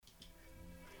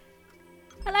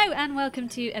Hello and welcome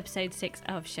to episode 6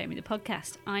 of Show Me the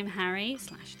Podcast. I'm Harry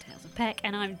 / Tales of Peck,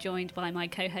 and I'm joined by my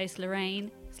co-host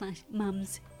Lorraine /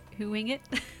 Mums who wing it.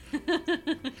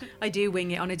 I do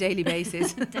wing it on a daily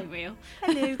basis. Don't we all?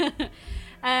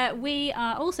 Hello. We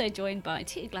are also joined by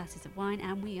 2 glasses of wine,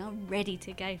 and we are ready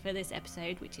to go for this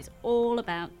episode, which is all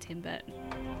about Tim Burton.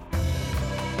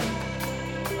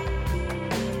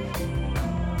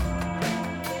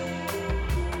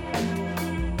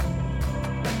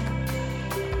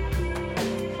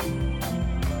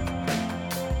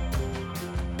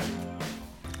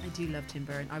 I do love Tim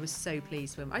Burton. I was so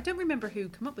pleased with him. I don't remember who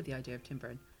came up with the idea of Tim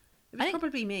Burton. It was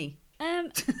probably me.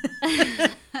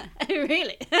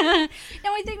 Really? No,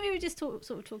 I think we were just sort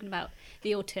of talking about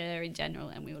the auteur in general,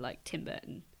 and we were like, Tim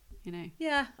Burton, you know.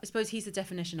 Yeah, I suppose he's the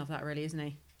definition of that, really, isn't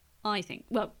he? I think,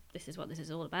 well, this is what this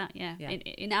is all about, yeah.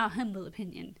 In our humble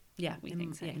opinion. Yeah, we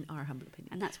think so. Yeah, in our humble opinion.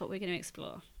 And that's what we're going to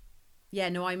explore. Yeah,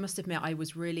 no, I must admit, I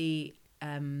was really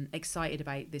excited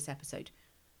about this episode.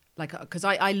 Like, because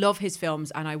I love his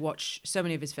films, and I watch so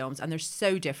many of his films, and they're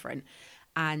so different.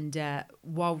 And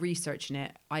while researching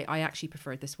it, I actually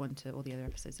preferred this one to all the other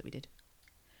episodes that we did.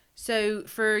 So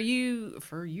for you,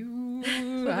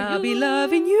 I'll be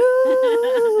loving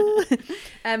you.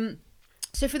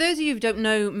 So for those of you who don't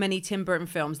know many Tim Burton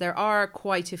films, there are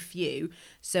quite a few.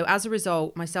 So as a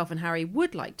result, myself and Harry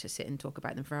would like to sit and talk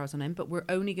about them for hours on end, but we're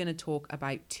only going to talk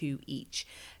about 2 each.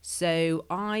 So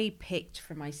I picked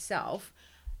for myself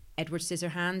Edward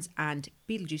Scissorhands and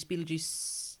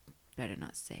Beetlejuice. Better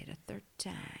not say it a third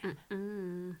time.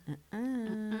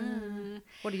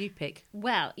 What did you pick?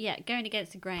 Well, yeah, going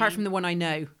against the grain. Apart from the one I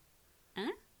know.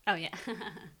 Huh? Oh, yeah.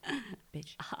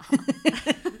 Bitch.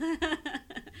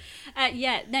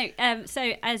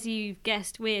 So as you've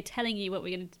guessed, we're telling you what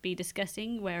we're going to be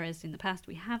discussing, whereas in the past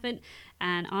we haven't.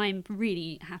 And I'm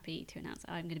really happy to announce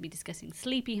that I'm going to be discussing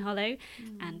Sleepy Hollow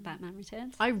and Batman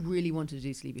Returns. I really wanted to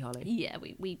do Sleepy Hollow. Yeah, I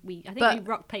think we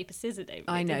rock, paper, scissors over it.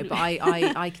 I know, didn't but we?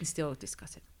 I can still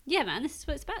discuss it. Yeah, man, this is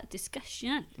what it's about,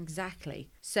 discussion.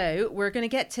 Exactly. So we're going to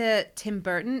get to Tim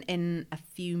Burton in a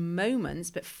few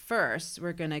moments, but first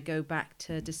we're going to go back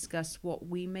to discuss what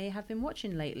we may have been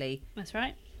watching lately. That's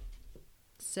right.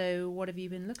 So what have you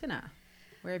been looking at?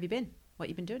 Where have you been? What have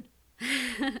you been doing?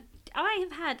 I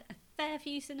have had a fair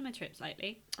few cinema trips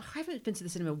lately. I haven't been to the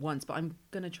cinema once, but I'm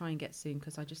going to try and get soon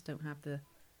because I just don't have the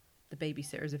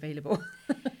babysitters available.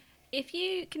 If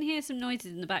you can hear some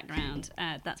noises in the background,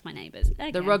 that's my neighbours.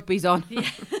 Okay. The rugby's on. Yeah.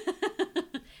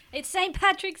 It's St.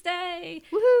 Patrick's Day.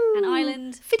 Woohoo! An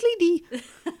Ireland. Fiddly dee.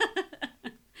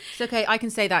 It's okay, I can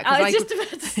say that. I was just about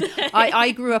to say.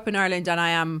 I grew up in Ireland and I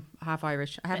am half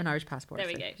Irish. I have an Irish passport. There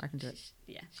we so go. I can do it.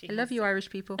 Yeah, I love you, Irish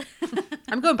people.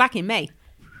 I'm going back in May.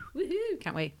 Woohoo!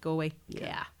 Can't wait. Go away.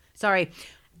 Yeah. Sorry.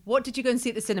 What did you go and see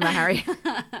at the cinema, Harry?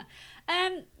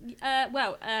 I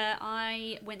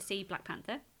went to see Black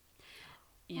Panther.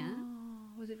 Yeah.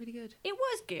 Oh, was it really good? It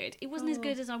was good. It wasn't as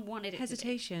good as I wanted it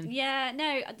Hesitation. to be. Yeah,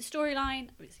 no, the storyline,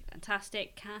 obviously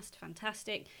fantastic, cast,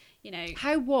 fantastic, you know.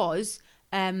 How was,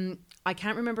 I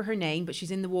can't remember her name, but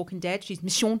she's in The Walking Dead. She's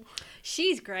Michonne.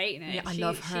 She's great, you know. Yeah, I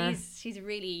love her. She's a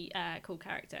really cool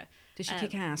character. Does she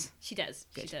kick ass? She does.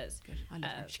 Good. She does. Good. I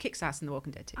love her. She kicks ass in The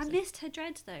Walking Dead too. I so. missed her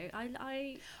dreads though.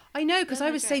 I know, because love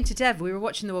I was her saying to Dev, we were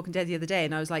watching The Walking Dead the other day,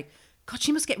 and I was like, God,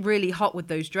 she must get really hot with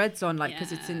those dreads on, like,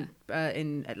 because it's in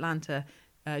Atlanta,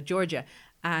 Georgia.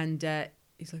 And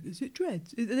he's like, is it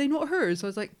dreads? Are they not hers? So I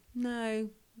was like, no.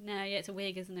 No, yeah, it's a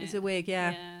wig, isn't it? It's a wig,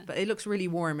 yeah. But it looks really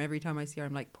warm every time I see her.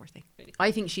 I'm like, poor thing. Really?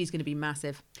 I think she's going to be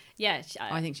massive. Yeah.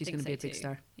 I think she's going to be a big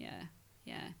star. Yeah,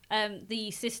 yeah. The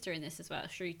sister in this as well,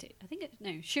 Shuri,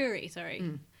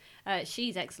 sorry.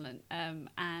 She's excellent.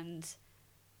 And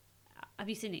have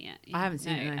you seen it yet? I haven't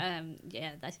seen it, no.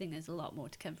 Yeah, I think there's a lot more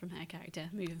to come from her character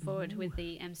moving forward with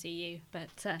the MCU.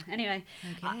 But anyway,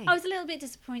 Okay. I was a little bit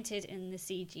disappointed in the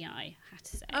CGI, I have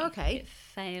to say. Okay. It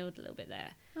failed a little bit there.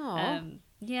 Oh.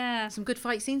 Yeah. Some good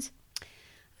fight scenes?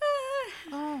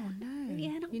 Oh, no.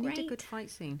 Yeah, not You great. need a good fight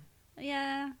scene.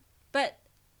 Yeah. But,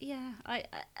 yeah,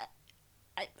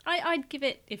 I'd give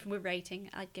it, if we're rating,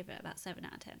 I'd give it about 7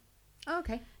 out of 10. Oh,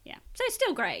 okay. Yeah. So it's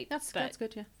still great. That's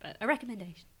good, yeah. But a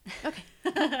recommendation. Okay.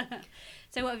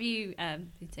 So what have you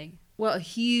been seeing? Well, a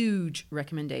huge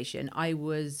recommendation. I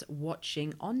was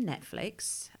watching on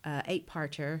Netflix,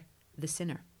 8-parter, The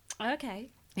Sinner.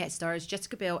 Okay. Yeah, it stars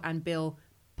Jessica Biel and Bill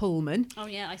Pullman. Oh,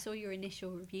 yeah. I saw your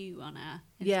initial review on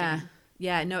Instagram.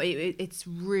 Yeah. No, it's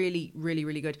really, really,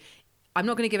 really good. I'm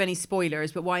not going to give any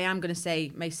spoilers, but what I am going to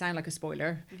say may sound like a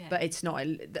spoiler, Okay. but it's not.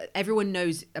 Everyone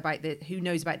knows about who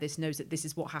knows about this knows that this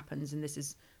is what happens and this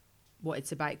is what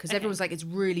it's about. Because everyone's like, it's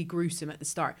really gruesome at the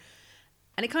start.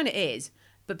 And it kind of is.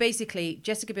 But basically,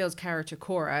 Jessica Biel's character,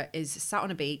 Cora, is sat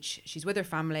on a beach. She's with her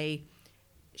family.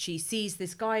 She sees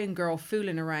this guy and girl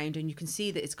fooling around, and you can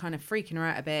see that it's kind of freaking her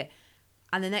out a bit.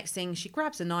 And the next thing, she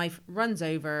grabs a knife, runs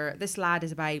over. This lad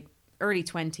is about early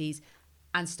 20s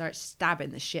and starts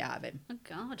stabbing the shit out of him. Oh,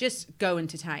 God. Just going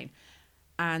to town.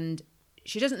 And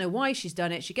she doesn't know why she's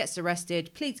done it. She gets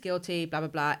arrested, pleads guilty, blah, blah,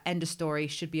 blah. End of story.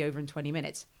 Should be over in 20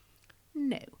 minutes.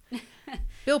 No.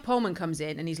 Bill Pullman comes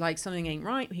in and he's like, something ain't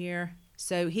right here.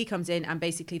 So he comes in and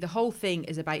basically the whole thing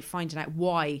is about finding out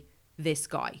why this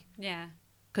guy. Yeah.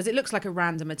 Because it looks like a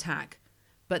random attack.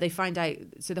 But they find out...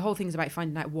 So the whole thing is about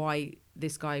finding out why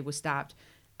this guy was stabbed.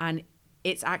 And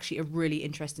it's actually a really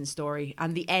interesting story.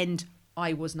 And the end,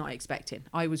 I was not expecting.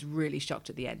 I was really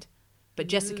shocked at the end. But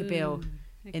Jessica Biel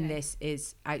in this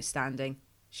is outstanding.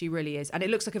 She really is. And it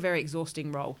looks like a very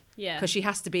exhausting role. Yeah. Because she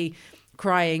has to be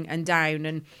crying and down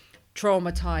and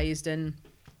traumatized and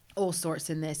all sorts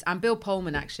in this. And Bill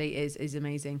Pullman actually is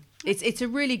amazing. It's a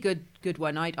really good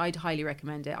one. I'd highly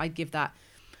recommend it. I'd give it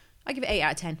 8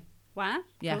 out of 10. Wow.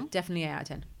 Yeah, Cool. definitely 8 out of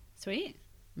 10. Sweet.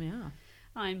 Yeah.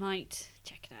 I might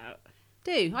check it out.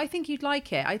 Do. I think you'd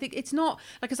like it. I think it's not...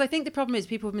 Because I think the problem is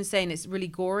people have been saying it's really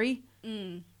gory.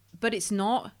 But it's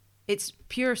not. It's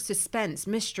pure suspense,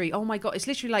 mystery. Oh my God. It's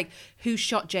literally like, who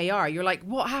shot JR? You're like,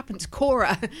 what happened to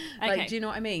Cora? Okay. Do you know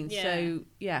what I mean? Yeah. So,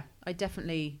 yeah, I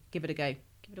definitely give it a go.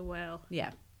 Give it a whirl.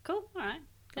 Yeah. Cool. All right.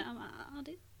 I'll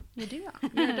do. You do that.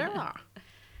 You do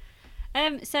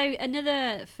that. So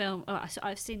another film. Oh,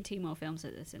 I've seen 2 more films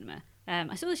at the cinema.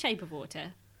 I saw The Shape of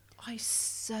Water. I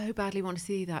so badly want to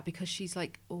see that because she's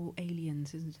like all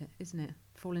aliens, isn't it?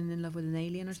 Falling in love with an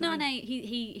alien or It's not something?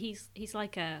 he's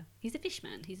like he's a fish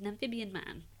man. He's an amphibian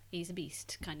man. He's a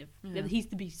beast, kind of. Yeah. He's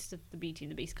the beast of the Beauty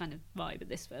and the Beast kind of vibe of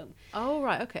this film. Oh,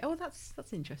 right. Okay. Oh, that's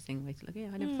interesting way to look. Yeah,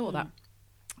 I never thought of that.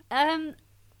 And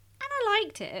I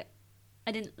liked it.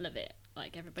 I didn't love it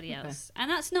like everybody Okay. else, and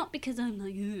that's not because I'm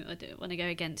like, "Ugh, I don't want to go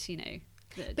against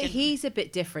But he's a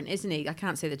bit different, isn't he? I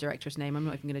can't say the director's name. I'm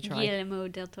not even going to try. Guillermo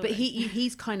del Toro. But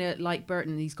he's kind of like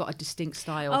Burton. He's got a distinct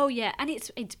style. Oh yeah, and it's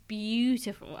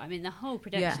beautiful. I mean, the whole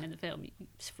production Yeah. of the film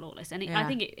is flawless, and I Yeah.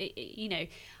 think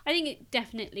I think it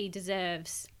definitely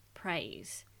deserves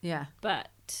praise. Yeah.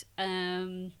 But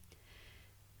I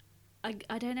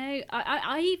don't know.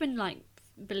 I even like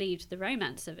believed the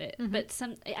romance of it, Mm-hmm. but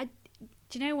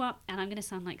do you know what? And I'm going to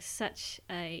sound like such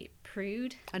a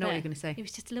prude. I know what but you're going to say. It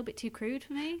was just a little bit too crude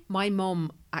for me. My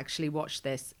mum actually watched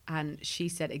this and she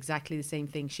said exactly the same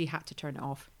thing. She had to turn it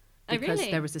off. Oh, Because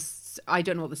really? there was this... I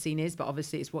don't know what the scene is, but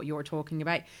obviously it's what you're talking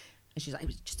about. And she's like, it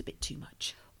was just a bit too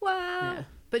much. Well, Yeah.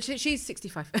 But she's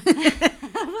 65.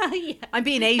 well, yeah. I'm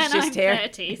being ageist And I'm here.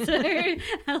 30, so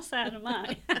how sad am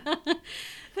I?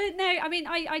 But no, I mean,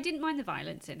 I didn't mind the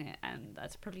violence in it, and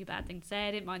that's probably a bad thing to say.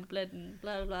 I didn't mind the blood and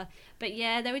blah blah blah. But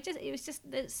yeah, it was just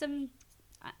there's some,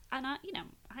 and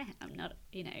I'm not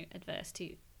adverse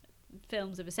to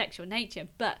films of a sexual nature,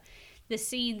 but the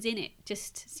scenes in it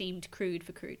just seemed crude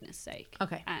for crudeness sake.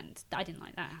 Okay. And I didn't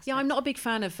like that aspect. Yeah, I'm not a big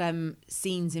fan of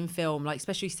scenes in film, like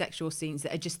especially sexual scenes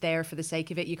that are just there for the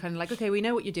sake of it. You're kind of like, okay, we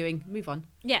know what you're doing. Move on.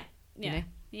 Yeah, You know?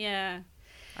 yeah.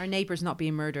 Our neighbour's not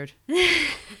being murdered.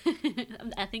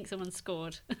 I think someone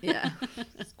scored. Yeah.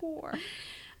 Score.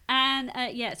 And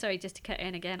sorry, just to cut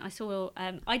in again, I saw.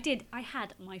 I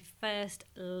had my first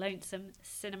lonesome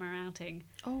cinema outing.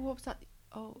 Oh, what was that?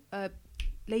 Oh,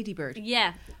 Lady Bird.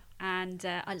 Yeah, and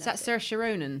I loved Is that it. Saoirse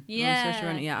Ronan? Yeah. Saoirse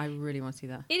Ronan. Yeah, I really want to see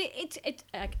that.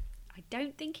 I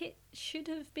don't think it should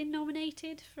have been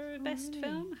nominated for best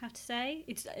film. I have to say,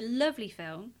 it's a lovely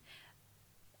film.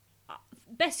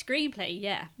 Best screenplay,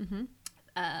 yeah,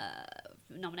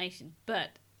 nomination. But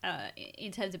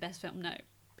in terms of best film, no.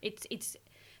 It's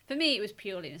for me, it was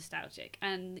purely nostalgic,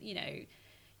 and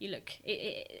you look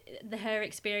her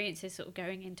experience is sort of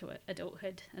going into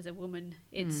adulthood as a woman.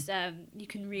 It's you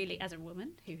can really, as a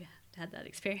woman who had that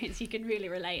experience, you can really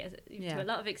relate to a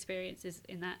lot of experiences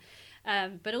in that.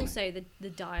 But also the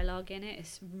dialogue in it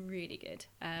is really good.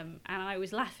 And I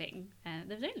was laughing.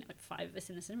 There was only like 5 of us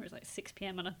in the cinema. It was like 6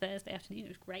 p.m. on a Thursday afternoon. It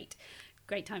was great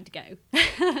time to go.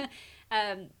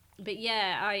 But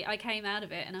yeah, I came out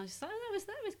of it and I was just like, oh,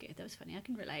 that was good. That was funny. I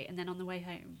can relate. And then on the way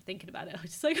home, thinking about it, I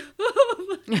was just like,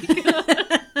 oh my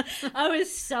God. I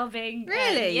was sobbing.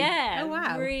 Really? Yeah. Oh,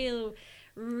 wow.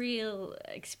 Real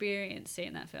experience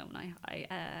seeing that film. And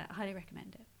I highly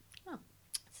recommend it. Oh.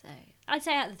 So I'd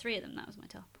say out of the 3 of them, that was my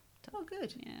top. Oh,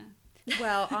 good. Yeah.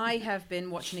 Well, I have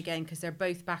been watching again because they're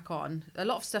both back on. A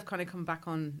lot of stuff kind of come back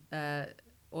on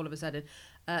all of a sudden.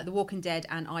 The Walking Dead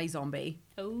and iZombie.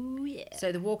 Oh, yeah.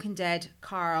 So The Walking Dead,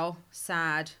 Carl,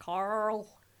 sad. Carl.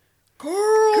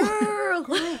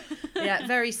 Carl! Yeah,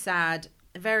 very sad.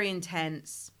 very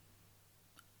intense.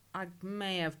 I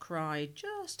may have cried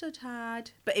just a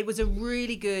tad, but it was a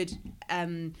really good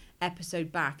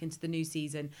episode back into the new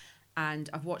season, and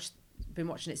I've been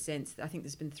watching it since. I think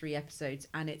there's been 3 episodes,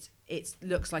 and it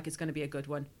looks like it's going to be a good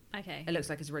one. Okay. It looks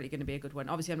like it's really going to be a good one.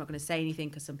 Obviously, I'm not going to say anything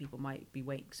because some people might be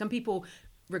waiting. Some people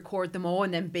record them all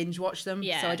and then binge watch them,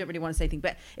 so I don't really want to say anything.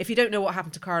 But if you don't know what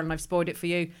happened to Carl and I've spoiled it for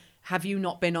you, have you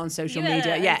not been on social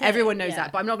media? Yeah, everyone knows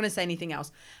that, but I'm not going to say anything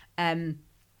else. And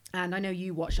I know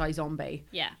you watch iZombie.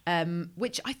 Yeah.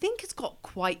 Which I think has got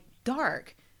quite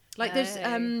dark. Like there's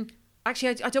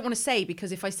actually I don't want to say,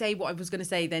 because if I say what I was going to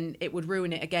say, then it would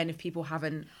ruin it again if people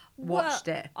haven't watched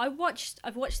it. I've watched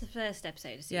the first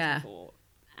episode of season 4,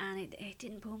 and it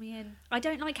didn't pull me in. I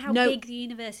don't like how big the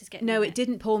universe is getting. No, it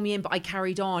didn't pull me in, but I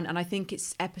carried on, and I think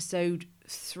it's episode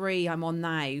 3 I'm on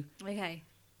now. Okay.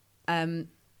 I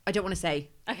don't want to say.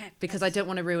 Okay. Because I don't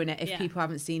want to ruin it if people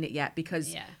haven't seen it yet,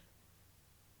 because yeah.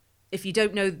 If you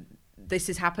don't know this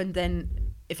has happened,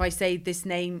 then if I say this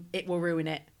name, it will ruin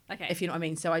it. Okay. If you know what I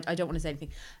mean. So I don't want to say anything.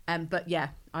 But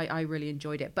yeah, I really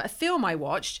enjoyed it. But a film I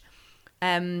watched,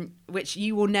 which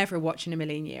you will never watch in a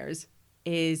million years,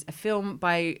 is a film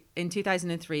in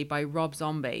 2003 by Rob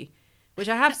Zombie, which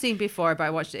I have seen before, but I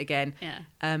watched it again.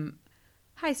 Yeah.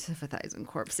 House of a Thousand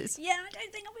Corpses. Yeah, I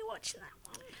don't think I'll be watching that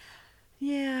one.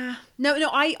 Yeah. No,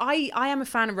 I am a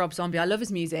fan of Rob Zombie. I love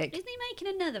his music. Isn't he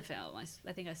making another film?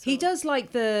 I think I saw. He does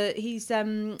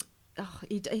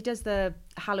he does the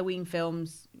Halloween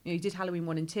films. He did Halloween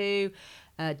 1 and 2,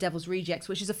 Devil's Rejects,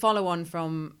 which is a follow-on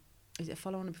from... Is it a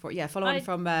follow-on before? Yeah, follow-on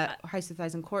from House of a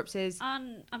Thousand Corpses.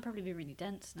 I'm probably being really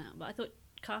dense now, but I thought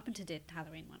Carpenter did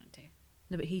Halloween 1 and 2.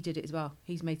 No, but he did it as well.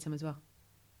 He's made some as well.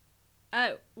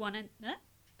 Oh, 1 and...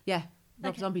 Yeah,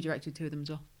 Rob Zombie directed 2 of them as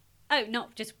well. Oh,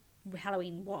 not just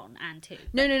Halloween 1 and 2.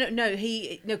 No.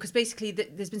 Because basically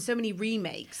there's been so many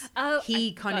remakes. Oh,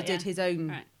 he kind of did his own...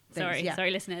 Right. Things.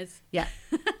 Sorry, listeners. Yeah.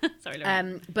 Sorry,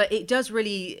 Lauren. But it does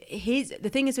really... The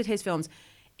thing is with his films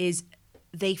is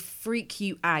they freak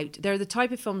you out. They're the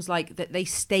type of films like that they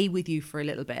stay with you for a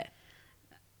little bit.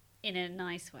 In a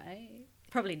nice way.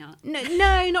 Probably not.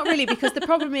 No, not really, because the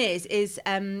problem is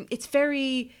it's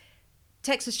very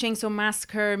Texas Chainsaw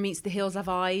Massacre meets The Hills Have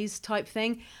Eyes type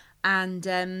thing. And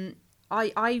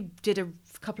I did a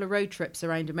couple of road trips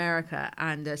around America,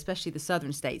 and especially the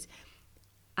southern states.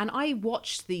 And I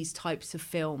watched these types of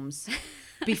films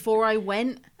before I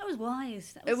went. That was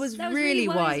wise. It was really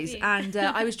wise. And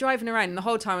I was driving around, and the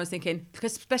whole time I was thinking,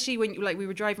 because especially when we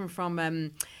were driving from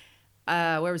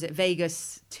where was it,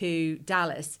 Vegas to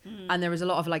Dallas, and there was a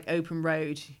lot of like open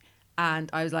road, and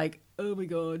I was like, oh my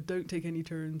god, don't take any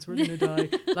turns, we're gonna die,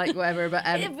 like whatever.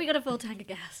 But we got a full tank of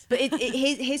gas. But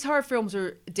his horror films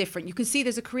are different. You can see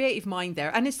there's a creative mind there,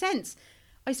 and in a sense,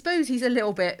 I suppose he's a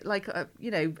little bit like a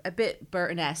bit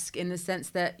Burton-esque in the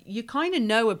sense that you kind of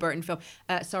know a Burton film,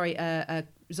 a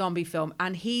zombie film,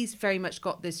 and he's very much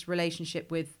got this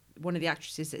relationship with one of the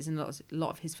actresses that is in a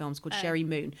lot of his films called Sherry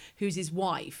Moon, who's his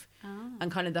wife,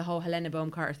 and kind of the whole Helena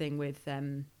Bonham Carter thing with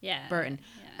Burton.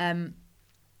 Yeah.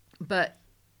 But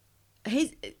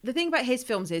the thing about his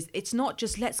films is it's not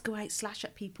just let's go out, slash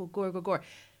at people, gore.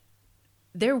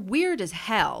 They're weird as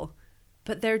hell,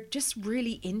 but they're just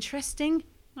really interesting.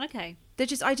 Okay. They're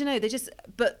just, I don't know,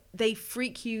 but they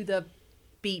freak you the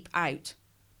beep out.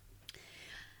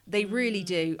 They really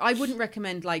do. I wouldn't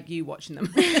recommend like you watching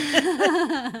them.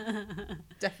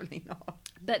 Definitely not.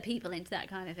 But people into that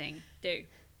kind of thing do.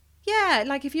 Yeah,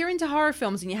 like if you're into horror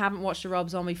films and you haven't watched a Rob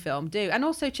Zombie film, do. And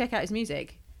also check out his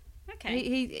music.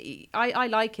 Okay. I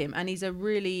like him, and he's a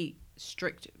really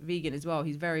strict vegan as well.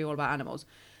 He's very all about animals.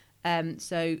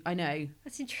 So I know.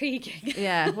 That's intriguing.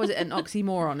 Yeah. Was it an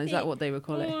oxymoron? Is that what they would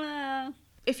call it? Well,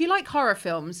 If you like horror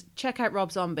films, check out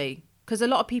Rob Zombie. Because a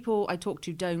lot of people I talk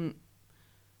to don't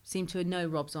seem to know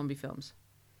Rob Zombie films.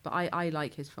 But I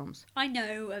like his films. I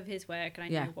know of his work and I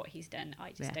know what he's done.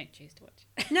 I just don't choose to watch.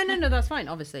 No, that's fine,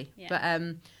 obviously. Yeah. But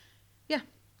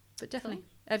but definitely. Cool.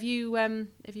 Have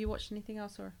you watched anything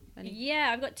else or any? Yeah,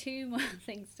 I've got 2 more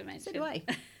things to mention. So do I.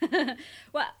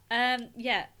 Well,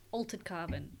 Altered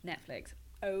Carbon, Netflix.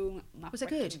 Oh my! Was it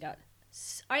good? God.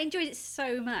 I enjoyed it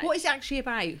so much. What is it actually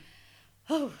about?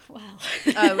 Oh well.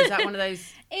 Oh, is that one of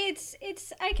those? It's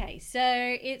okay. So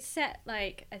it's set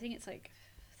like I think it's like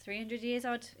 300 years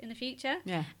odd in the future.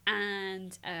 Yeah.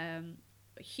 And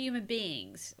human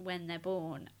beings, when they're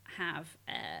born, have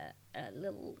a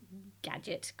little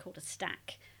gadget called a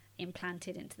stack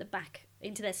implanted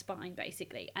into their spine,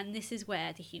 basically. And this is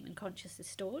where the human consciousness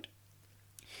is stored.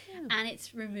 Yeah. And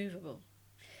it's removable.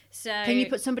 So can you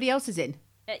put somebody else's in?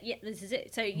 Yeah, this is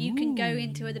it. So you can go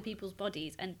into other people's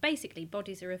bodies, and basically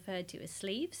bodies are referred to as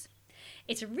sleeves.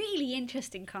 It's a really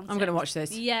interesting concept. I'm going to watch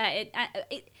this. Yeah,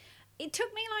 it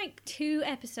took me like 2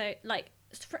 episodes. Like,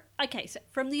 okay, so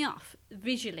from the off,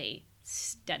 visually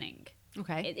stunning.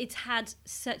 Okay. It's had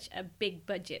such a big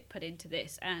budget put into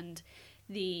this, and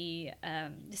the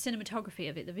cinematography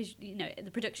of it,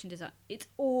 the production design, it's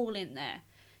all in there.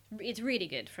 It's really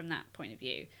good from that point of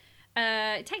view.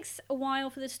 It takes a while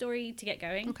for the story to get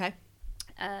going. Okay.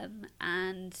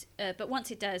 But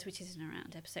once it does, which is in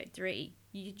around episode 3,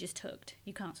 you're just hooked.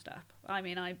 You can't stop. I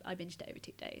mean, I binged it over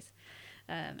 2 days.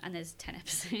 And there's 10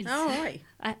 episodes. Oh, right.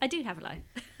 I do have a life.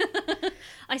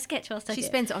 I sketch whilst I do. She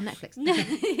spends it on Netflix.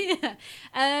 Yeah.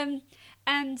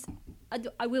 And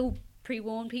I will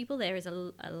pre-warn people, there is a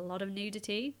lot of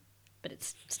nudity, but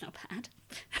it's not bad.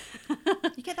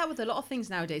 You get that with a lot of things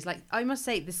nowadays. Like, I must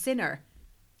say, The Sinner.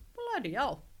 Bloody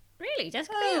hell. Really?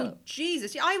 Jessica Oh, Biel?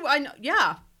 Jesus.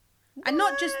 Yeah. And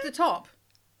not just the top.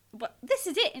 But this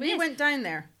is it. We went down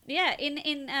there. Yeah,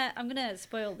 I'm going to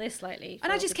spoil this slightly.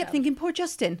 And I just kept thinking, poor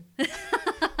Justin.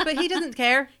 But he doesn't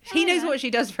care. He knows what she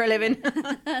does for a living.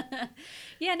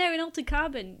 Yeah, no, in Altered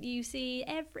Carbon, you see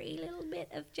every little bit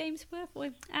of James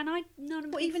Purefoy. And I'm not a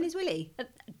What, even his willy? I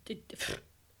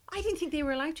didn't think they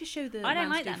were allowed to show the I don't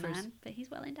like man's that doofers. man, but he's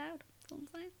well endowed. That's all I'm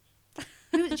saying.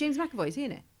 Who was it? James McAvoy, is he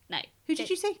in it? No. Who did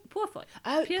you say? Purefoy.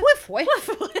 Oh, Purefoy.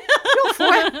 Purefoy. Purefoy.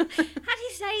 How do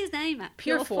you say his name, Matt?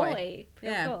 Purefoy.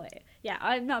 Purefoy. Yeah,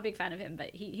 I'm not a big fan of him,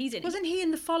 but he's in it. Wasn't he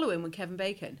in The Following with Kevin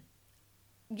Bacon?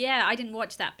 Yeah, I didn't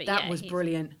watch that, but That was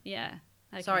brilliant. Yeah.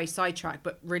 Okay. Sorry, sidetrack,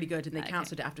 but really good. And they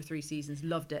cancelled it after 3 seasons.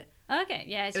 Loved it. Okay,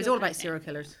 yeah. It was all about serial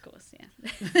killers. Of course, yeah.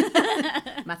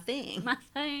 My thing. My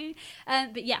thing.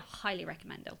 But yeah, highly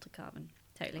recommend Altered Carbon.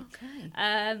 Totally.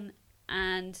 Okay.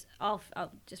 And I'll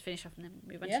just finish off and then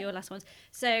move on to your last ones.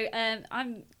 So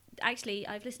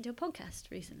I've listened to a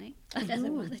podcast recently.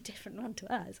 Another one, a different one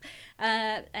to us.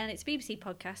 And it's a BBC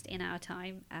podcast, In Our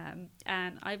Time.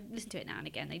 And I listen to it now and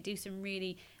again. They do some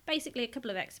basically a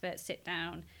couple of experts sit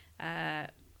down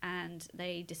and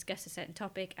they discuss a certain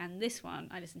topic. And this one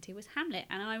I listened to was Hamlet.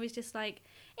 And I was just like,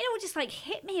 it all just like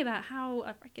hit me about how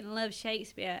I freaking love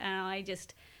Shakespeare. And I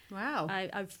just... Wow.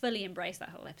 I fully embraced that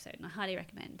whole episode, and I highly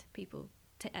recommend people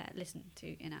to listen to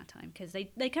In Our Time, because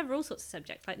they cover all sorts of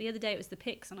subjects. Like the other day it was the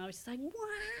Picts, and I was just like,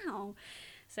 wow.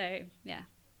 So, yeah.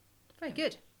 Very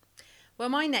good. Well,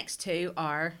 my next 2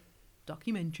 are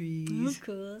documentaries. Of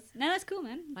course. No, that's cool,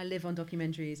 man. I live on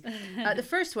documentaries. The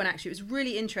first one, actually, was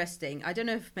really interesting. I don't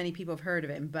know if many people have heard of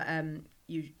him, but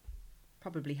you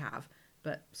probably have,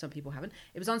 but some people haven't.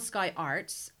 It was on Sky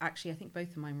Arts. Actually, I think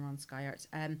both of mine were on Sky Arts.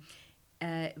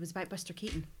 It was about Buster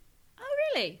Keaton. Oh,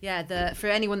 really? Yeah, for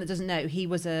anyone that doesn't know, he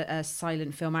was a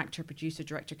silent film actor, producer,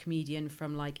 director, comedian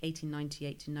from like 1898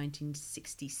 to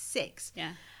 1966.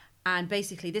 Yeah. And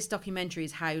basically this documentary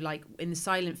is how, like, in the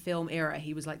silent film era,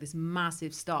 he was like this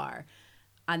massive star.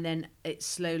 And then it's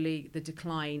slowly the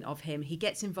decline of him. He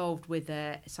gets involved with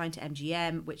signed to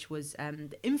MGM, which was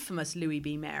the infamous Louis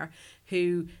B. Mayer,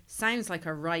 who sounds like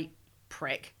a right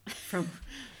prick from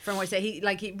what I say.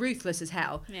 He ruthless as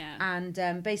hell. Yeah.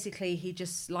 And basically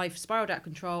life spiraled out of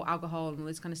control, alcohol and all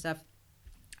this kind of stuff.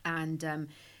 And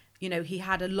he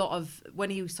had a lot of, when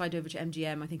he signed over to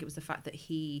MGM, I think it was the fact that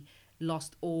he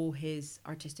lost all his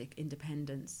artistic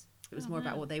independence. It was more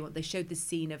about what they want. They showed this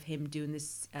scene of him doing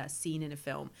this scene in a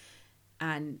film,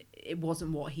 and it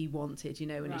wasn't what he wanted,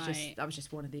 and Right. that was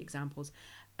just one of the examples.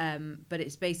 But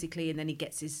it's basically, and then he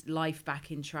gets his life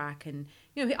back in track, and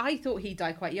I thought he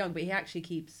died quite young, but he actually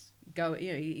keeps going.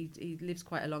 He lives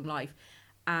quite a long life,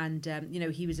 and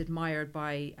he was admired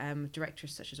by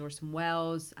directors such as Orson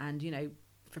Welles, and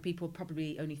for people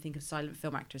probably only think of silent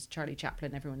film actors, Charlie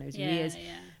Chaplin, everyone knows who he is.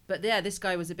 Yeah. But yeah, this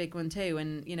guy was a big one too,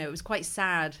 and it was quite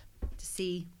sad to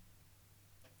see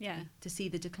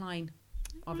the decline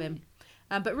of him.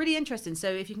 But really interesting.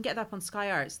 So if you can get that up on Sky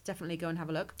Arts, definitely go and have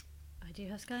a look. I do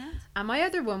have Sky Arts. And my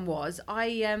other one was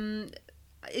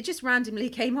it just randomly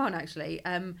came on actually.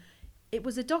 It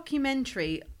was a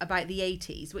documentary about the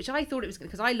 80s, which I thought it was,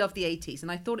 because I love the 80s, and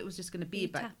I thought it was just going to be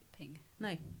about tapping.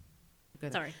 No.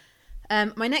 Sorry.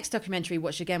 My next documentary,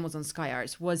 which again was on Sky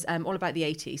Arts, was all about the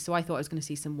 80s. So I thought I was going to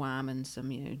see some Wham and some,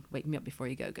 Wake Me Up Before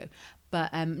You Go.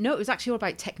 But no, it was actually all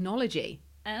about technology.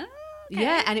 Oh, okay.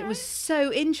 Yeah, and it was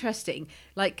so interesting,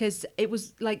 like, because it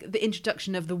was like the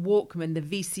introduction of the Walkman, the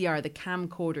VCR, the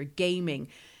camcorder, gaming.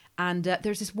 And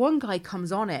there's this one guy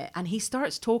comes on it, and he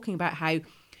starts talking about how,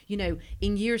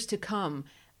 in years to come,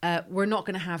 we're not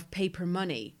going to have paper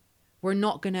money. We're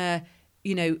not going to,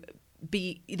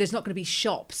 there's not going to be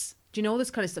shops. Do you know all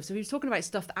this kind of stuff? So he was talking about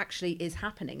stuff that actually is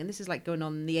happening, and this is like going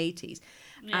on in the 80s.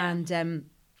 Yeah. And,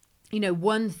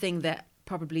 one thing that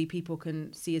probably people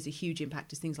can see as a huge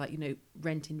impact is things like,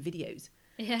 renting videos.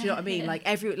 Yeah. Do you know what I mean?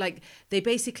 Like they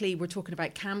basically were talking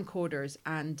about camcorders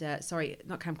and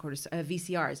not camcorders,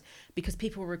 VCRs, because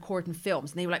people were recording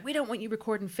films and they were like, we don't want you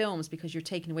recording films because you're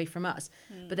taking away from us.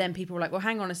 But then people were like, well,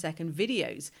 hang on a second,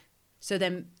 videos. So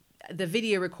then the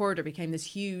video recorder became this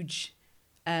huge,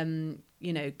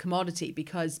 commodity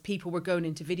because people were going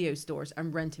into video stores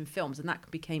and renting films, and that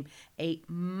became a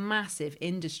massive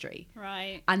industry.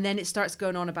 Right. And then it starts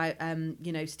going on about,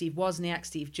 Steve Wozniak,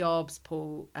 Steve Jobs,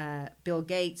 Bill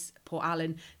Gates, Paul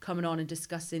Allen coming on and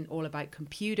discussing all about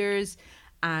computers.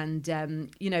 And,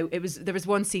 there was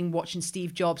one scene watching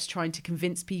Steve Jobs trying to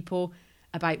convince people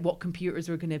about what computers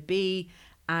were going to be.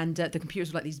 And the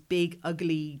computers were like these big,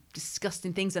 ugly,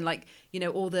 disgusting things. And like,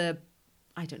 all the,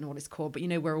 I don't know what it's called, but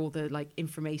where all the like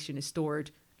information is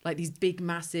stored, like these big,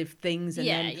 massive things. And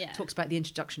then talks about the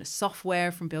introduction of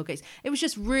software from Bill Gates. It was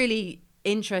just really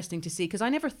interesting to see because I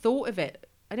never thought of it.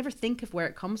 I never think of where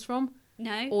it comes from.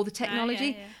 No. All the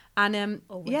technology. And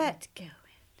or where it's going.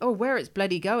 Oh, where it's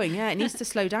bloody going. Yeah, it needs to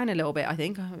slow down a little bit, I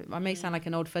think. I may sound like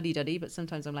an old fuddy-duddy, but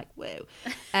sometimes I'm like, whoa.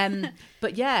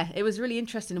 But yeah, it was really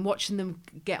interesting and watching them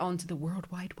get onto the World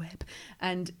Wide Web.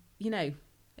 And,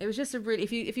 it was just a really...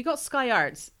 If you got Sky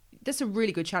Arts, that's a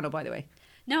really good channel, by the way.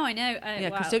 No, I know.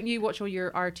 Because don't you watch all your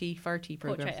arty-farty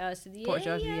programs?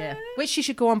 Portrait Arts, yeah. Which she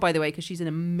should go on, by the way, because she's an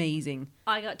amazing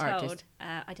I got told, artist.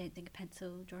 I don't think a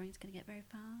pencil drawing is going to get very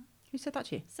far. Who said that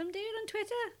to you? Some dude on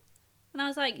Twitter. And I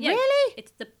was like, yeah, really?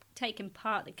 It's the taking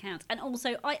part that counts. And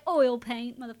also, I oil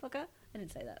paint, motherfucker. I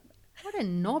didn't say that. What a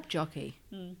knob jockey.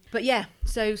 But yeah,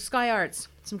 so Sky Arts,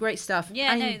 some great stuff.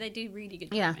 Yeah, no, they do really good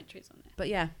documentaries on it. But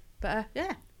yeah.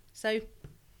 So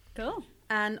cool.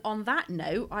 And on that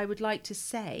note, I would like to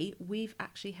say we've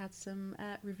actually had some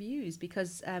reviews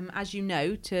because, as you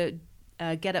know, to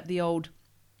get up the old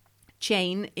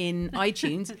chain in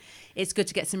iTunes, it's good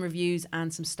to get some reviews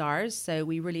and some stars. So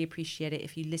we really appreciate it.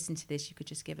 If you listen to this, you could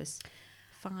just give us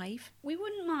 5. We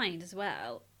wouldn't mind as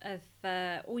well if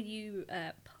all you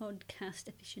podcast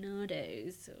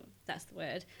aficionados, or that's the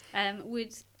word,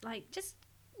 would like just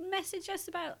message us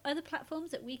about other platforms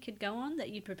that we could go on that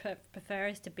you'd prefer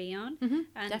us to be on.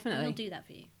 And definitely. And we'll do that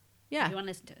for you. Yeah. If you want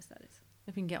to listen to us, that is.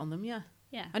 If we can get on them, yeah.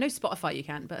 Yeah. I know Spotify you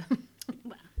can't, but...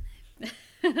 Well...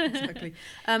 Exactly.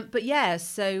 But yeah,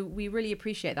 so we really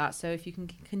appreciate that. So if you can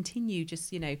continue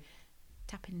just,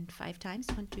 tapping 5 times,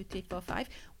 1, 2, 3, 4, 5,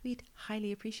 we'd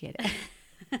highly appreciate it.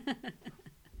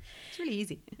 It's really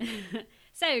easy.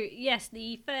 So yes,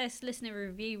 the first listener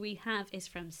review we have is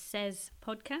from Says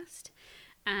Podcast,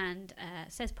 and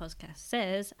Says Podcast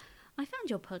says, I found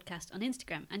your podcast on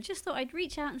Instagram and just thought I'd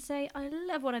reach out and say I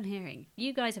love what I'm hearing.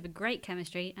 You guys have a great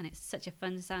chemistry and it's such a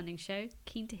fun sounding show.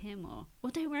 Keen to hear more.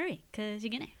 Well, don't worry, because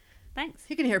you're going to. Thanks.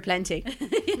 You can hear plenty.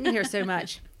 You can hear so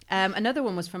much. Another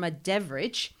one was from a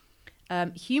Deveridge.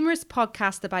 Humorous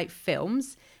podcast about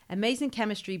films. Amazing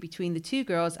chemistry between the two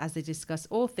girls as they discuss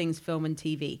all things film and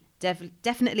TV.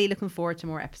 Definitely looking forward to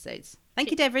more episodes.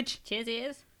 Thank you, Deveridge. Cheers,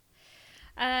 ears.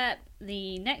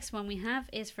 The next one we have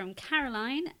is from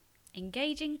Caroline.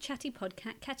 Engaging, chatty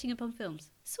podcast, catching up on films.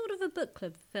 Sort of a book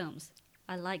club for films.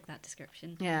 I like that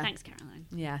description. Yeah. Thanks, Caroline.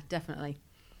 Yeah, definitely.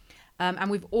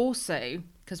 And we've also,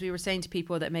 because we were saying to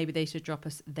people that maybe they should drop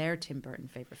us their Tim Burton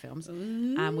favourite films.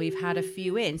 Ooh. And we've had a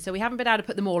few in. So we haven't been able to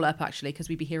put them all up, actually, because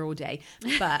we'd be here all day.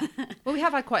 But, well, we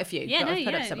have had quite a few. Yeah, but I've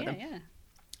put up some of them.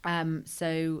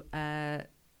 Yeah.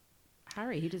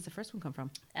 Harry, who does the first one come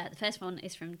from? The first one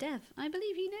is from Dev. I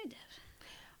believe you know Dev.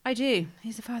 I do.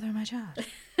 He's the father of my child.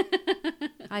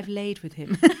 I've laid with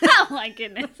him. Oh my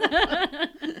goodness.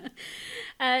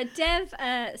 Dev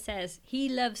says he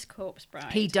loves Corpse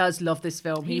Bride. He does love this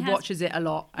film. He watches it a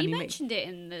lot. And he mentioned it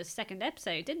in the second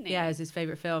episode, didn't he? Yeah, it's his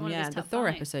favourite film. One of yeah, his the top Thor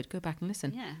 5. episode. Go back and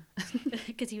listen. Yeah,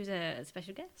 because he was a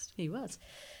special guest. He was.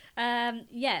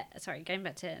 Going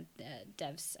back to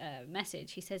Dev's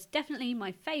message, he says, definitely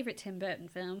my favourite Tim Burton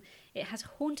film. It has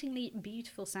hauntingly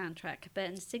beautiful soundtrack.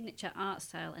 Burton's signature art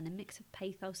style and a mix of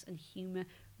pathos and humour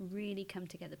really come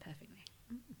together perfectly.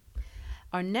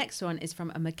 Our next one is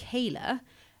from a Michaela.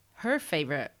 Her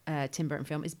favourite Tim Burton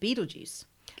film is Beetlejuice.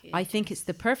 Good. I think it's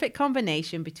the perfect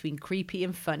combination between creepy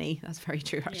and funny. That's very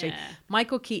true, actually. Yeah.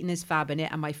 Michael Keaton is fab in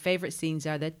it, and my favourite scenes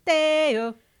are the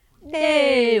Deo,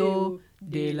 Deo,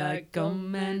 daylight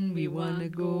come and we wanna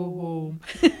go home.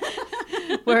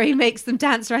 Where he makes them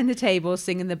dance around the table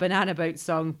singing the Banana Boat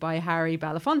song by Harry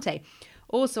Belafonte.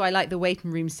 Also, I like the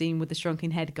waiting room scene with the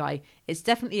shrunken head guy. It's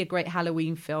definitely a great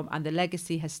Halloween film and the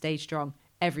legacy has stayed strong.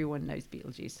 Everyone knows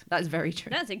Beetlejuice. That's very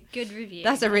true. That's a good review.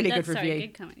 That's a really good review.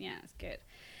 Good comment. Yeah, it's good.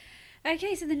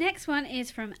 Okay, so the next one is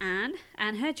from Anne,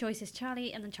 and her choice is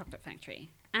Charlie and the Chocolate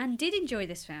Factory. Anne did enjoy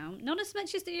this film, not as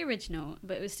much as the original,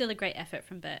 but it was still a great effort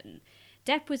from Burton.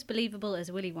 Depp was believable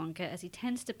as Willy Wonka, as he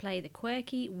tends to play the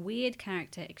quirky, weird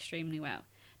character extremely well.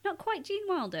 Not quite Gene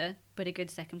Wilder, but a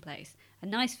good second place. A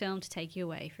nice film to take you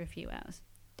away for a few hours.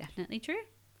 Definitely true.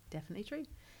 Definitely true.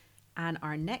 And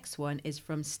our next one is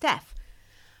from Steph.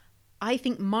 I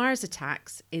think Mars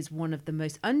Attacks is one of the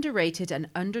most underrated and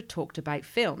under-talked about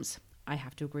films. I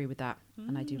have to agree with that,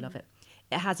 and I do love it.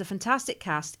 It has a fantastic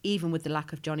cast, even with the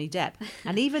lack of Johnny Depp.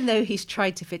 And even though he's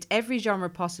tried to fit every genre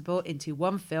possible into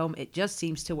one film, it just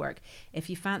seems to work. If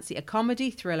you fancy a comedy,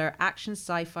 thriller, action,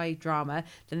 sci-fi, drama,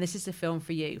 then this is the film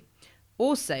for you.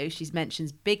 Also, she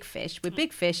mentions Big Fish. With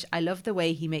Big Fish, I love the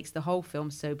way he makes the whole film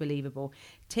so believable.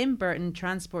 Tim Burton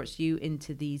transports you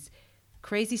into these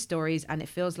crazy stories, and it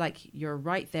feels like you're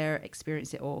right there,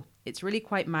 experience it all. It's really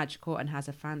quite magical and has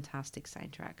a fantastic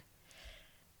soundtrack.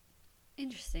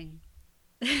 Interesting.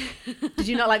 Did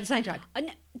you not like the soundtrack?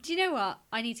 Do you know what?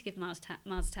 I need to give Mars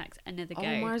Attacks another go.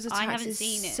 Mars Attacks. I haven't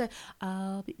seen it.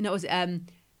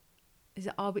 Is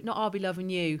it I'll Be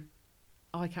Loving You?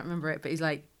 Oh, I can't remember it, but he's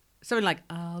like something like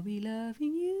I'll be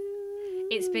loving you.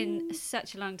 It's been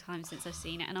such a long time since I've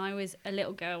seen it, and I was a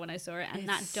little girl when I saw it, and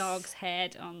that dog's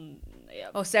head on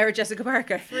Sarah Jessica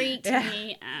Parker freaked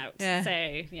me out. Yeah. So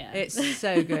yeah, it's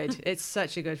so good. It's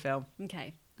such a good film.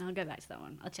 Okay, I'll go back to that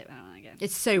one. I'll check that one again.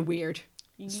 It's so weird.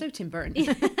 So Tim Burton. I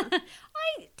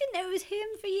didn't know it was him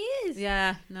for years.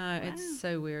 Yeah, no, it's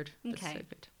so weird. Okay. It's so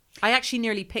good. I actually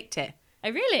nearly picked it.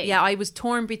 Oh, really? Yeah, I was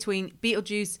torn between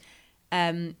Beetlejuice,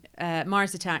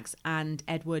 Mars Attacks, and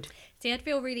Ed Wood. See,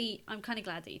 I'm kind of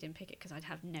glad that you didn't pick it, because I'd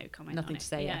have no comment Nothing on it. to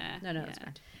say, yeah. No, that's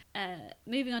fine.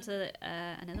 Moving on to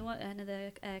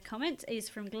another comment is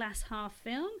from Glass Half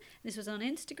Film. This was on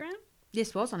Instagram.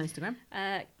 This was on Instagram.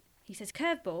 He says,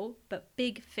 curveball, but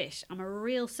Big Fish. I'm a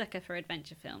real sucker for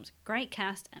adventure films. Great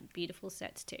cast and beautiful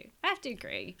sets too. I have to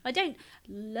agree. I don't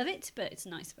love it, but it's a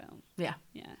nice film. Yeah.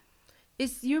 Yeah.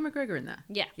 Is Ewan McGregor in that?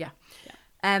 Yeah. Yeah.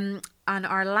 And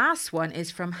our last one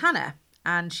is from Hannah.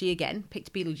 And she, again,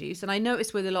 picked Beetlejuice. And I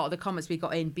noticed with a lot of the comments we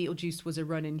got in, Beetlejuice was a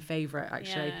running favourite,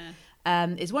 actually.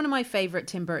 Yeah. It's one of my favourite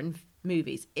Tim Burton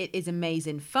movies. It is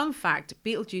amazing. Fun fact,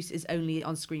 Beetlejuice is only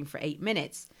on screen for 8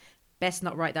 minutes. Best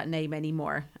not write that name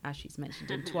anymore, as she's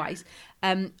mentioned him twice.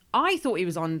 I thought he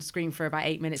was on screen for about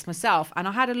 8 minutes myself, and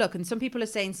I had a look, and some people are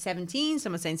saying 17,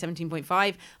 some are saying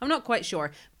 17.5. I'm not quite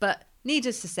sure, but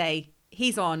needless to say,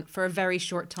 he's on for a very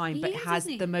short time, but has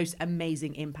the most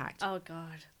amazing impact. Oh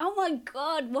God! Oh my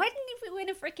God! Why didn't he win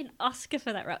a freaking Oscar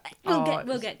for that role?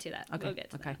 We'll get to that. Okay. We'll get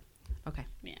to that. Okay.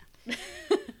 Yeah.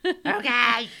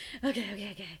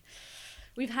 Okay.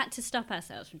 We've had to stop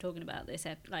ourselves from talking about this,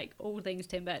 like all things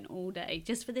Tim Burton all day,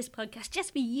 just for this podcast,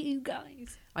 just for you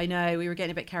guys. I know, we were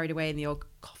getting a bit carried away in the old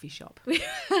coffee shop.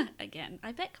 Again,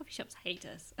 I bet coffee shops hate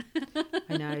us.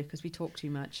 I know, because we talk too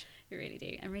much. We really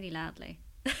do, and really loudly.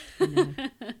 I know.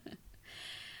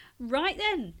 Right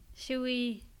then, shall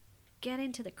we get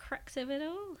into the crux of it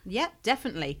all? Yeah,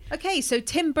 definitely. Okay, so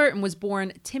Tim Burton was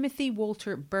born Timothy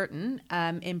Walter Burton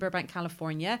in Burbank,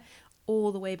 California,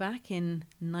 all the way back in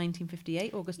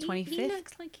 1958, August 25th. He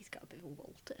looks like he's got a bit of a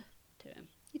Walter to him.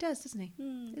 He does, doesn't he?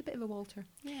 He's a bit of a Walter.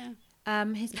 Yeah.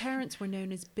 His parents were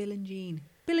known as Bill and Jean.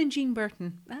 Bill and Jean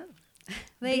Burton. Oh.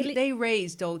 They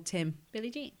raised old Tim.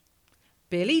 Billie Jean.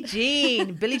 Billie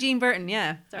Jean. Billie Jean Burton,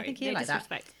 yeah. Sorry, I think he no like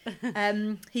disrespect.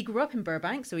 that. He grew up in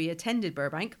Burbank, so he attended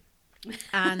Burbank.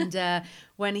 And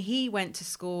when he went to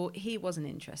school, he wasn't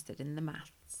interested in the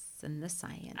maths and the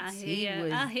science. I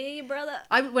hear you, brother.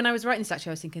 When I was writing this,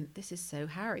 actually, I was thinking, this is so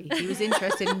Harry. He was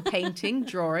interested in painting,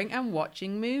 drawing, and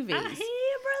watching movies. I hear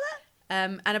you,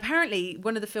 brother. And apparently,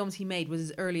 one of the films he made was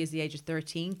as early as the age of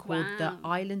 13, called The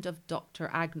Island of Dr.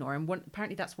 Agnor. And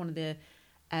apparently, that's one of the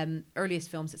earliest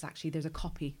films that's actually, there's a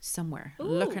copy somewhere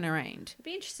looking around. I'd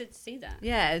be interested to see that.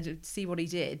 Yeah, to see what he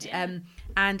did. Yeah.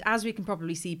 And as we can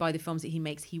probably see by the films that he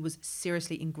makes, he was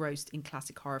seriously engrossed in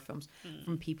classic horror films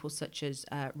from people such as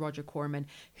Roger Corman,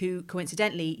 who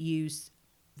coincidentally used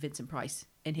Vincent Price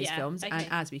in his films. Okay. And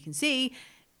as we can see,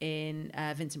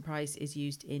 Vincent Price is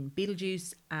used in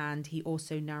Beetlejuice, and he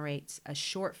also narrates a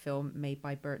short film made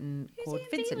by Burton called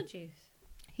Vincent. Beetlejuice?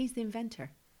 He's the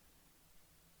inventor.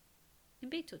 In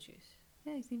Beetlejuice?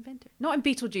 Yeah, he's the inventor. Not in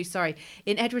Beetlejuice, sorry.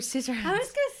 In Edward Scissorhands. I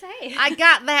was going to say. I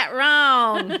got that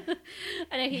wrong.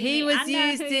 I know He was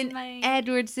used in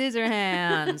Edward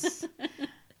Scissorhands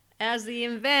as the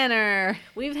inventor.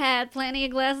 We've had plenty of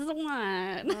glasses of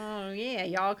wine. Oh, yeah.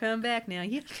 Y'all come back now.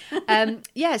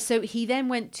 Yeah. So he then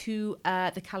went to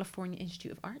the California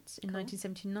Institute of Arts in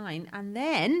 1979. And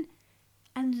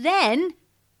then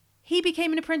He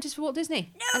became an apprentice for Walt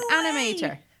Disney. No an way!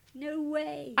 animator. No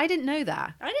way. I didn't know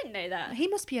that. I didn't know that. He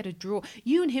must be at a draw.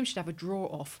 You and him should have a draw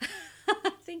off.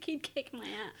 I think he'd kick my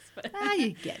ass. But You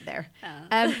get there.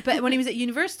 Oh. But when he was at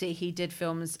university, he did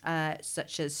films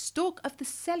such as Stalk of the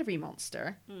Celery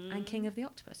Monster and King of the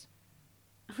Octopus.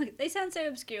 They sound so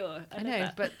obscure. I love know,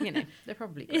 that. but they're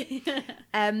probably great.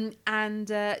 As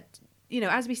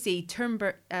we see,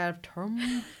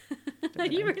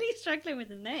 You're really struggling with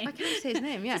his name. I can't say his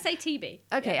name, yeah. Just say TB.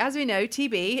 Okay, as we know,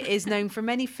 TB is known for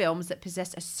many films that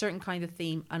possess a certain kind of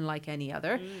theme unlike any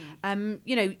other. I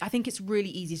think it's really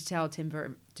easy to tell a Tim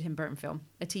Burton film,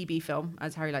 a TB film,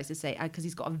 as Harry likes to say, because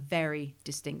he's got a very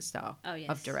distinct style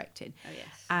of directing. Oh,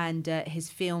 yes. And his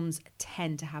films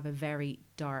tend to have a very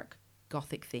dark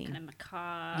gothic theme. Kind of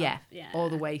macabre. Yeah, all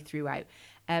the way throughout.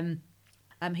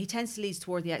 He tends to lead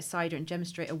toward the outsider and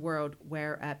demonstrate a world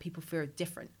where people feel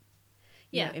different.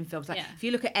 You know, in films if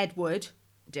you look at Ed Wood,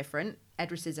 different.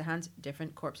 Edward Scissorhands,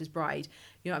 different. Corpse's Bride,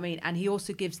 you know what I mean. And he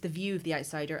also gives the view of the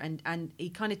outsider, and he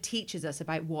kind of teaches us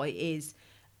about what it is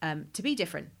to be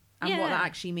different and what that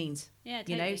actually means. Yeah,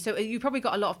 totally. You know. So you probably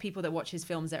got a lot of people that watch his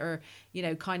films that are,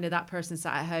 kind of that person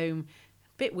sat at home,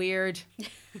 bit weird.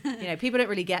 People don't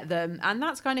really get them, and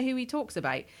that's kind of who he talks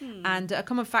about. And a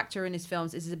common factor in his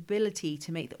films is his ability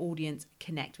to make the audience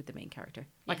connect with the main character.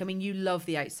 You love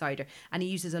the outsider, and he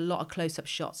uses a lot of close-up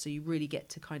shots, so you really get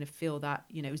to kind of feel that,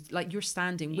 it's like you're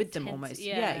standing with them almost.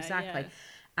 Yeah, exactly.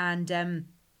 And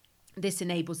this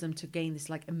enables them to gain this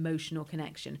like emotional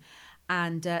connection.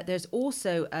 And there's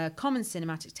also a common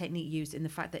cinematic technique used in the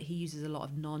fact that he uses a lot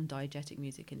of non-diegetic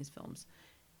music in his films.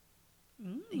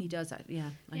 He does that,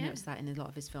 I noticed that in a lot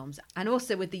of his films. And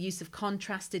also with the use of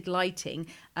contrasted lighting,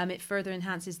 it further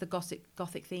enhances the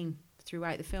gothic theme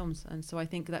throughout the films. And so I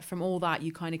think that from all that,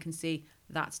 you kind of can see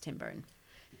that's Tim Burton.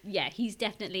 Yeah, he's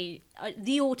definitely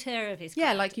the auteur of his craft.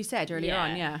 Yeah, like you said earlier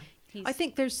on, I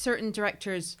think there's certain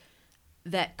directors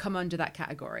that come under that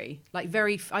category. I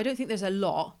don't think there's a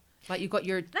lot. Like you've got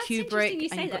your Kubrick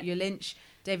and you've got your Lynch,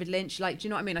 David Lynch. Like, do you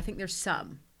know what I mean? I think there's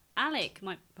some. Alec,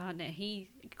 my partner, he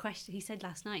said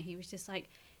last night, he was just like,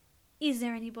 is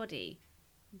there anybody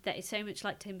that is so much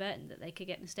like Tim Burton that they could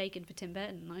get mistaken for Tim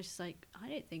Burton? And I was just like, I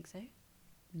don't think so.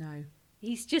 No.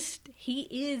 He is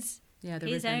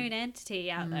his own entity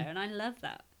out there, and I love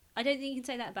that. I don't think you can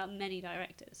say that about many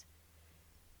directors.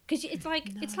 Because it's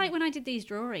like when I did these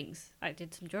drawings, I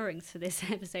did some drawings for this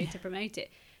episode to promote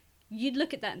it. You'd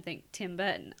look at that and think, Tim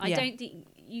Burton. I don't think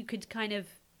you could kind of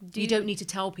you don't need to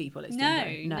tell people it's Tim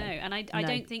Burton. No. And I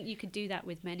don't think you could do that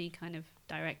with many kind of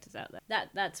directors out there.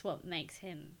 That's what makes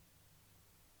him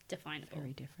definable.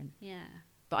 Very different. Yeah.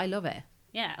 But I love it.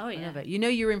 Yeah. Oh, yeah. I love it.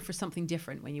 You're in for something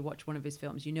different when you watch one of his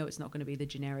films. You know it's not going to be the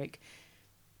generic,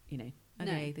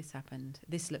 this happened.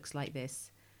 This looks like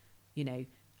this,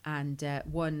 And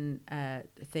one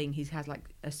thing, he has like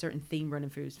a certain theme running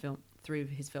through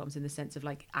his films in the sense of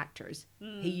like actors.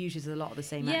 He uses a lot of the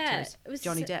same actors.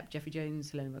 Johnny Depp, Jeffrey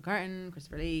Jones, Helena McCartan,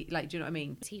 Christopher Lee. Like, do you know what I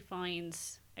mean? He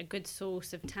finds a good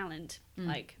source of talent.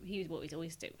 Like he's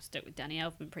always stuck with Danny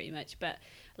Elfman pretty much. But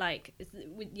like,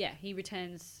 he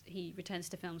returns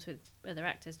to films with other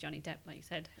actors. Johnny Depp, like you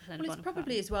said. Helena It's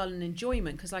probably as well an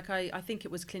enjoyment because like I think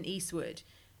it was Clint Eastwood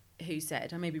who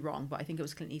said, I may be wrong, but I think it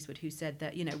was Clint Eastwood who said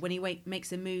that, when he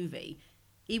makes a movie,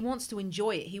 he wants to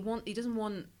enjoy it. He doesn't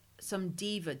want some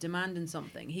diva demanding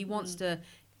something. He wants to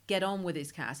get on with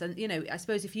his cast. And, I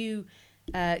suppose if you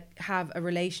have a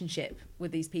relationship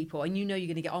with these people and you're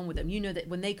going to get on with them, you know that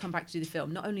when they come back to do the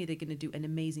film, not only are they going to do an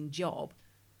amazing job,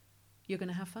 you're going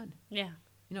to have fun. Yeah.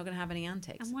 You're not going to have any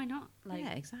antics. And why not?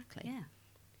 Yeah, exactly. Yeah.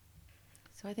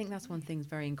 So I think that's one thing's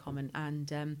very in common.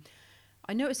 And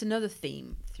I noticed another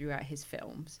theme throughout his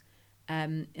films,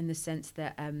 in the sense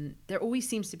that there always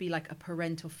seems to be like a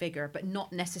parental figure, but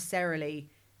not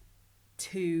necessarily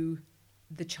to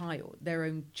the child, their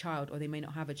own child, or they may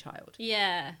not have a child.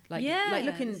 Yeah. Like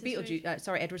look in Beetlejuice,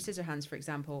 Edward Scissorhands, for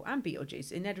example, and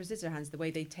Beetlejuice. In Edward Scissorhands, the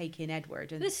way they take in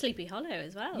Edward. And there's Sleepy Hollow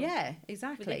as well. Yeah,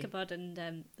 exactly. With Ichabod and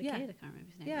the kid, I can't remember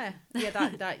his name. Yeah,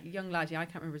 that young lad, I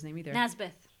can't remember his name either.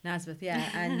 Nazbeth, yeah.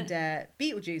 And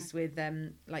Beetlejuice with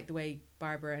like the way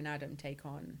Barbara and Adam take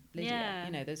on Lydia.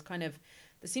 Yeah. There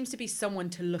seems to be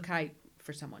someone to look out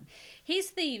for someone.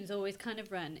 His themes always kind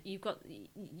of run. You've got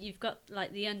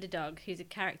like the underdog, who's a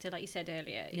character, like you said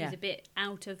earlier, who's a bit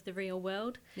out of the real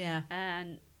world. Yeah.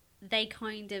 And they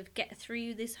kind of get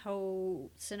through this whole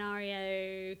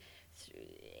scenario,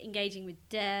 engaging with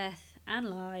death and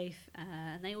life,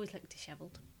 and they always look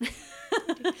dishevelled.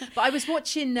 But I was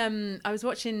watching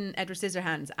Edward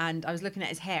Scissorhands, and I was looking at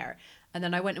his hair, and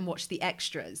then I went and watched the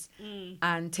extras,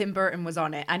 and Tim Burton was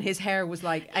on it, and his hair was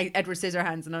like Edward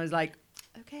Scissorhands, and I was like,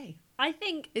 okay. I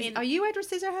think... Are you Edward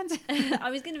Scissorhands?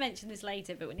 I was going to mention this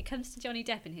later, but when it comes to Johnny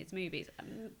Depp in his movies,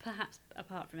 perhaps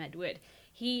apart from Ed Wood,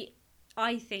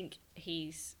 I think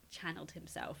he's channeled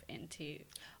himself into...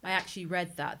 I actually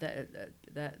read that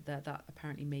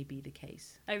apparently may be the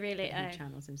case. Oh, really? He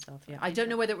channels himself, yeah. I don't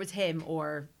know whether it was him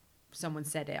or someone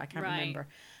said it. I can't remember.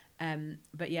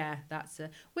 But yeah, that's...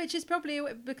 which is probably...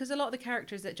 Because a lot of the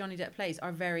characters that Johnny Depp plays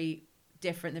are very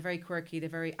different. They're very quirky. They're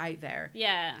very out there.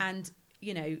 Yeah. And,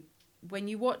 you know, when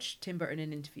you watch Tim Burton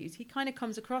in interviews, he kind of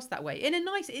comes across that way. In a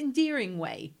nice, endearing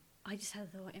way. I just had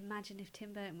a thought. Imagine if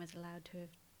Tim Burton was allowed to have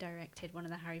directed one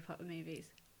of the Harry Potter movies.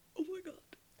 Oh my god.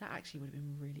 That actually would have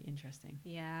been really interesting.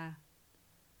 Yeah.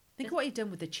 Think of what he'd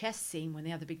done with the chess scene when they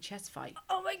had the big chess fight.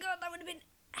 Oh my god, that would have been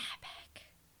epic.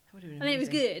 That would have been amazing. I mean, it was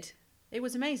good. It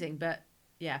was amazing, but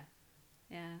yeah.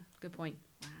 Yeah. Good point.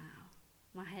 Wow.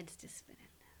 My head's just spinning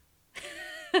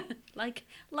now. like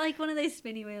one of those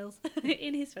spinny wheels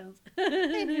in his films.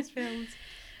 In his films.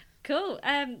 Cool.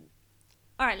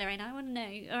 All right, Lorraine, I want to know.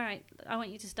 All right, I want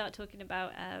you to start talking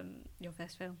about your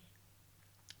first film.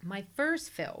 My first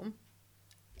film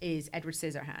is Edward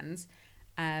Scissorhands.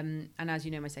 And as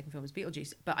you know, my second film was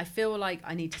Beetlejuice. But I feel like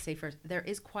I need to say first, there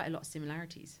is quite a lot of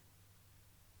similarities.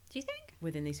 Do you think?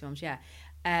 Within these films, yeah.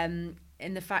 In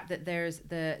the fact that there's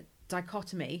the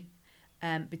dichotomy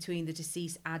between the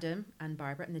deceased Adam and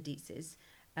Barbara and the Dietzes.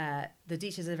 The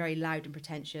Dietzes are very loud and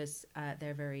pretentious.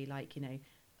 They're very like, you know,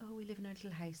 oh, we live in our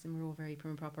little house and we're all very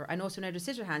prim and proper. And also in Edward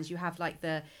Scissorhands, you have like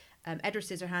the... Edward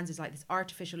Scissorhands is like this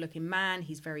artificial looking man.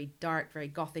 He's very dark, very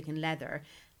gothic and leather.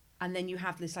 And then you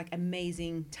have this like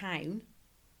amazing town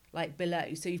like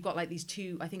below. So you've got like these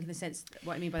two, I think in a sense,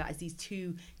 what I mean by that is these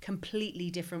two completely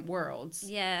different worlds.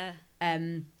 Yeah.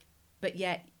 But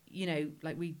yet, you know,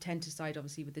 like we tend to side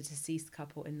obviously with the deceased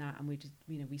couple in that, and we just,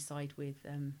 you know, we side with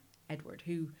Edward,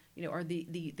 who, you know, are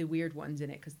the weird ones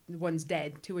in it, because one's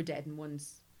dead, two are dead, and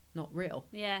one's not real.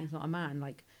 Yeah. He's not a man.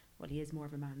 Like, well, he is more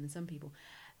of a man than some people.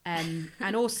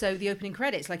 And also the opening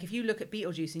credits, like if you look at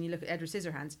Beetlejuice and you look at Edward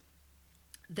Scissorhands,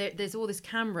 there's all this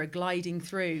camera gliding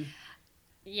through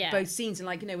both scenes, and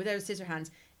like, you know, with Edward Scissorhands,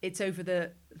 it's over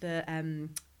the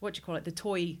what do you call it, the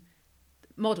toy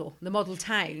model, the model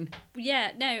town.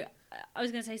 Yeah, no, I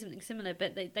was going to say something similar,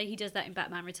 but he does that in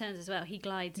Batman Returns as well. He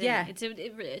glides in. Yeah. It's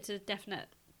a definite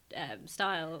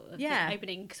style of the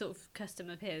opening sort of custom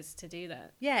of his to do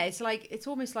that. Yeah, it's like, it's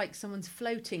almost like someone's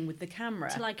floating with the camera.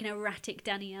 To like an erratic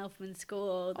Danny Elfman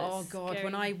score. Oh God,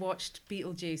 when I watched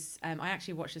Beetlejuice, I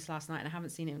actually watched this last night and I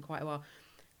haven't seen it in quite a while.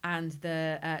 And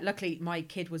luckily my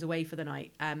kid was away for the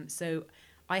night, so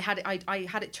I had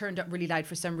it turned up really loud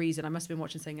for some reason. I must have been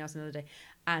watching something else another day,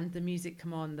 and the music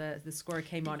come on, the score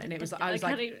came on, and it was I was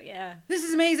like, this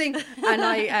is amazing,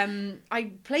 and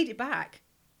I played it back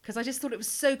because I just thought it was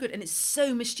so good, and it's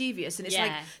so mischievous, and it's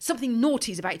like something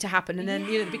naughty is about to happen, and then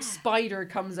you know the big spider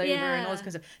comes over and all this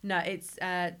kind of stuff. No, it's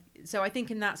so I think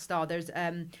in that style there's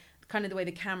kind of the way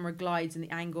the camera glides and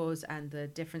the angles and the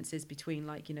differences between,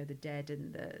 like, you know, the dead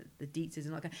and the Dietzes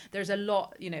and like that. There's a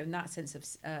lot, you know, in that sense of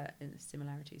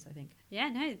similarities, I think. Yeah,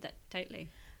 no, that totally.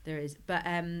 There is. But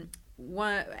Edward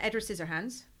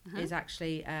Scissorhands is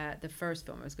actually the first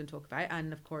film I was going to talk about,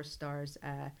 and of course stars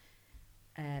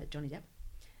Johnny Depp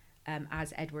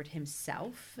as Edward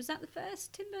himself. Was that the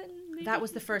first Tim Burton movie? That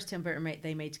was the first Tim Burton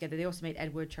they made together. They also made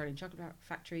Edward, Charlie and Chocolate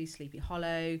Factory, Sleepy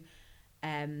Hollow,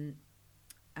 and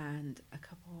a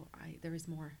couple. There is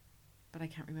more, but I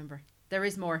can't remember. There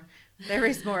is more.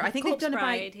 I think they've done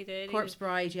Bride, about Corpse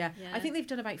Bride. Yeah. I think they've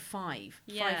done about five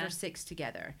or six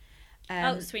together.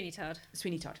 Sweeney Todd.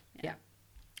 Sweeney Todd. Yeah.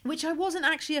 Which I wasn't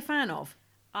actually a fan of.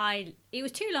 It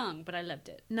was too long, but I loved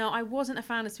it. No, I wasn't a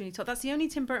fan of Sweeney Todd. That's the only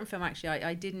Tim Burton film actually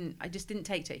I just didn't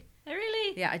take to. Oh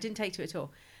really? Yeah, I didn't take to it at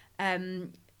all.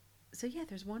 So yeah,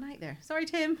 there's one out there. Sorry,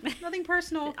 Tim. Nothing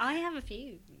personal. I have a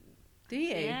few. Do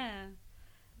you? Yeah.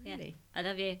 Really? Yeah. I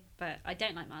love you, but I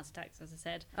don't like Mars Attacks, as I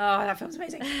said. Oh, that film's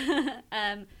amazing.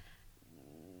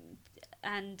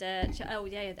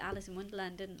 Alice in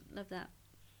Wonderland, didn't love that.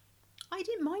 I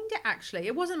didn't mind it actually.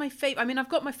 It wasn't my favorite. I mean, I've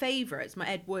got my favourites, my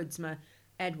Ed Woods, my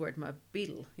Edward, my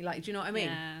Beetle. You like? Do you know what I mean?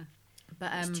 Yeah.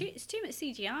 But it's too much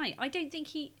CGI. I don't think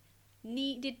he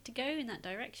needed to go in that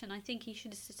direction. I think he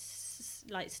should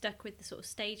have stuck with the sort of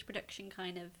stage production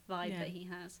kind of vibe that he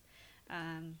has.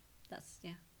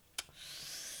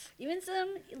 You win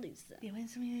some, you lose some. You win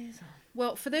some, you lose some.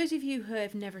 Well, for those of you who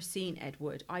have never seen Ed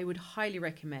Wood, I would highly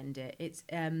recommend it. It's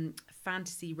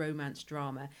fantasy romance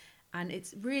drama, and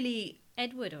it's really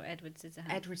Edward or Edward Scissorhands?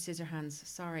 Edward Scissorhands.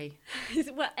 Sorry.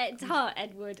 Well, it's hard.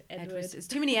 Edward. There's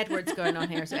too many Edwards going on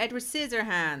here. So Edward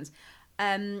Scissorhands.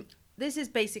 This is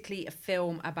basically a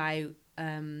film about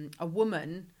a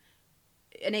woman,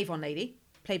 an Avon lady,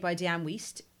 played by Diane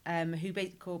Wiest, who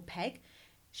basically called Peg.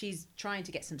 She's trying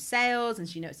to get some sales, and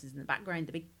she notices in the background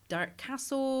the big dark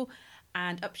castle,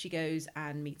 and up she goes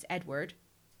and meets Edward,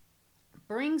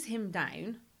 brings him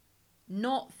down,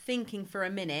 not thinking for a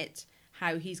minute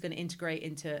how he's going to integrate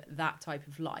into that type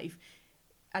of life.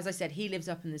 As I said, he lives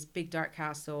up in this big dark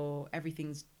castle.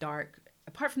 Everything's dark,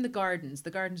 apart from the gardens.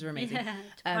 The gardens are amazing. Yeah,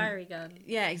 fiery gun.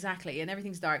 Yeah, exactly. And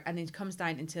everything's dark, and then it comes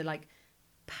down into like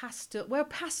pastel. Well,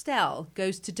 pastel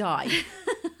goes to die.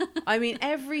 I mean,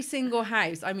 every single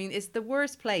house. I mean, it's the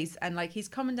worst place. And like, he's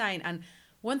coming down. And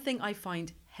one thing I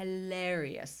find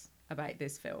hilarious about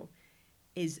this film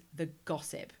is the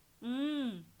gossip.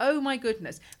 Oh my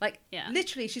goodness. Like,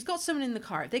 literally, she's got someone in the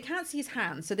car. They can't see his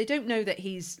hands, so they don't know that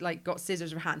he's like got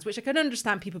scissors for hands, which I can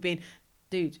understand people being,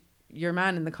 dude, your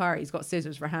man in the car, he's got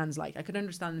scissors for hands. Like, I could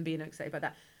understand them being excited about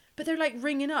that. But they're like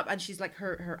ringing up, and she's like,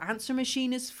 her answer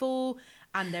machine is full,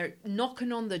 and they're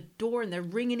knocking on the door, and they're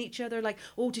ringing each other like,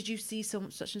 oh, did you see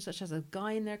such and such as a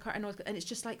guy in their car? And it's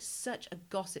just like such a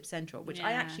gossip central, which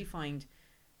I actually find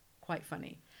quite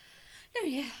funny. No,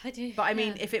 yeah, I do. But I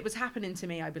mean, if it was happening to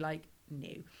me, I'd be like, no.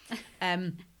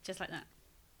 Just like that.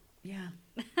 Yeah.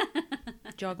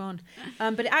 Jog on.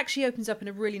 But it actually opens up in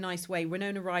a really nice way.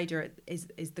 Winona Ryder is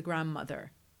the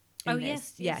grandmother. Oh, this.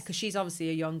 yes. Yeah, because she's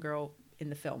obviously a young girl in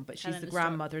the film, but she's the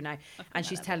grandmother now. And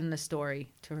she's telling a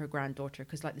story to her granddaughter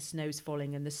because, like, the snow's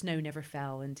falling, and the snow never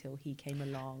fell until he came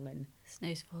along. And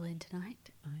snow's falling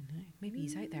tonight. I know. Maybe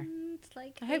he's out there. It's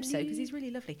like I hope so, because he's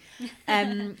really lovely.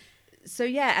 So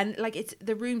yeah, and like, it's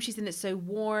the room she's in, it's so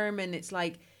warm, and it's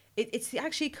like it's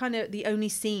actually kind of the only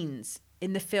scenes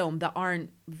in the film that aren't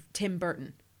Tim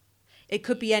Burton. It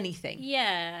could be anything.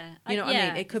 Yeah. You know what I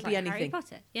mean? It could be anything. Harry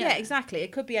Potter. Yeah, exactly.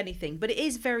 It could be anything, but it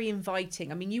is very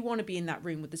inviting. I mean, you want to be in that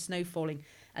room with the snow falling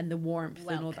and the warmth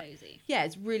and all cozy. that. Yeah,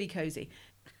 it's really cozy.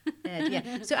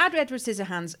 Yeah. So Edward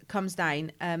Scissorhands comes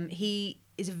down. He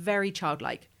is very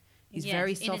childlike. He's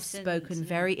very soft-spoken,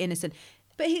 very innocent.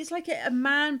 But he's like a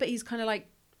man, but he's kind of like,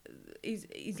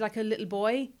 he's like a little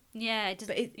boy. Yeah, it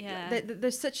doesn't,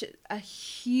 there's such a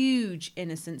huge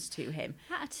innocence to him.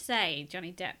 I have to say,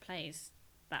 Johnny Depp plays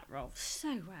that role so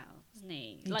well, doesn't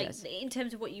he? Like, does. In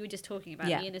terms of what you were just talking about,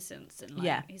 the innocence and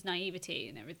like his naivety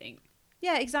and everything.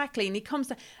 Yeah, exactly. And he comes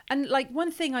to, and like,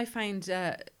 one thing I found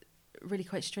really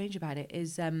quite strange about it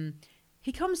is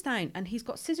he comes down and he's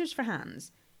got scissors for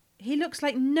hands. He looks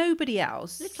like nobody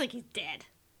else. Looks like he's dead.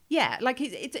 Yeah, like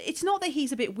it's not that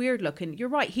he's a bit weird looking. You're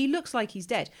right. He looks like he's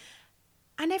dead.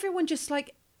 And everyone just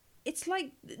like, it's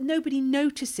like nobody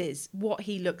notices what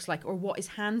he looks like or what his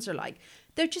hands are like.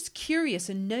 They're just curious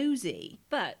and nosy.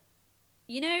 But,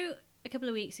 you know, a couple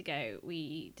of weeks ago,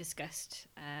 we discussed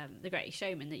The Greatest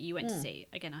Showman that you went to see.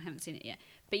 Again, I haven't seen it yet.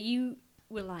 But you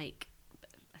were like,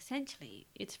 essentially,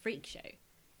 it's a freak show.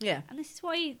 Yeah. And this is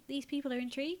why these people are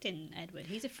intrigued in Edward.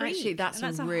 He's a freak. Actually, that's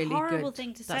a really horrible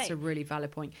thing to say. That's a really valid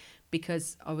point.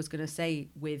 Because I was going to say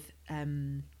with,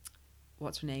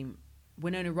 what's her name?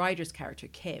 Winona Ryder's character,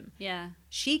 Kim. Yeah.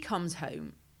 She comes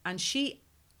home and she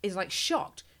is like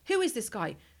shocked. Who is this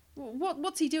guy?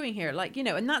 What's he doing here? Like, you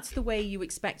know, and that's the way you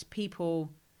expect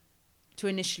people to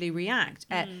initially react.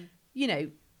 You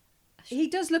know, he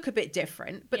does look a bit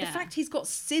different, but the fact he's got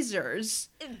scissors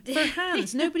for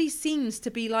hands, nobody seems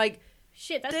to be like,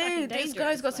 shit, that's dude, this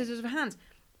guy's got scissors for hands.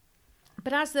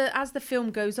 But as the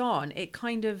film goes on, it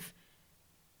kind of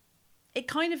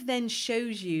then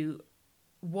shows you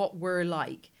what we're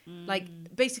like.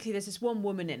 Like, basically, there's this one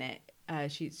woman in it.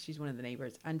 She's one of the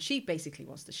neighbours, and she basically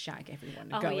wants to shag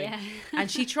everyone going. Yeah. And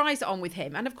she tries it on with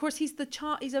him, and of course he's the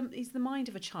child. He's the mind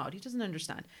of a child. He doesn't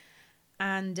understand,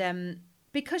 and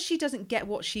because she doesn't get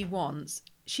what she wants,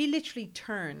 she literally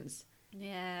turns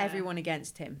everyone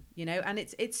against him. You know, and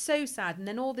it's so sad. And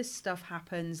then all this stuff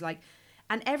happens, like,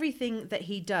 and everything that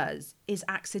he does is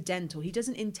accidental. He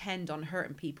doesn't intend on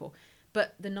hurting people,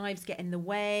 but the knives get in the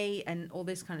way and all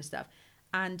this kind of stuff.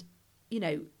 And you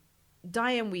know,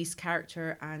 Diane Wiest's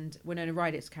character and Winona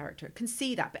Ryder's character can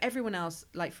see that, but everyone else,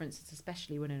 like for instance,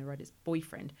 especially Winona Ryder's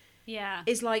boyfriend,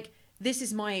 is like, this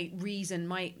is my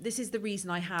reason, this is the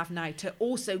reason I have now to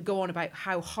also go on about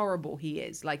how horrible he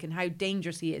is, like, and how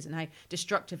dangerous he is and how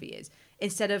destructive he is,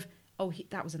 instead of,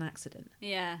 that was an accident.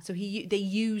 Yeah. So they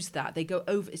use that, they go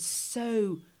over, it's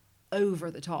so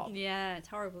over the top. Yeah, it's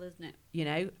horrible, isn't it? You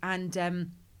know, and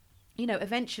you know,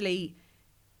 eventually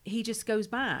he just goes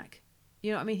back. You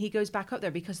know what I mean? He goes back up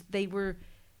there because they were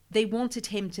they wanted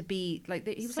him to be like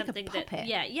he was Something like a puppet.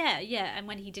 And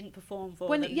when he didn't perform for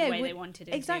them the way they wanted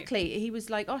him exactly, he was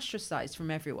like ostracized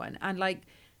from everyone, and like,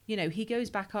 you know, he goes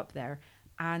back up there,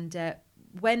 and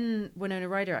when Winona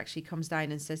Ryder actually comes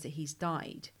down and says that he's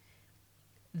died,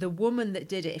 the woman that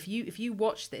did it, if you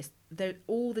watch this,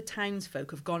 all the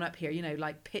townsfolk have gone up here, you know,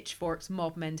 like pitchforks,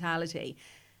 mob mentality,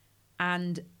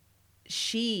 and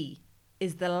she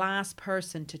is the last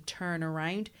person to turn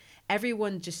around.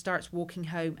 Everyone just starts walking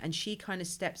home, and she kind of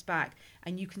steps back,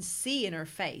 and you can see in her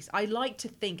face, I like to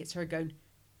think it's her going,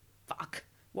 fuck,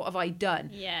 what have I done?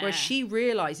 Yeah. Where she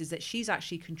realizes that she's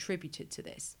actually contributed to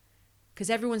this, because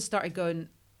everyone started going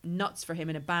nuts for him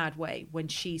in a bad way when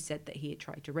she said that he had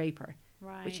tried to rape her,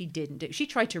 Right. which he didn't do. She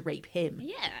tried to rape him.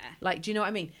 Yeah. Like, do you know what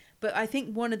I mean? But I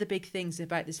think one of the big things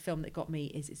about this film that got me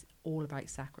is it's all about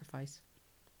sacrifice.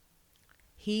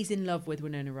 He's in love with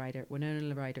Winona Ryder.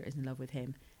 Winona Ryder is in love with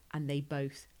him. And they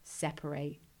both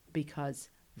separate because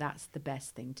that's the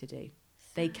best thing to do.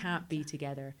 They can't be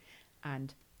together.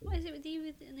 And what is it with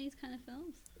you in these kind of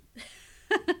films?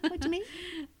 what do you mean?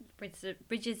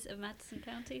 Bridges of Madison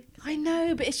County. I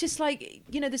know, but it's just like,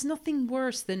 you know, there's nothing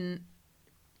worse than,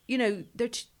 you know, they're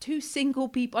two single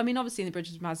people. I mean, obviously in the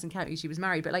Bridges of Madison County, she was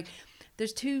married, but like,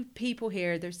 there's two people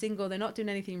here. They're single. They're not doing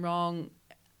anything wrong.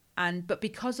 But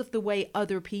because of the way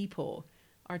other people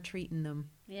are treating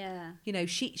them. Yeah. You know,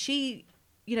 she,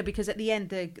 you know, because at the end,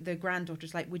 the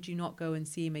granddaughter's like, would you not go and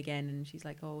see him again? And she's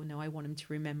like, oh, no, I want him to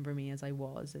remember me as I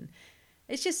was. And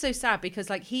it's just so sad because,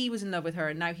 like, he was in love with her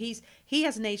and now he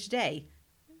hasn't aged a day.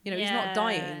 You know, he's not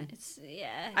dying.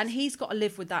 And he's got to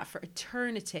live with that for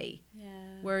eternity. Yeah.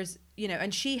 Whereas, you know,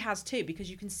 and she has too,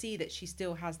 because you can see that she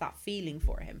still has that feeling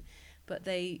for him. But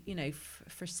they, you know,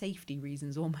 for safety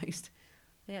reasons almost,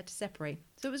 they had to separate.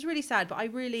 So it was really sad, but I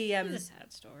really... it's a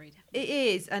sad story, definitely. It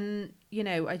is, and, you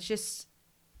know, it's just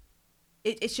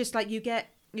like you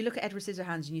look at Edward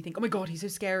Scissorhands and you think, oh my God, he's so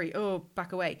scary. Oh,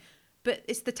 back away. But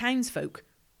it's the townsfolk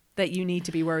that you need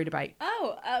to be worried about.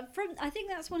 Oh, I think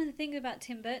that's one of the things about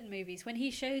Tim Burton movies. When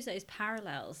he shows those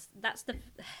parallels,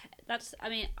 I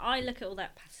mean, I look at all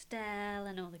that pastel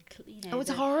and all the, you know. Oh,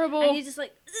 it's horrible. And you're just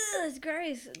like, ugh, it's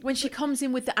gross. When she comes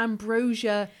in with the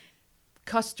ambrosia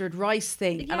custard rice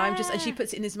thing, yeah. and she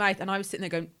puts it in his mouth, and I was sitting there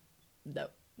going, no.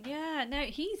 Yeah, no,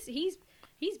 he's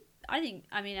I think,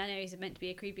 I mean, I know he's meant to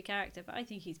be a creepy character, but I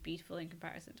think he's beautiful in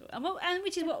comparison to and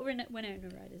which is what Winona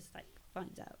Ryder's like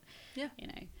finds out. Yeah, you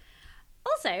know.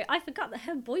 Also, I forgot that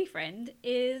her boyfriend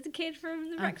is the kid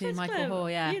from the Breakfast Michael Club. Hall,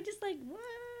 yeah. You're just like, what?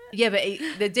 Yeah, but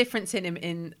the difference in him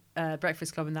in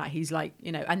Breakfast Club and that, he's like,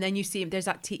 you know, and then you see him. There's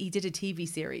that he did a TV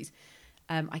series,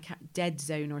 Dead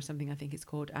Zone or something I think it's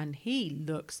called, and he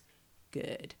looks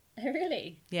good.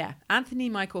 Really? Yeah, Anthony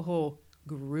Michael Hall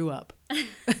grew up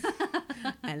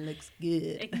and looks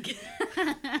good.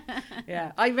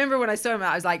 Yeah, I remember when I saw him,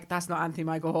 I was like, that's not Anthony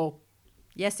Michael Hall.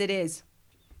 Yes, it is.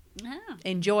 Oh.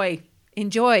 Enjoy.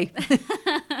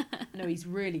 No, he's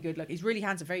really good. Look, he's really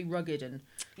handsome, very rugged, and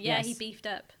yeah, yes, he beefed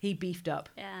up.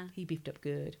 Yeah, he beefed up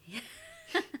good.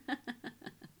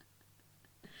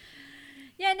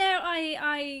 Yeah, no,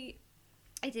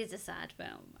 it is a sad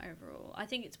film overall. I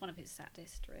think it's one of his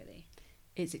saddest, really.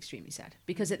 It's extremely sad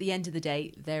because at the end of the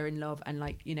day, they're in love, and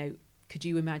like, you know, could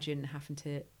you imagine having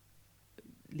to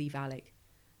leave Alec,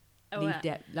 like, do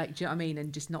you know what I mean,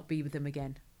 and just not be with him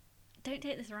again? Don't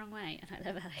take this the wrong way, and I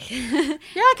love Alec.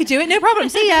 Yeah, I could do it, no problem.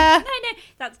 See ya. No,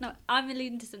 that's not. I'm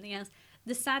alluding to something else.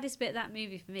 The saddest bit of that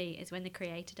movie for me is when the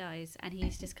creator dies, and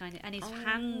he's just kind of, and his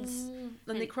hands,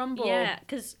 and they crumble. Yeah,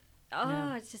 because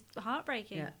it's just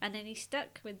heartbreaking. Yeah. And then he's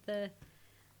stuck with the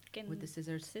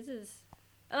scissors.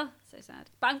 Oh, so sad.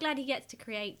 But I'm glad he gets to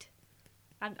create.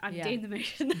 I'm doing the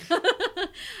motion.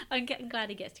 I'm glad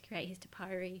he gets to create his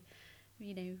Tapiri,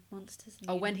 you know, monsters.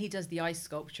 When he does the ice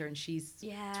sculpture and she's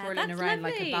twirling that's around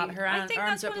lovely. like her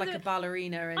arms up like a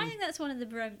ballerina. And I think that's one of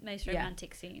the most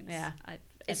romantic scenes. Yeah.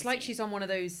 It's like she's on one of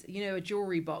those, you know, a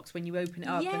jewellery box when you open it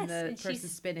up and the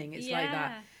person's spinning. It's like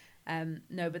that.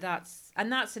 No, but that's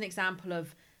an example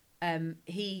of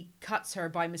he cuts her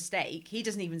by mistake. He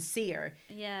doesn't even see her.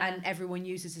 Yeah. And everyone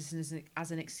uses this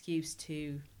as an excuse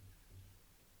to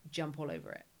jump all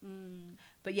over it.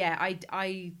 But yeah,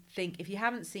 I think if you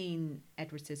haven't seen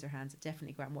Edward Scissorhands,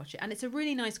 definitely go out and watch it. And it's a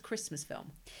really nice Christmas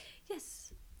film.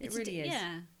 Yes. It really is.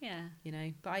 Yeah. You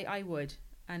know, but I would.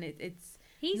 And it's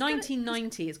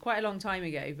 1990. It's quite a long time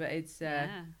ago, but it's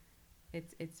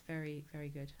very, very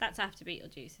good. That's after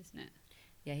Beetlejuice, isn't it?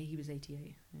 Yeah, he was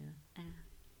 88. Yeah.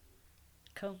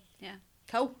 Cool. Yeah.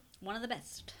 Cool. One of the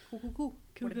best. Cool.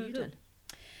 What have you done?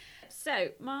 So,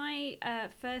 my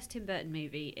first Tim Burton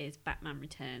movie is Batman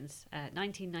Returns,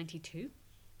 1992.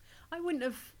 I wouldn't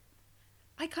have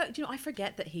I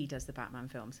forget that he does the Batman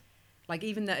films. Like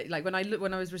even that, like when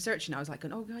I was researching, I was like,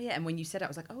 oh yeah. And when you said it, I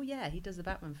was like, oh yeah, he does the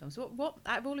Batman films. What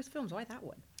out of all his films, why that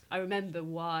one? I remember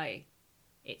why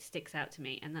it sticks out to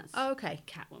me, and that's okay,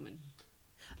 Catwoman.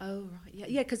 Oh right,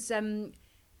 yeah. Because do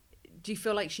you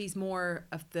feel like she's more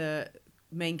of the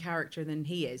main character than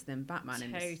he is than Batman?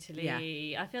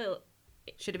 Totally. I feel.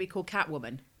 Should it be called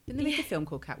Catwoman? Didn't they make a film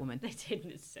called Catwoman? They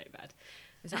didn't. It's so bad.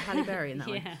 Is that Halle Berry in that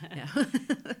one? Yeah.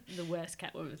 The worst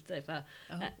Catwoman so far.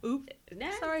 Oops. No.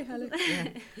 Sorry, Halle. Yeah.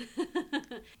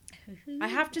 I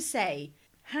have to say,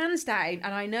 hands down,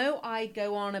 and I know I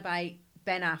go on about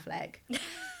Ben Affleck,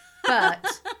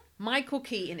 but Michael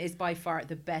Keaton is by far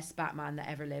the best Batman that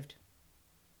ever lived.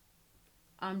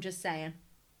 I'm just saying.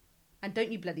 And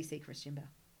don't you bloody see Christian Bale.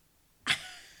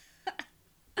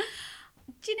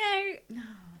 Do you know? No.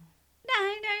 No,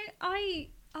 I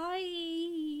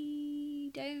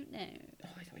don't know. Oh,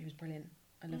 I thought he was brilliant.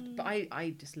 I loved it. But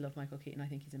I just love Michael Keaton. I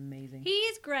think he's amazing. He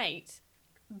is great.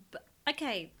 But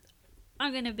okay,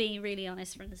 I'm going to be really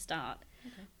honest from the start.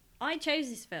 Okay. I chose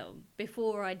this film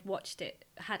before I'd watched it.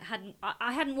 I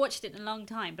hadn't watched it in a long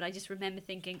time, but I just remember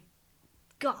thinking,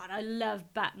 God, I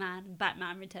love Batman and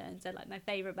Batman Returns. They're like my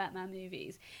favourite Batman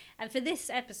movies. And for this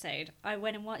episode, I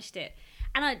went and watched it.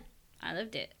 And I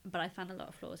loved it, but I found a lot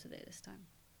of flaws with it this time.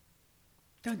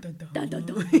 Dun, dun, dun. Dun, dun,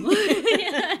 dun.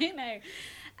 Yeah, I know.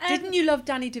 Didn't you love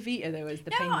Danny DeVito though as the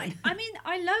Penguin? I mean,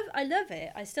 I love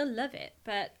it. I still love it,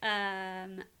 but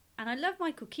and I love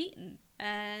Michael Keaton,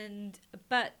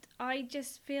 but I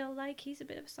just feel like he's a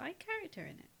bit of a side character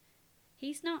in it.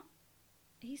 He's not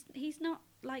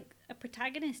like a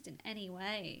protagonist in any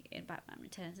way in Batman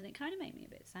Returns, and it kind of made me a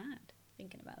bit sad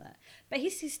thinking about that. But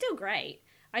he's still great.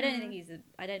 I don't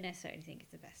necessarily think he's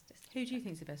the best. Who do you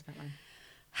think's the best Batman?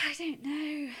 I don't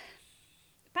know.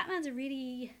 Batman's a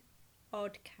really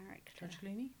odd character. George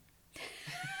Clooney?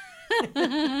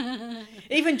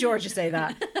 Even George would say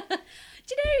that. Do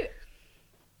you know?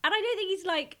 And I don't think he's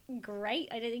like great.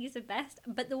 I don't think he's the best.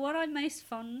 But the one I'm most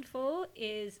fond for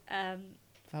is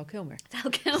Val Kilmer. Val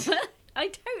Kilmer. I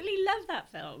totally love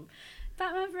that film.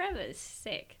 Batman Forever is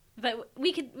sick. But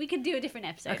we could do a different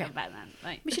episode on Batman.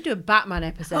 Right? We should do a Batman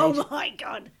episode. Oh my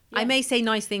God! Yeah. I may say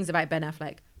nice things about Ben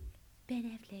Affleck.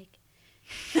 Ben Affleck.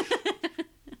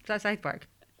 Is that South Park?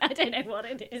 I don't know what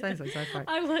it is. Sounds like South Park.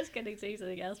 I was going to say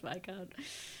something else, but I can't.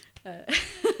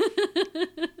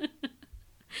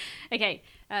 Okay,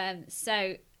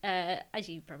 so as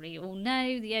you probably all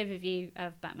know, the overview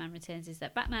of Batman Returns is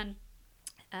that Batman,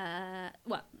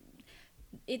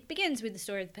 it begins with the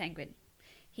story of the Penguin.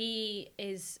 He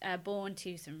is born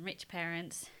to some rich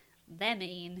parents. They're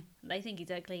mean. They think he's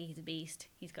ugly. He's a beast.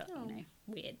 He's got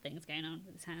weird things going on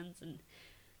with his hands, and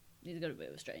he's got a bit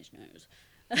of a strange nose.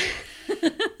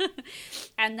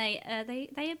 And they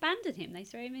abandon him. They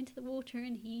throw him into the water,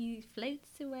 and he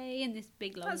floats away in this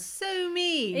big long. That's so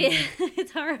mean.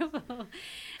 It's horrible.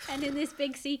 And in this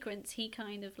big sequence, he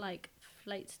kind of like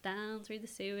floats down through the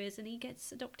sewers, and he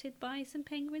gets adopted by some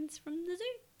penguins from the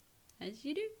zoo, as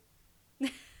you do.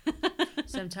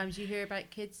 Sometimes you hear about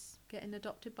kids getting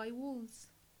adopted by wolves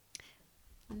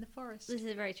in the forest. This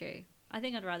is very true. I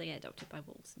think I'd rather get adopted by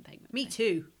wolves than penguins. Me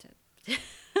too.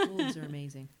 Wolves are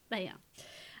amazing. They are.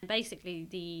 Basically,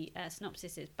 the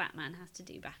synopsis is Batman has to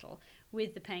do battle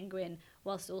with the Penguin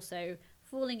whilst also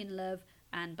falling in love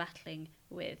and battling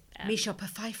with Michelle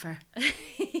Pfeiffer.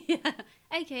 Yeah,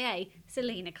 aka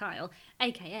Selena Kyle,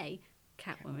 aka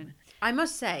Catwoman. I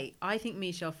must say, I think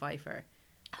Michelle Pfeiffer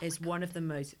is one of the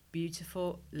most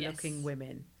beautiful looking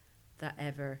women that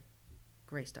ever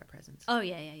graced our presence. Oh,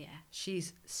 yeah.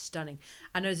 She's stunning.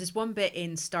 And there's this one bit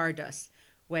in Stardust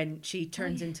when she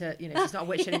turns into, she's not a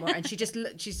witch anymore. And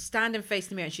she's standing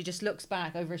facing the mirror and she just looks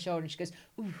back over her shoulder and she goes,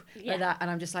 ooh, like that.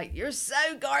 And I'm just like, you're so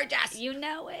gorgeous. You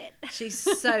know it. She's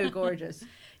so gorgeous.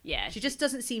 Yeah. She just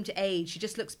doesn't seem to age. She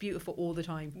just looks beautiful all the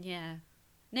time. Yeah.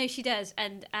 No, she does.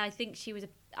 And I think she's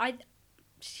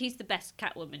the best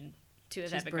Catwoman to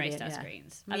have ever graced our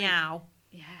screens. Meow.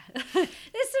 Yeah. There's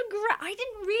some great... I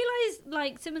didn't realise,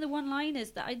 like, some of the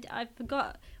one-liners that I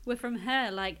forgot were from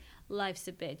her, like, life's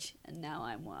a bitch and now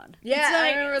I'm one. Yeah, it's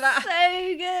like, I remember that.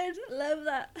 So good. Love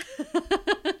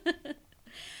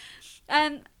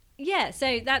that. Yeah,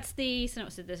 so that's the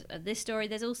synopsis of this story.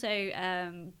 There's also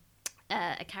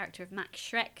a character of Max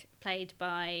Schreck, played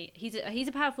by... He's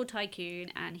a powerful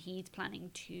tycoon, and he's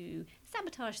planning to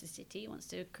sabotage the city. He wants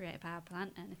to create a power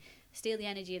plant and steal the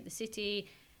energy of the city.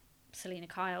 Selena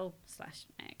Kyle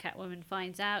 / Catwoman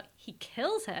finds out. He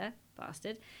kills her,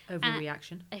 bastard.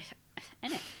 Overreaction.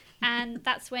 And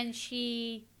that's when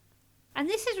she... And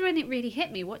this is when it really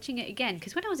hit me, watching it again.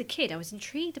 Because when I was a kid, I was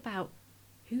intrigued about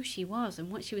who she was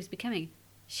and what she was becoming,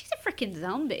 she's a freaking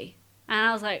zombie. And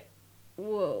I was like,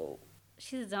 whoa,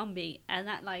 she's a zombie. And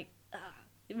that, like,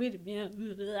 it weirded me out.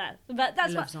 But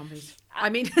that's I love zombies. I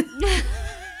mean,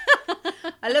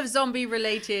 I love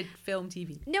zombie-related film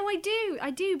TV. No, I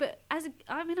do. But I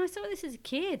saw this as a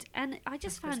kid, and I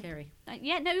just found scary.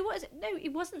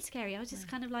 It wasn't scary. I was just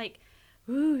kind of like,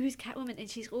 ooh, who's Catwoman? And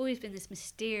she's always been this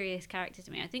mysterious character to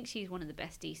me. I think she's one of the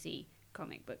best DC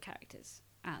comic book characters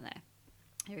out there.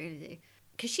 I really do.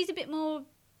 Because she's a bit more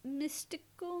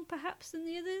mystical, perhaps, than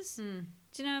the others. Do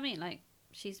you know what I mean? Like,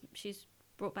 she's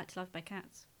brought back to life by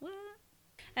cats. What?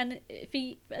 And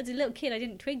as a little kid, I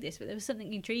didn't twig this, but there was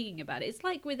something intriguing about it. It's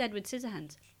like with Edward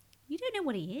Scissorhands. You don't know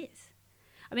what he is.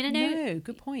 I mean, I know. No,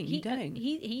 good point. You don't.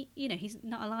 He's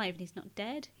not alive and he's not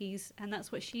dead. And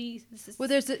that's what she's. Well,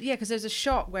 because there's a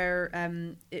shot where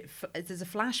there's a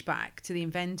flashback to the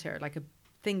inventor, like a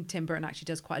thing Tim Burton actually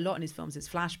does quite a lot in his films. It's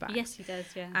flashbacks. Yes, he does.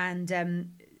 Yeah. And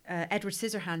Edward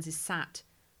Scissorhands is sat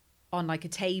on like a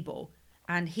table,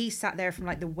 and he's sat there from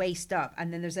like the waist up,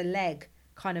 and then there's a leg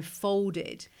kind of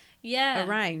folded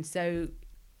around. So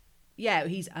yeah,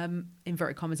 he's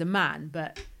inverted commas a man,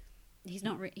 but he's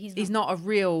not a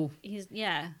real.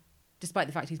 Yeah. Despite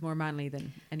the fact he's more manly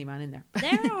than any man in there.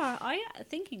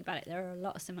 Thinking about it, there are a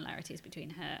lot of similarities between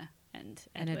her and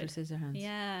Edward Scissorhands.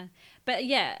 Yeah, but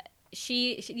yeah.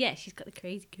 She's got the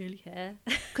crazy curly hair.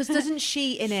 Because doesn't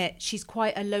she in it? She's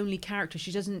quite a lonely character.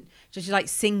 She's like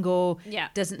single. Yeah.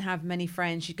 Doesn't have many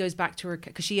friends. She goes back to her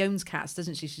because she owns cats,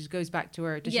 doesn't she? She goes back to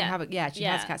her. Does she have it? Yeah, she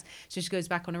has cats. So she goes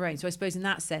back on her own. So I suppose in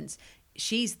that sense,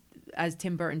 she's, as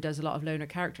Tim Burton does a lot of loner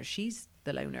characters, she's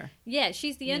the loner. Yeah,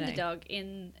 she's the underdog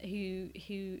in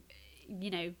who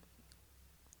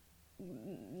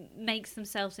makes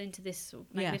themselves into this sort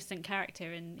of magnificent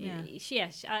character, and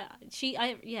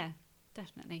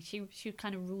definitely she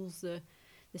kind of rules the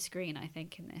screen, I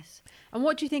think, in this. And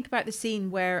what do you think about the scene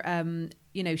where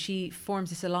she forms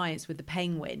this alliance with the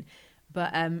Penguin,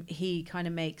 but he kind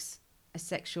of makes a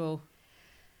sexual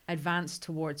advance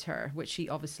towards her, which she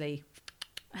obviously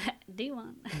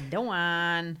don't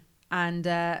want, and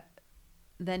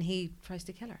then he tries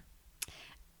to kill her.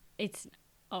 It's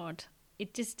odd.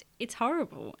 It's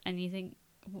horrible, and you think,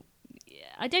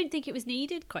 I don't think it was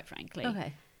needed, quite frankly.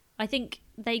 Okay. I think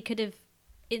they could have,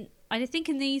 I think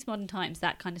in these modern times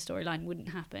that kind of storyline wouldn't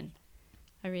happen.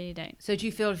 I really don't. So do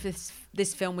you feel if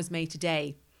this film was made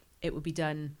today, it would be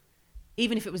done,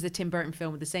 even if it was the Tim Burton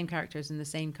film with the same characters and the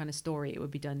same kind of story, it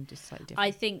would be done just slightly different? I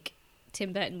think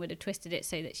Tim Burton would have twisted it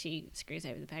so that she screws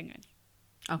over the Penguin.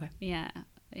 Okay. Yeah.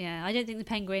 I don't think the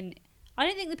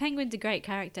Penguin's a great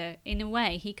character. In a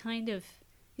way,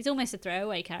 he's almost a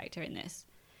throwaway character in this.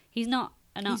 He's not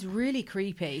He's really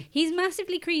creepy. He's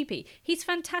massively creepy. He's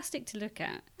fantastic to look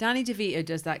at. Danny DeVito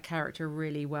does that character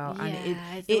really well. Yeah, and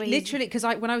it literally, because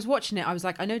when I was watching it, I was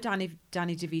like, I know Danny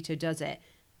DeVito does it,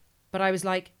 but I was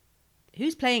like,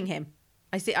 who's playing him?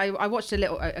 I watched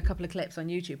a couple of clips on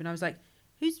YouTube, and I was like,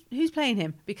 who's playing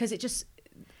him? Because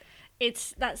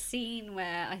it's that scene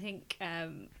where I think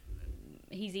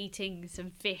he's eating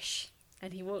some fish.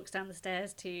 And he walks down the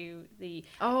stairs to the...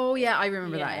 Oh, yeah, I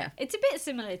remember that, yeah. It's a bit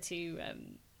similar to,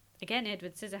 again,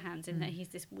 Edward Scissorhands, in that he's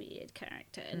this weird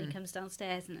character. And he comes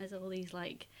downstairs and there's all these,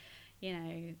 like,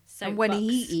 soapbox... And when he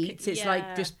eats, it's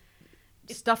like just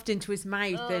stuffed into his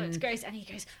mouth. Oh, it's gross. And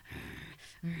he goes...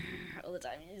 all the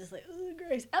time. And he's just like, oh,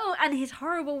 gross. Oh, and his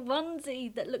horrible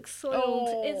onesie that looks soiled.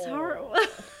 Oh. It's horrible.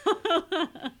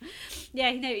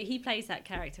 Yeah, he plays that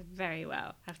character very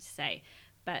well, I have to say.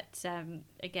 But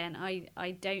again,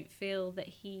 I don't feel that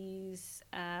he's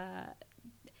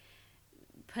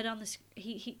put on the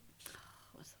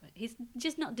what's the word? He's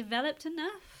just not developed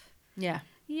enough. Yeah.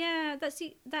 Yeah,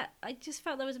 that I just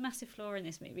felt there was a massive flaw in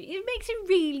this movie. It makes it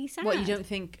really sad. What, you don't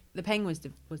think the Penguin was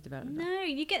developed enough? No,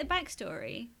 you get the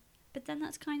backstory, but then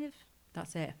that's kind of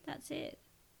that's it.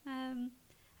 And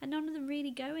none of them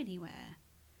really go anywhere.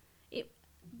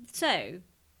 So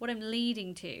what I'm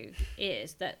leading to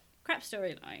is that. Crap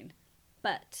storyline,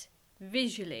 but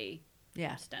visually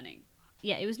stunning.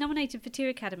 Yeah, it was nominated for 2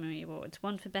 Academy Awards,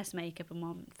 one for Best Makeup and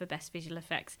one for Best Visual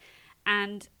Effects.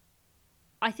 And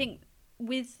I think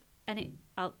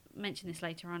I'll mention this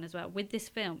later on as well, with this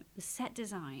film, the set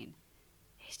design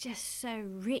is just so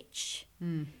rich.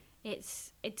 Mm. I'd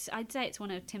say it's one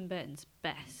of Tim Burton's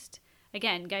best.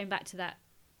 Again, going back to that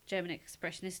German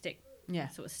expressionistic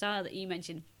sort of style that you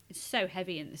mentioned, it's so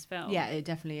heavy in this film. Yeah, it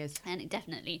definitely is. And it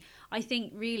definitely, I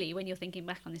think, really, when you're thinking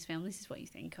back on this film, this is what you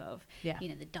think of. Yeah.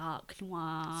 The dark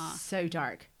noir. So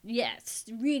dark. Yeah, it's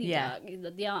really dark.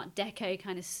 The Art Deco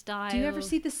kind of style. Do you ever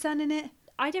see the sun in it?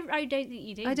 I don't think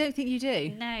you do. I don't think you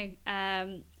do. No.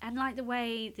 And like the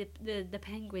way the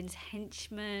penguins'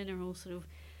 henchmen are all sort of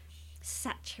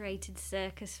saturated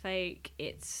circus folk.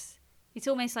 It's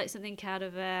almost like something out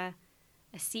of a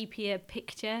sepia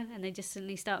picture, and they just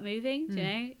suddenly start moving. You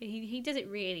know, he does it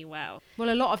really well. Well,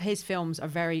 a lot of his films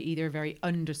are either very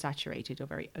undersaturated or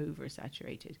very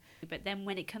oversaturated. But then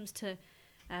when it comes to,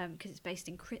 because it's based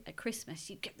in at Christmas,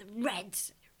 you get the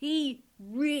reds. He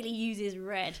really uses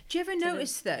red. Do you ever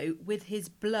notice though with his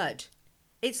blood?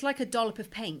 It's like a dollop of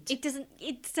paint.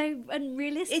 It's so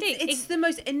unrealistic. It's the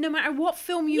most, no matter what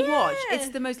film you watch, it's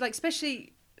the most, like,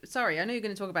 especially, sorry, I know you're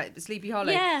going to talk about Sleepy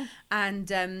Hollow. Yeah. And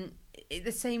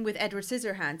the same with Edward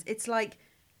Scissorhands. It's like,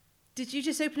 did you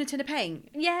just open a tin of paint?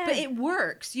 Yeah. But it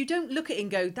works. You don't look at it and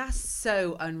go, that's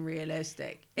so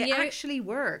unrealistic. It actually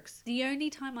works. The only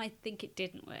time I think it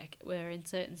didn't work were in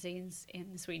certain scenes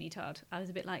in Sweeney Todd. I was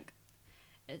a bit like,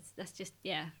 that's just,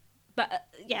 yeah. But,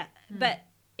 but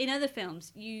in other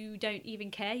films, you don't even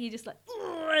care. You're just like,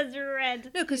 oh, it's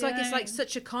red. No, because like it's like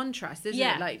such a contrast, isn't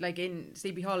Yeah. it? Like in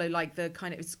Sleepy Hollow, like the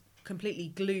kind of, it's completely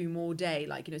gloom all day.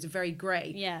 Like, you know, it's a very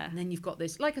grey. Yeah. And then you've got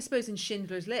this, like I suppose in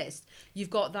Schindler's List, you've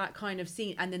got that kind of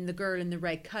scene, and then the girl in the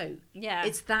red coat. Yeah.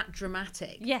 It's that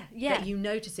dramatic. Yeah. That you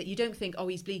notice it. You don't think, oh,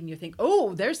 he's bleeding. You think,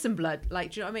 oh, there's some blood.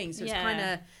 Like, do you know what I mean? So it's Yeah. kind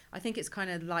of, I think it's kind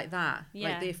of like that. Yeah.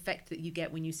 Like the effect that you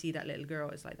get when you see that little girl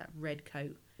is like that red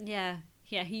coat. Yeah.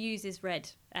 Yeah, he uses red.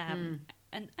 And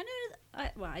I know,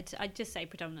 I'd just say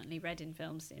predominantly red in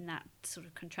films in that sort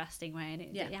of contrasting way, and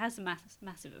it has a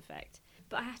massive effect.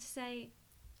 But I have to say,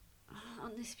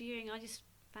 on this viewing, I just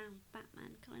found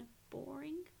Batman kind of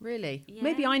boring. Really? Yeah.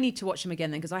 Maybe I need to watch them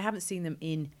again then, because I haven't seen them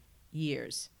in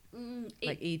years.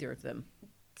 Like either of them.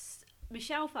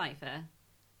 Michelle Pfeiffer,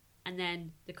 and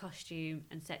then the costume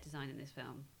and set design in this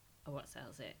film are what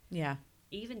sells it. Yeah.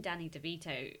 Even Danny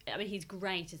DeVito, I mean, he's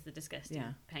great as the disgusting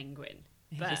penguin.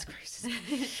 But, it is gross.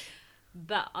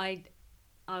 But I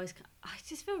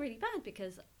just feel really bad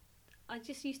because I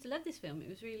just used to love this film. It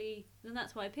was really, and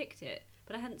that's why I picked it.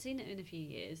 But I hadn't seen it in a few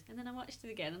years, and then I watched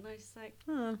it again, and I was just like,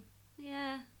 Oh.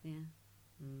 yeah.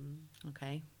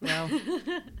 Okay. Well,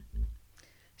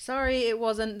 sorry, it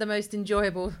wasn't the most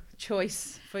enjoyable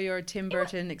choice for your Tim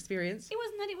Burton experience. It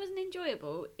wasn't that it wasn't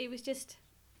enjoyable. It was just,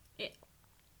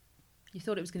 You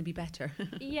thought it was going to be better.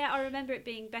 yeah, I remember it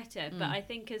being better, but I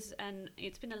think and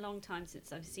it's been a long time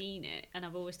since I've seen it, and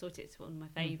I've always thought it's one of my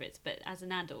favourites, but as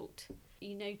an adult,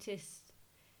 you notice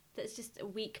that it's just a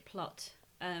weak plot,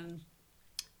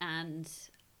 and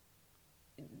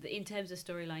in terms of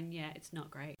storyline, it's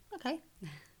not great. Okay.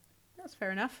 That's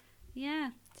fair enough.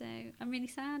 Yeah, so I'm really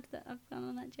sad that I've gone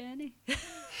on that journey.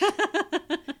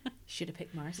 Should have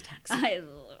picked Mars Attacks. I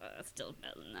still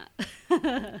better than that.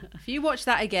 If you watch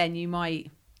that again, you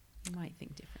might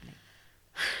think differently.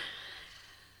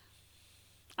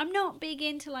 I'm not big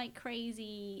into like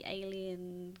crazy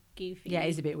alien goofy. Yeah,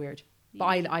 it's a bit weird. But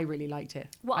I really liked it.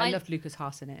 I loved Lucas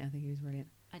Haas in it. I think he was brilliant.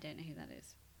 I don't know who that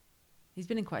is. He's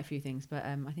been in quite a few things, but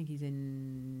I think he's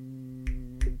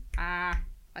in...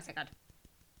 What's it called?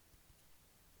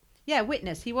 Yeah,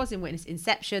 Witness. He was in Witness.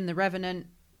 Inception, The Revenant,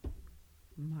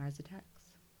 Mars Attacks.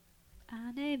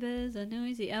 Our neighbours are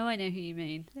noisy. Oh, I know who you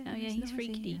mean. Oh, yeah, he's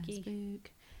freaky deaky.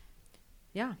 Spook.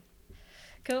 Yeah.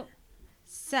 Cool.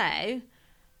 So,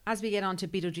 as we get on to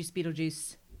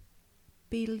Beetlejuice.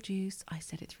 I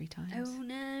said it 3 times. Oh,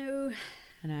 no.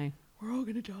 I know. We're all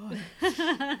going to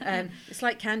die. It's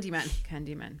like Candyman.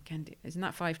 Candy. Isn't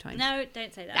that 5 times? No,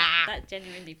 don't say that. That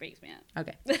genuinely freaks me out.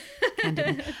 Okay.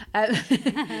 Candyman.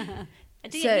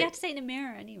 You have to say it in a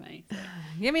mirror anyway. So.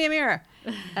 Give me a mirror.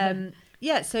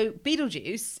 So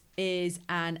Beetlejuice is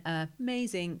an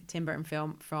amazing Tim Burton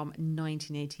film from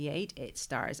 1988. It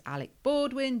stars Alec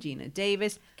Baldwin, Gina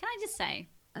Davis. Can I just say,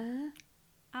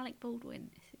 Alec Baldwin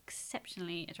is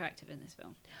exceptionally attractive in this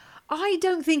film. I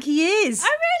don't think he is.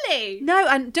 Oh, really? No,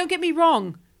 and don't get me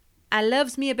wrong. I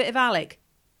loves me a bit of Alec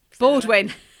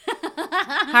Baldwin.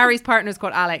 Harry's partner's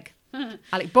called Alec.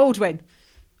 Alec Baldwin.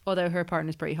 Although her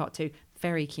partner's pretty hot too.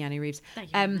 Very Keanu Reeves. Thank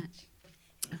you very much.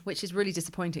 Which is really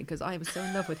disappointing because I was so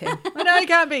in love with him. I know it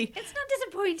can't be. It's not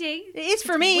disappointing. It is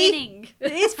for me. Winning.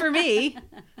 It is for me.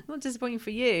 Not disappointing for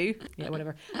you. Yeah,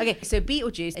 whatever. Okay, so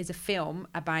Beetlejuice is a film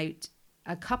about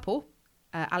a couple,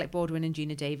 Alec Baldwin and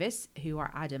Gina Davis, who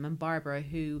are Adam and Barbara,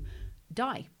 who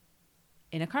die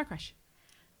in a car crash.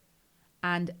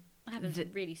 And That happens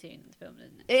really soon in the film,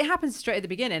 doesn't it? it happens straight at the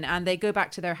beginning, and they go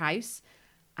back to their house,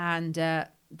 and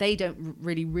they don't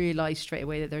really realise straight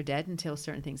away that they're dead until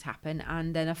certain things happen.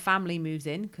 And then a family moves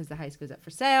in because the house goes up for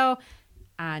sale,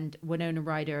 and Winona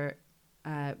Ryder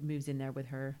moves in there with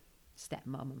her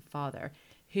stepmom and father,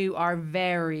 who are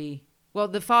very Well,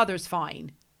 the father's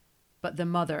fine, but the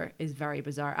mother is very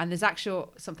bizarre. And there's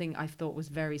actual something I thought was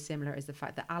very similar is the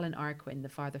fact that Alan Arkin, the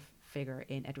father figure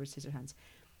in Edward Scissorhands,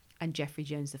 and Jeffrey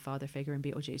Jones, the father figure in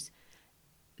Beetlejuice,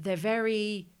 they're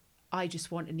very, I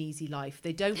just want an easy life.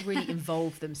 They don't really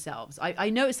involve themselves. I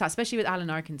noticed that, especially with Alan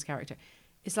Arkin's character.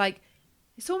 It's like,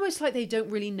 it's almost like they don't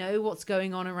really know what's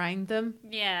going on around them.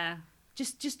 Yeah.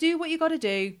 Just do what you got to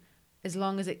do, as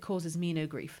long as it causes me no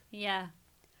grief. Yeah.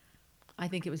 I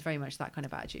think it was very much that kind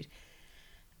of attitude.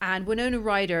 And Winona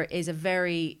Ryder is a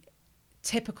very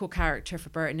typical character for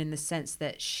Burton in the sense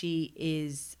that she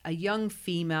is a young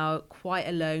female, quite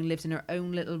alone, lives in her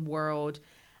own little world.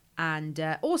 And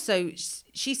also,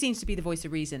 she seems to be the voice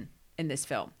of reason in this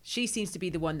film. She seems to be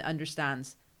the one that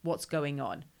understands what's going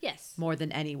on. Yes. More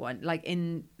than anyone. Like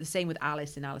in the same with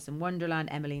Alice in Alice in Wonderland,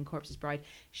 Emily in Corpse's Bride.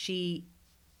 She's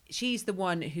the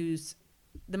one who's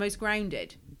the most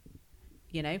grounded,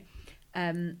 you know?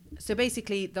 So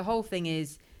basically, the whole thing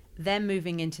is them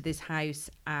moving into this house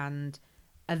and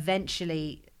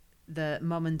eventually the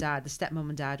mum and dad, the stepmom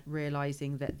and dad,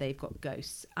 realizing that they've got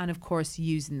ghosts and of course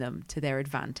using them to their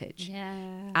advantage.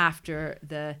 Yeah. After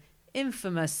the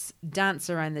infamous dance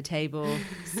around the table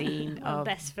scene of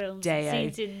best films Deo.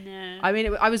 scenes in I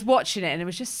mean, I was watching it and it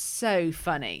was just so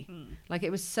funny. Like,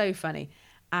 it was so funny.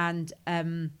 And,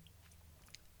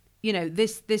 you know,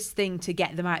 this thing to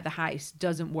get them out of the house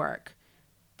doesn't work.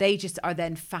 They just are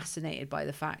then fascinated by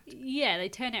the fact. Yeah, they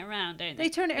turn it around, don't they? They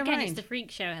turn it Again, around. it's the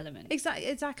freak show element.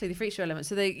 Exactly, the freak show element.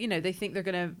 So they, you know, they think they're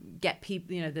going to get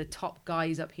people, you know, the top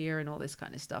guys up here and all this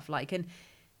kind of stuff. Like, and,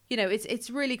 you know,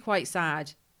 it's really quite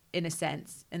sad in a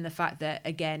sense, in the fact that,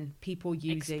 again, people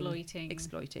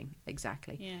exploiting,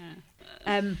 exactly.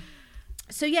 Yeah.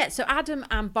 So Adam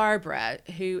and Barbara,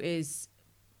 who is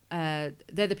they're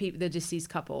the deceased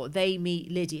couple, they meet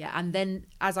Lydia, and then,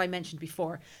 as I mentioned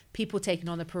before, people taking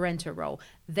on the parental role,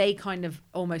 they kind of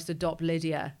almost adopt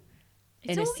Lydia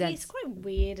in a sense. It's quite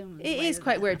weird. It is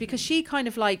quite weird because she kind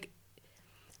of like,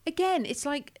 again, it's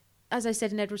like, as I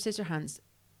said in Edward Scissorhands,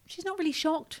 she's not really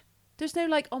shocked. There's no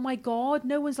like, oh my God,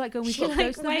 no one's like going, we've got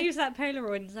ghosts. She like waves that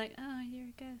Polaroid and is like, oh, you're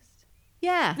a ghost.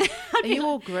 Yeah. Are you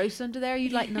all gross under there? Are you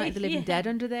like Night of the Living Dead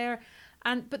under there?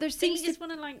 But there seems you just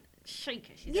want to like shake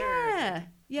her. She's yeah.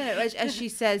 As she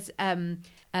says,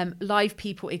 live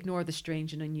people ignore the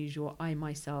strange and unusual. I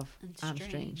myself am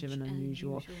strange and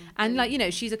unusual. And like, you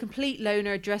know, she's a complete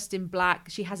loner dressed in black.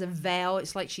 She has a veil.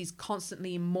 It's like she's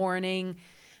constantly in mourning.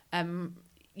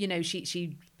 You know,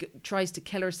 she tries to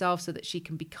kill herself so that she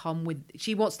can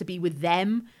she wants to be with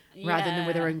them rather than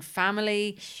with her own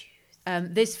family.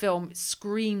 This film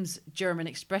screams German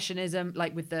expressionism,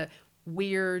 like with the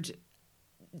weird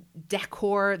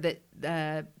decor that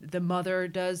the mother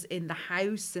does in the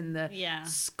house and the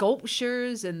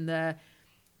sculptures and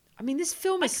this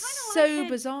film is so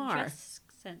bizarre. Dress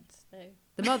sense though.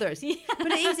 The mother's. But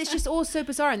it's just all so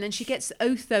bizarre. And then she gets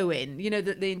Otho in, you know,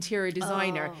 the interior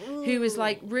designer, who is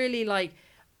like really like,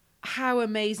 how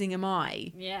amazing am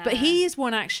I? Yeah. But he is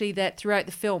one actually that throughout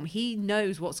the film, he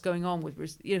knows what's going on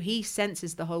with, you know, he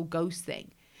senses the whole ghost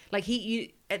thing. Like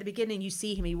at the beginning, you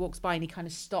see him, he walks by and he kind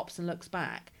of stops and looks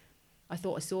back. I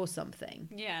thought I saw something.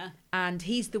 Yeah. And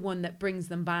he's the one that brings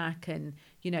them back. And,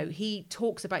 you know, he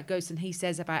talks about ghosts and he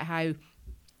says about how,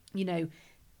 you know,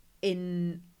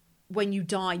 when you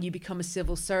die, you become a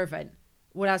civil servant.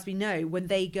 Well, as we know, when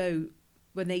they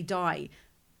die,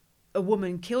 a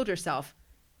woman killed herself,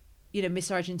 you know,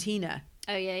 Miss Argentina.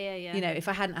 Oh, yeah. You know, if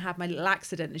I hadn't had my little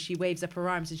accident, and she waves up her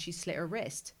arms and she slit her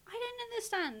wrist. I don't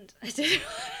understand.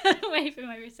 I don't wave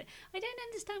my wrist. I don't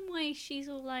understand why she's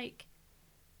all like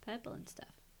purple and stuff.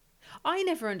 I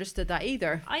never understood that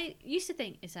either. I used to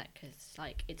think, is that because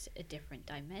like it's a different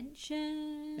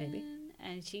dimension? Maybe.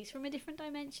 And she's from a different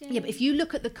dimension. Yeah, but if you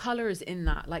look at the colours in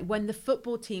that, like when the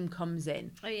football team comes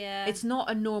in, it's not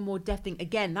a normal death thing.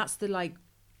 Again, that's the like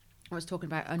I was talking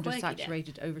about,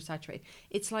 undersaturated, oversaturated.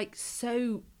 It's like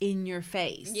so in your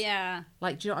face. Yeah.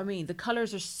 Like, do you know what I mean? The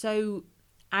colours are so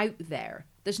out there.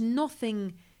 There's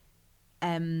nothing,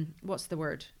 what's the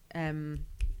word? I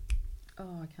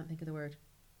can't think of the word.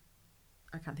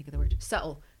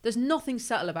 Subtle. There's nothing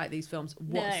subtle about these films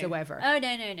whatsoever. Oh,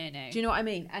 no. Do you know what I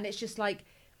mean? And it's just like,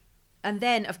 and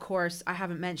then, of course, I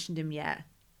haven't mentioned him yet,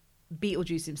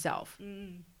 Beetlejuice himself.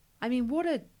 I mean, what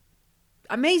a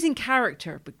amazing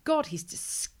character, but God, he's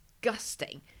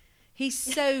disgusting. He's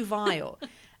so vile.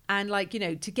 And like, you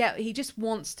know, he just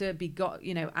wants to be got,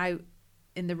 you know, out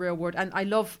in the real world. And I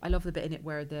love the bit in it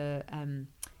where the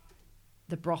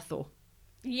brothel.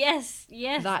 Yes.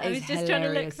 That I is was just hilarious. trying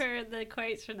to look for the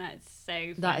quotes from that. It's so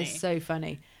funny. That is so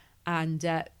funny.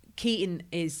 And Keaton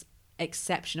is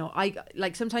exceptional. I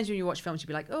like sometimes when you watch films, you'd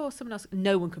be like, oh, someone else.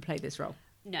 No one could play this role.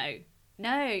 No,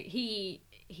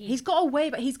 He's got a way,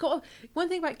 but one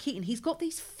thing about Keaton. He's got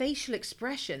these facial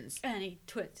expressions, and he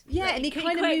twits. Yeah, like, and he kind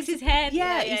of quirks moves his head.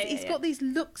 Yeah, he's got these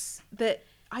looks that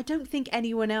I don't think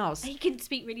anyone else. He can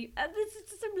speak really.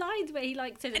 There's some lines where he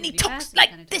like says, And he really talks fast,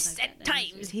 like kind of this talks at that,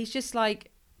 times. He's just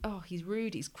like, oh, he's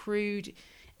rude, he's crude,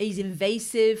 he's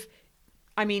invasive.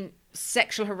 I mean,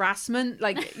 sexual harassment,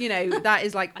 like, you know, that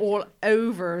is like all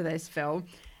over this film.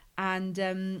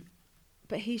 And,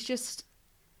 but he's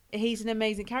an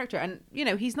amazing character. And, you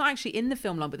know, he's not actually in the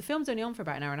film long, but the film's only on for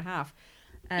about an hour and a half.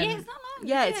 Yeah, it's not long.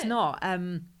 Yeah, is it's it? not.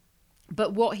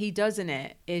 But what he does in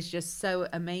it is just so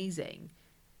amazing.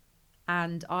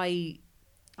 And I mean,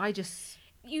 I've just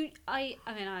look,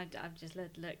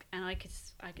 and I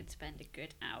could spend a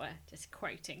good hour just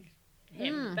quoting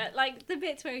him. But like the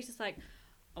bits where he's just like,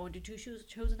 I won't do 2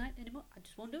 shows a night anymore. I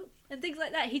just won't do it, and things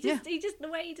like that. He just the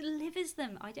way he delivers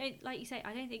them. I don't, like you say,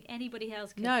 I don't think anybody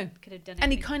else could have done it.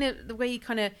 And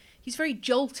he's very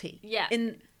jolty. Yeah.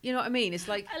 You know what I mean? It's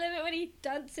like, I love it when he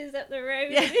dances up the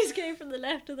road Yeah. and he's going from the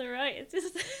left to the right. It's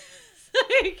just so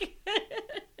good.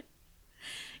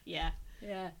 Yeah.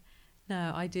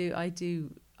 no, I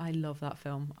do. I love that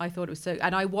film. I thought it was so,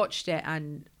 and I watched it,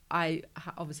 and I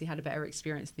obviously had a better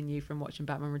experience than you from watching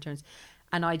Batman Returns.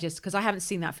 And I just, because I haven't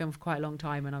seen that film for quite a long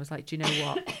time, and I was like, do you know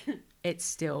what? It's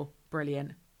still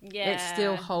brilliant. Yeah. It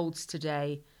still holds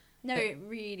today. No, it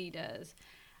really does.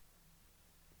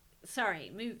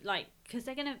 Sorry, because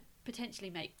they're going to potentially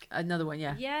make... Another one,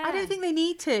 yeah. Yeah. I don't think they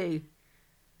need to.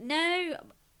 No,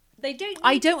 they don't...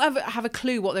 I don't have a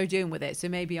clue what they're doing with it, so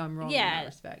maybe I'm wrong in that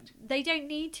respect. They don't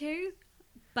need to,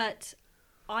 but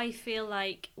I feel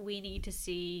like we need to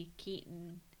see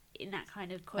Keaton in that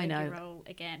kind of quirky role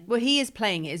again. Well, he is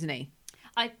playing it, isn't he?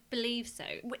 I believe so,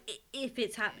 if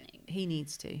it's happening. He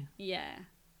needs to. Yeah.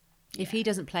 If he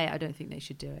doesn't play it, I don't think they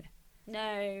should do it.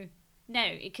 No,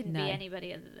 it couldn't be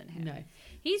anybody other than him. No.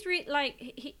 He's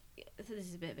so this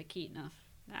is a bit of a Keaton off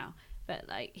now, but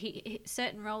like he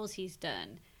certain roles he's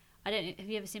done. I don't know. Have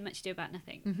you ever seen Much Ado About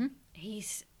Nothing? Mm-hmm.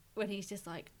 He's just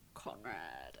like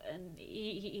Conrad, and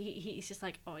he's just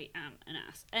like, I am an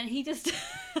ass, and he just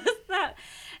does that.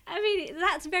 I mean,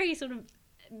 that's very sort of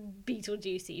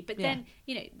Beetlejuicy, but then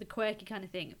you know, the quirky kind of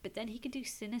thing. But then he can do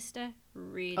sinister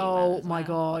really well. Oh my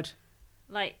god!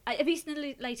 Like, have you seen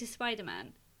the latest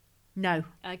Spider-Man? No.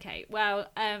 Okay, well,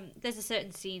 there's a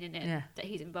certain scene in it that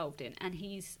he's involved in, and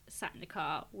he's sat in the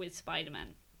car with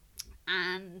Spider-Man,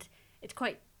 and it's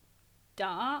quite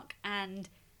dark, and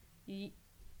you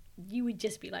would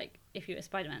just be like, if you were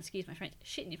Spider-Man, excuse my French,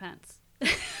 shit in your pants. Did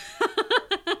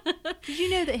you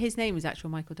know that his name was actual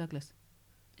Michael Douglas?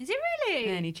 Is it really?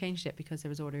 Yeah, and he changed it because there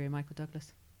was ordinary Michael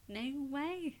Douglas. No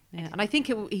way. Yeah, and I think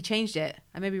he changed it.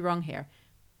 I may be wrong here,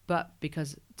 but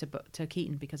because to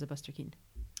Keaton because of Buster Keaton.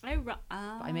 Oh, right.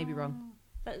 Oh. But I may be wrong.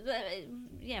 But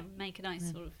yeah, make a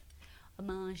nice sort of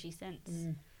homage-y sense.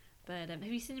 But have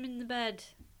you seen him in the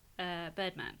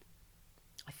Birdman?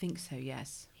 I think so.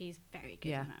 Yes. He's very good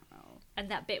in that role,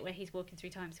 and that bit where he's walking through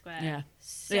Times Square. Yeah.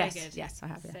 So good. Yes, I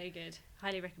have. So Yeah. good.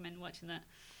 Highly recommend watching that.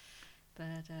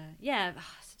 But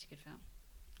such a good film.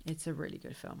 It's a really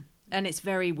good film, and it's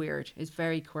very weird. It's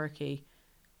very quirky.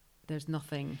 There's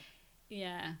nothing.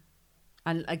 Yeah.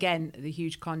 And again, the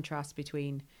huge contrast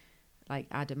between like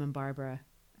Adam and Barbara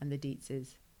and the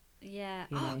Dietzes. Yeah.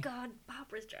 You Oh know. God,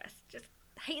 Barbara's dress. Just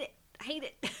hate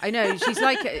it. I know she's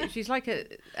like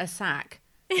a sack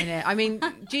in it. I mean,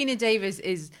 Gina Davis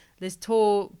is this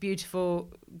tall,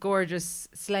 beautiful, gorgeous,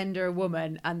 slender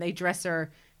woman, and they dress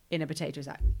her in a potato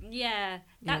sack. Yeah,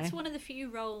 that's know? one of the few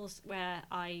roles where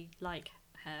I like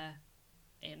her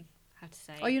in. How to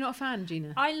say? Oh, you're not a fan,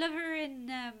 Gina? I love her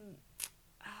in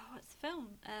what's the film?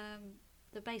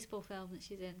 The baseball film that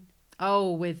she's in.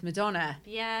 Oh, with Madonna.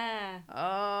 Yeah. Oh.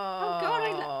 Oh God,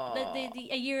 I love the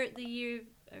year.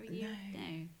 No.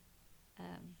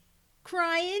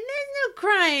 Crying? There's no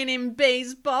crying in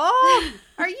baseball.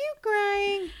 Are you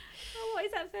crying? Oh, what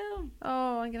is that film?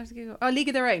 Oh, I'm gonna have to Google. Oh, League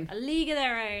of Their Own. A League of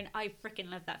Their Own. I freaking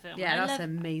love that film. Yeah, that's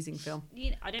an amazing film.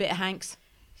 You know, I don't. Bit of Hanks.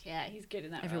 Yeah, he's good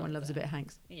in that. Everyone role, loves a bit of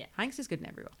Hanks. Yeah. Hanks is good in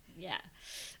every role. Yeah.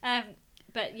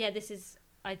 But yeah, this is,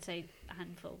 I'd say, a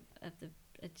handful of the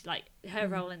like her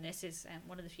role in this is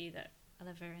one of the few that I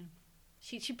love her in.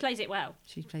 She plays it well.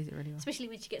 She plays it really well. Especially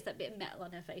when she gets that bit of metal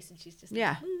on her face and she's just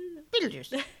Yeah. like,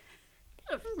 Beetlejuice.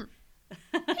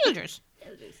 Beetlejuice.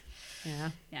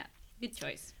 Yeah. Yeah. Good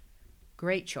choice.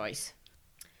 Great choice.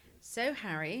 So,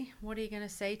 Harry, what are you going to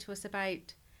say to us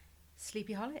about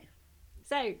Sleepy Hollow?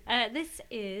 So this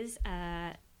is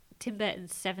Tim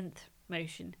Burton's 7th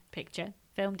motion picture,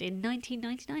 filmed in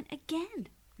 1999 again.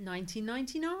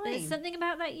 1999. There's something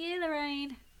about that year,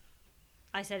 Lorraine.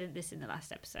 I said this in the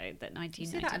last episode that 1999.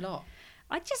 You say that a lot.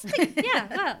 I just think, yeah,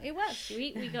 well, it works.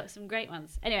 We got some great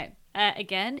ones. Anyway,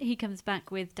 again, he comes back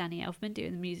with Danny Elfman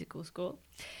doing the musical score.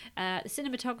 The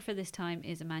cinematographer this time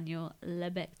is Emmanuel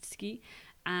Lubetsky,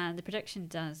 and the production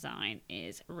design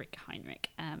is Rick Heinrich.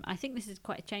 I think this is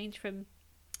quite a change from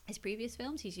his previous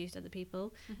films. He's used other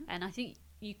people, and I think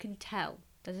you can tell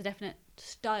there's a definite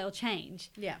style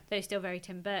change. Yeah. Though still very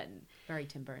Tim Burton. Very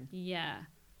Tim Burton. Yeah.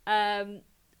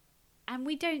 And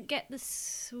we don't get the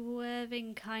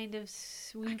swerving kind of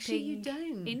swooping Actually, you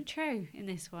don't. intro in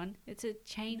this one. It's a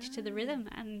change to the rhythm,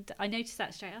 and I noticed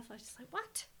that straight off. I was just like,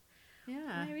 what?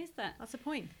 Yeah. Where is that? That's the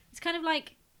point. It's kind of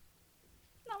like,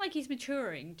 not like he's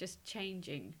maturing, just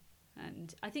changing.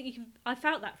 And I think you can. I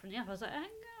felt that from the off. I was like, hang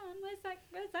on,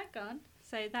 where's that gone?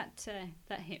 So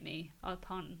that hit me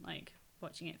upon like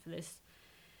watching it for this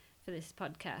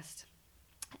podcast.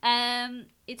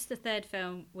 It's the third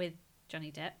film with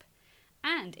Johnny Depp.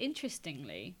 And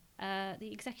interestingly,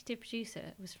 the executive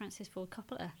producer was Francis Ford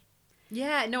Coppola.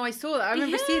 Yeah, no, I saw that. I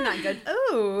remember seeing that and going,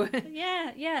 oh.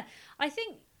 Yeah. I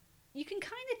think you can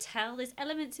kind of tell there's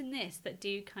elements in this that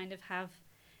do kind of have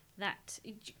that,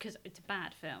 because it's a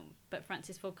bad film, but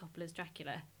Francis Ford Coppola's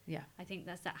Dracula. Yeah. I think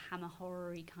that's that Hammer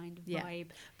horror-y kind of vibe.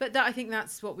 But I think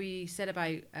that's what we said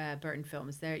about Burton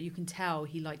films. There, you can tell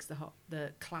he likes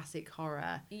the classic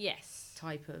horror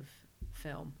type of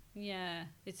film. Yeah,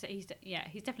 he's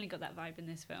definitely got that vibe in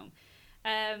this film.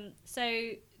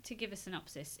 So to give a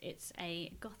synopsis, it's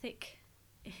a gothic.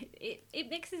 It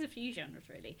mixes a few genres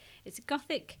really. It's a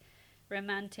gothic,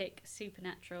 romantic,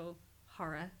 supernatural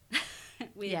horror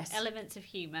with elements of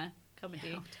humour,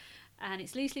 comedy, and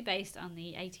it's loosely based on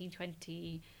the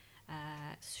 1820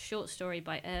 short story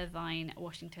by Irvine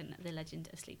Washington, The Legend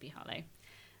of Sleepy Hollow,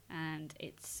 and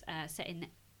it's set in.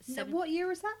 What year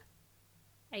was that?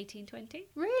 1820.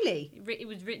 Really? It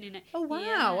was written in. Oh wow!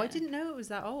 Yeah. I didn't know it was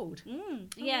that old.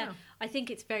 Yeah, wow. I think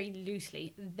it's very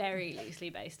loosely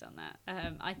based on that.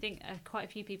 I think quite a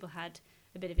few people had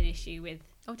a bit of an issue with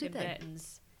Tim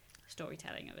Burton's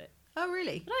storytelling of it. Oh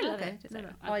really? But I love it. So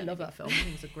I love that film. I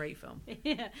think it's a great film.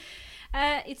 Yeah,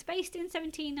 it's based in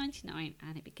 1799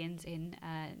 and it begins in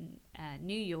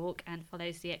New York and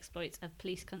follows the exploits of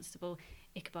police constable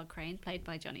Ichabod Crane, played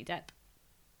by Johnny Depp,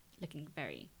 looking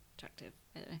very attractive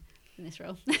in this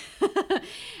role.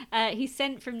 He's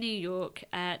sent from New York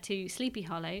to Sleepy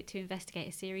Hollow to investigate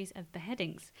a series of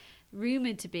beheadings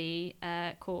rumoured to be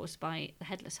caused by the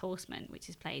Headless Horseman, which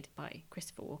is played by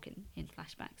Christopher Walken in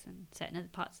flashbacks and certain other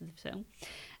parts of the film.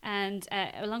 And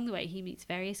along the way he meets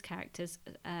various characters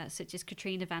such as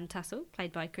Katrina Van Tassel,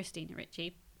 played by Christina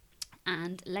Ricci,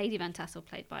 and Lady Van Tassel,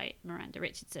 played by Miranda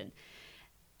Richardson.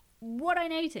 What I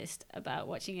noticed about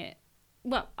watching it,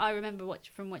 well, I remember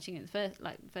from watching it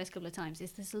the first couple of times,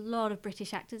 is there's a lot of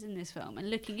British actors in this film, and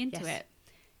looking into it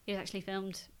was actually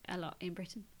filmed a lot in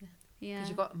Britain. Yeah, because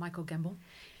you've got Michael Gambon,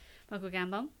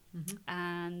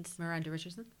 and Miranda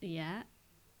Richardson. Yeah,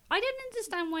 I didn't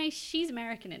understand why she's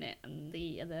American in it and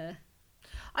the other.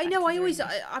 I know.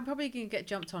 I'm probably going to get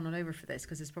jumped on over for this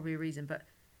because there's probably a reason, but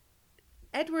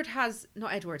Ichabod has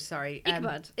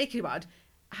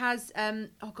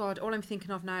oh god, all I'm thinking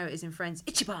of now is in Friends,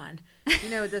 Ichiban. You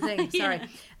know the thing. Sorry.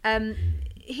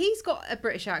 He's got a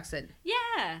British accent.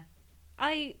 Yeah.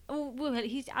 I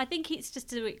think it's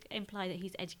just to imply that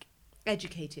he's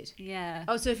educated. Yeah.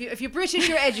 Oh, so if you're British,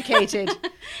 you're educated.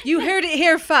 You heard it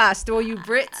here fast, all you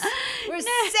Brits. We're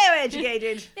so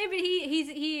educated. No, but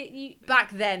he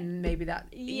back then, maybe that.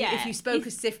 Yeah. If you spoke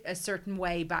a certain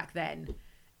way back then,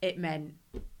 it meant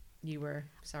you were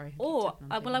sorry. Or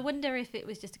I wonder if it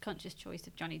was just a conscious choice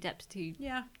of Johnny Depp's to.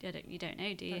 Yeah. You don't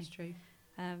know, do you? That's true.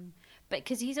 But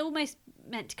because he's almost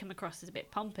meant to come across as a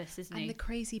bit pompous, isn't he? And the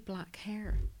crazy black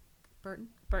hair.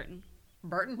 Burton.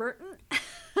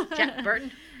 Jack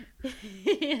Burton.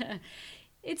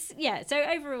 Yeah. So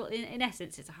overall, in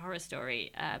essence, it's a horror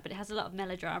story, but it has a lot of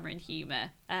melodrama and humour.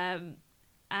 And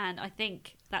I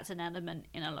think that's an element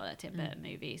in a lot of Tim Burton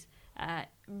movies.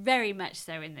 Very much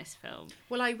so in this film.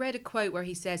 Well, I read a quote where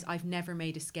he says, "I've never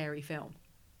made a scary film."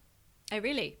 Oh,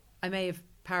 really? I may have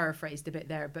paraphrased a bit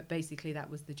there, but basically that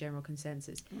was the general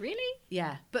consensus. Really?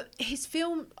 Yeah. But his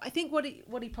film, I think what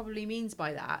he probably means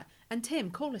by that, and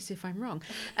Tim, call us if I'm wrong.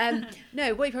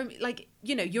 No, what he probably, like,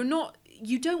 you know,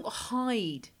 you don't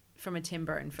hide from a Tim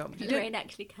Burton film. Lorraine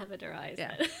actually covered her eyes.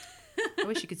 Yeah. I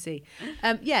wish you could see.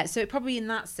 So probably in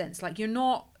that sense, like, you're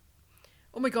not,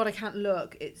 oh my God, I can't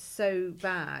look, it's so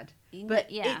bad. But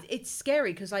it's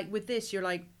scary because, like, with this, you're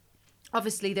like,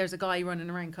 obviously there's a guy running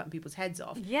around cutting people's heads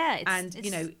off. Yeah, and it's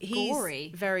you know, he's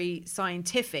gory. very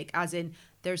scientific, as in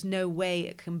there's no way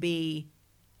it can be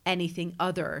anything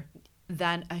other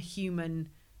than a human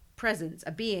presence,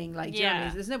 a being. Like, do you know what I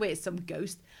mean? There's no way it's some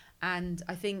ghost. And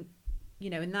I think, you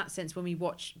know, in that sense, when we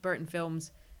watch Burton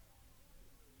films,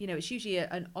 you know, it's usually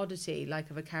an oddity, like,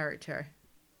 of a character.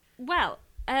 Well,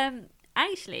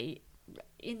 actually,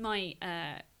 in my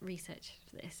research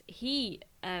for this,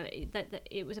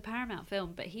 it was a Paramount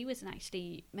film, but he wasn't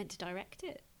actually meant to direct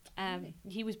it. Really?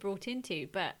 He was brought into,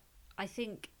 but I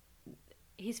think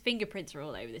his fingerprints are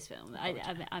all over this film.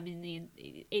 I mean,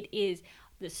 it is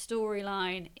the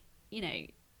storyline. You know,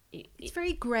 It's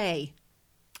very grey.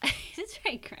 it's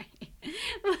very grey.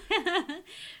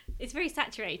 It's very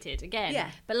saturated again.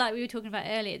 Yeah. But like we were talking about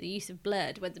earlier, the use of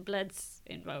blood, when the blood's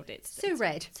involved, it's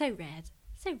red. So red.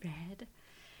 So red.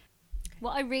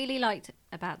 What I really liked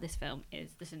about this film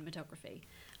is the cinematography.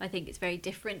 I think it's very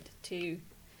different to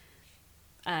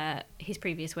his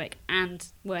previous work and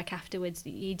work afterwards.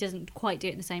 He doesn't quite do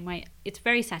it in the same way. It's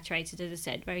very saturated, as I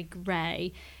said, very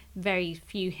grey, very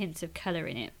few hints of colour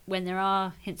in it. When there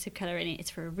are hints of colour in it, it's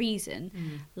for a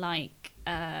reason. Like,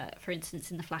 for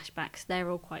instance, in the flashbacks, they're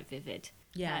all quite vivid.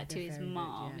 Yeah, to they're his very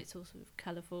mom. good, yeah. It's all sort of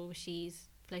colourful. She's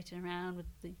floating around with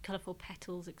the colourful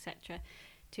petals, etc.,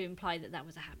 to imply that that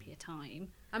was a happier time.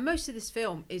 And most of this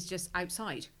film is just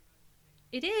outside.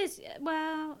 It is,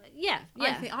 well, yeah.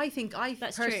 I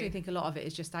That's personally true. think a lot of it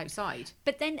is just outside.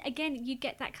 But then again, you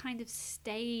get that kind of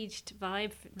staged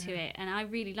vibe to it, and I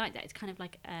really like that. It's kind of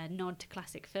like a nod to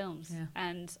classic films, Yeah.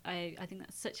 and I think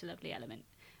that's such a lovely element.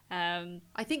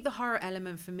 I think the horror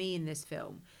element for me in this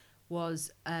film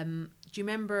was, do you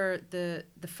remember the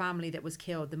family that was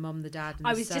killed, the mum, the dad, and the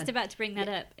I was son? just about to bring that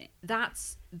up.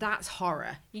 That's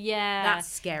horror. Yeah, That's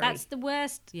scary. That's the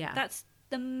worst. Yeah. That's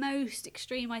the most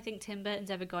extreme I think Tim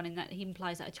Burton's ever gone, in that he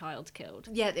implies that a child's killed.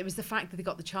 Yeah, it was the fact that they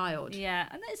got the child. Yeah,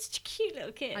 and that's such a cute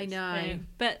little kid. I know.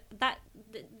 But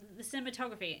the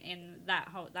cinematography in the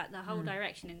whole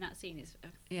direction in that scene is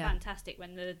Yeah. fantastic.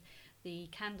 When the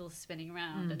candle's spinning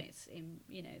around and it's in,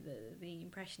 you know, the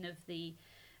impression of the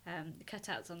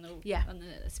cutouts on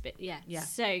the spit. Yeah,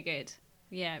 so good.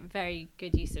 Yeah, very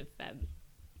good use of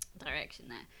direction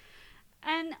there.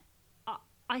 And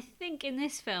I think in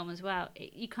this film as well,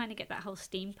 you kind of get that whole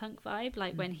steampunk vibe,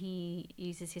 like when he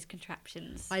uses his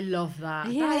contraptions. I love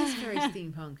that. Yeah. That is very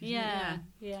steampunk. Isn't yeah, it?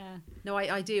 yeah. No,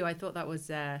 I do. I thought that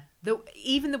was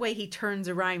even the way he turns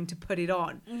around to put it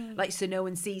on, like so no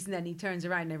one sees, and then he turns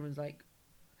around and everyone's like,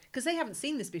 because they haven't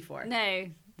seen this before. No,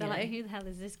 they're You like, know? who the hell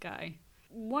is this guy?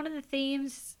 One of the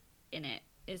themes in it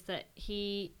is that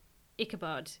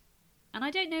Ichabod, and I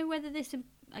don't know whether this,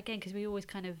 again, because we always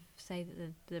kind of say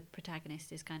that the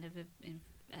protagonist is kind of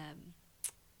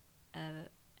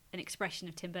an expression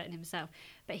of Tim Burton himself,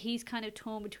 but he's kind of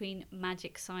torn between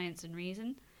magic, science, and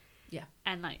reason. Yeah.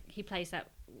 And like he plays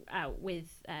that out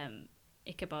with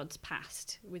Ichabod's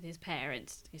past, with his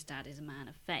parents. His dad is a man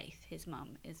of faith. His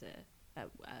mum is a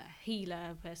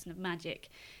healer, a person of magic,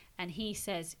 and he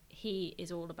says he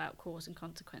is all about cause and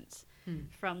consequence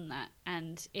from that,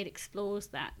 and it explores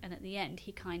that, and at the end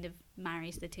he kind of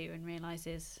marries the two and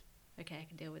realizes, okay, I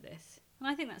can deal with this. And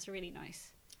I think that's a really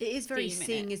nice. It is very theme in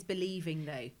seeing it. is believing,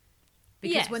 though,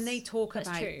 because Yes, when they talk that's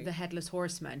about true. the Headless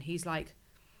Horseman, he's like,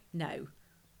 no,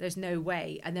 there's no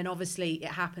way. And then obviously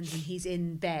it happens and he's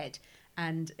in bed,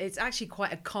 and it's actually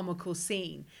quite a comical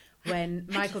scene when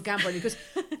Michael Gambon, he goes,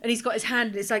 and he's got his hand,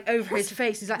 and it's like over his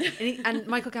face. He's like, and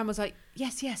Michael Gambon's like,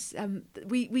 yes,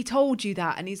 we told you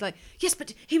that, and he's like, yes,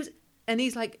 but he was, and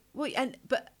he's like, well,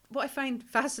 but what I find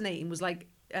fascinating was like,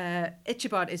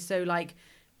 Ichabod is so like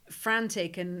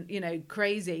frantic and, you know,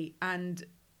 crazy, and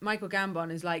Michael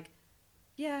Gambon is like,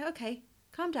 yeah, okay,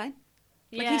 calm down.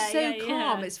 Like he's so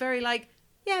calm. It's very like,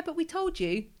 yeah, but we told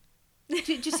you.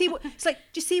 Do you see what it's like?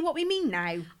 Do you see what we mean now?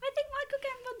 I think Michael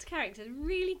Gambon's character is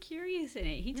really curious in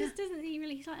it. He just doesn't.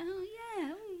 He's like, oh yeah,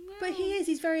 well. But he is.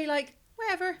 He's very like,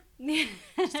 whatever.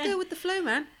 Just go with the flow,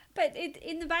 man. But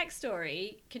in the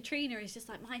backstory, Katrina is just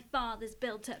like, my father's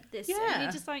built up this. Yeah. And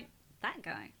you're just like, that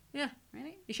guy. Yeah.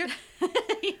 Really? You sure?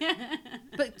 Yeah.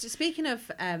 But speaking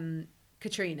of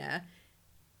Katrina,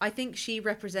 I think she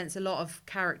represents a lot of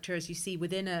characters you see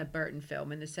within a Burton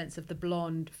film, in the sense of the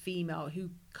blonde female who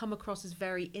come across as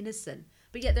very innocent,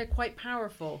 but yet they're quite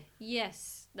powerful.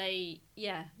 Yes, they're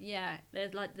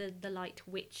like the light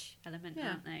witch element,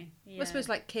 aren't they? Yeah. I suppose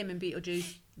like Kim in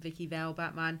Beetlejuice, Vicky Vale,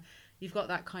 Batman. You've got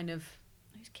that kind of.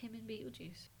 Who's Kim in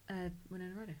Beetlejuice?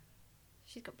 Winona Ryder.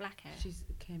 She's got black hair. She's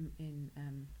Kim in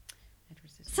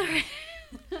Edward Scissorhands.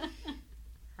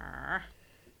 Sorry.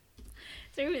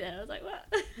 threw me there. I was like,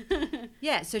 what?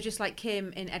 Yeah, so just like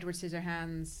Kim in Edward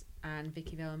Scissorhands and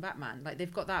Vicky Vale in Batman, like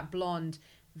they've got that blonde,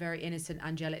 very innocent,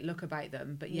 angelic look about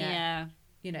them, but Yeah.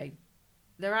 you know,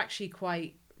 they're actually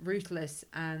quite ruthless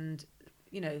and,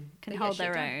 you know, Can they hold get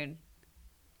shit their done. own.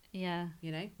 Yeah.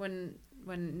 You know, when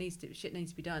shit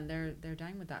needs to be done, they're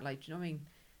down with that. Like, do you know what I mean?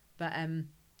 But and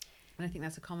I think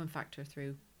that's a common factor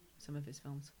through some of his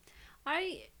films.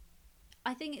 I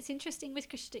think it's interesting with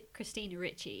Christina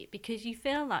Ricci because you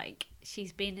feel like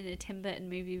she's been in a Tim Burton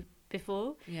movie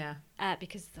before. Yeah,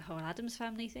 Because of the whole Addams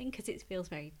Family thing, because it feels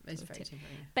very... it's very Tim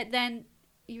Burton. But then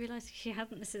you realise she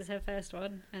hadn't. This is her first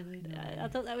one. And I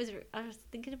thought that was... I was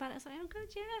thinking about it. I was like, oh, God,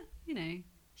 yeah. You know,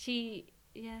 she...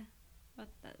 Yeah. Well,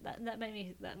 that made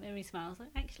me smile. I was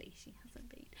like, actually, she hasn't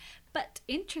been. But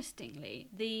interestingly,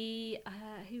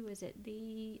 who was it?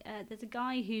 There's a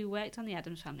guy who worked on the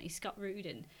Addams Family, Scott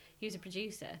Rudin. He was a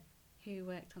producer who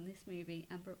worked on this movie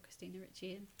and brought Christina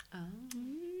Ricci in. Oh.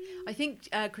 I think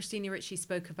Christina Ricci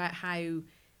spoke about how,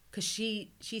 because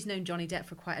she's known Johnny Depp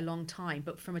for quite a long time,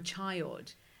 but from a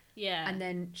child. Yeah. And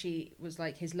then she was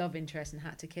like his love interest and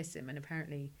had to kiss him, and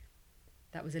apparently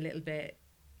that was a little bit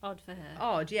odd for her.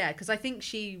 odd, yeah, because I think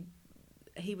he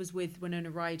was with Winona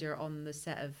Ryder on the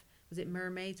set of, was it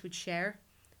Mermaids with Cher?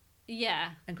 Yeah.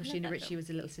 And Christina Ricci was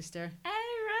the little sister. Oh,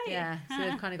 right. Yeah, so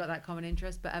they've kind of got that common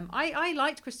interest. But I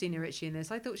liked Christina Ricci in this.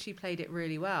 I thought she played it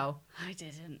really well. I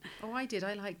didn't. Oh, I did.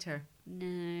 I liked her.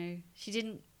 No, she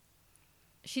didn't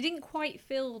quite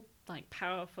feel like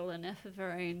powerful enough of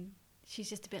her own. She's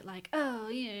just a bit like, oh,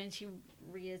 you know, and she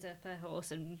rears up her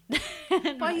horse and...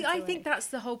 But I think that's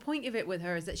the whole point of it with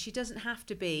her, is that she doesn't have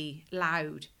to be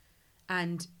loud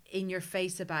and in your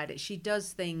face about it. She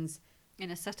does things in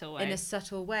a subtle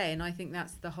way. And I think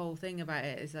that's the whole thing about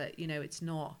it, is that, you know, it's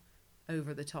not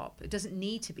over the top. It doesn't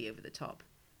need to be over the top.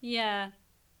 Yeah.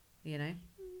 You know?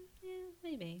 Yeah,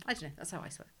 maybe. I don't know. That's how I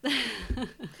saw it.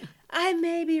 I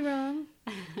may be wrong.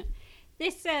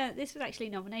 This was actually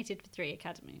nominated for 3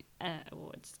 Academy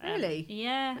Awards. Really?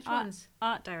 Yeah. Which ones?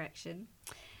 Art direction,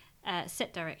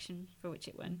 set direction, for which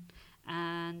it won,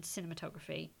 and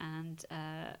cinematography, and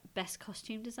best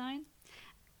costume design.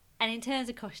 And in terms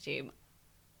of costume,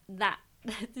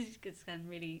 this is going to sound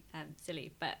really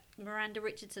silly, but Miranda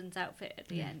Richardson's outfit at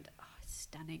the end, it's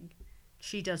stunning.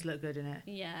 She does look good in it.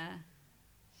 Yeah,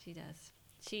 she does.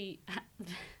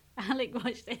 Alec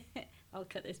watched it. I'll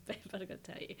cut this bit, but I've got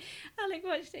to tell you. Alec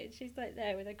watched it and she's like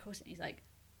there with her corset and he's like,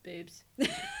 boobs. God.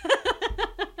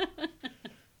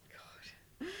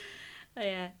 Oh,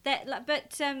 yeah.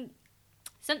 But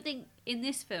something in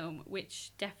this film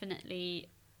which definitely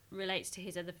relates to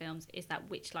his other films is that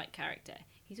witch-like character.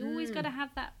 He's always got to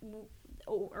have that,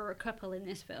 or a couple in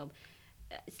this film.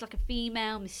 It's like a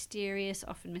female, mysterious,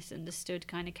 often misunderstood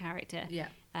kind of character. Yeah.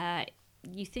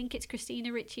 You think it's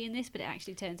Christina Ricci in this, but it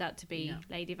actually turns out to be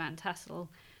Lady Van Tassel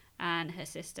and her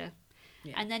sister.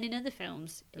 Yeah. And then in other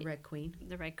films... The Red Queen.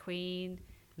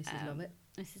 Mrs. Lovett.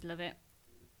 Mrs. Lovett.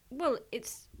 Well,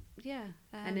 it's... Yeah.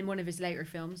 And in one of his later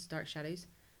films, Dark Shadows,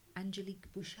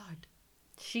 Angelique Bouchard.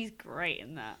 She's great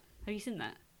in that. Have you seen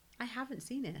that? I haven't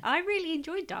seen it. I really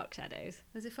enjoyed Dark Shadows.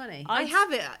 Was it funny? I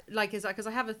have it, like, because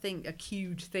I have a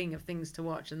huge thing of things to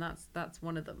watch, and that's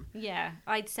one of them. Yeah,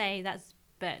 I'd say that's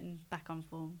Burton back on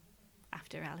form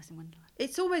after Alice in Wonderland.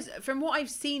 It's almost, from what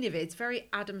I've seen of it, it's very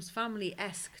Addams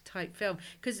Family-esque type film.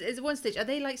 Because at one stage, are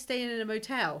they like staying in a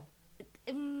motel?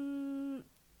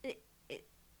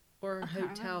 Or a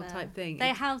hotel type thing?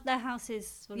 Their house is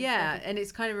sort of... Yeah, and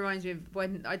it's kind of reminds me of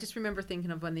when, I just remember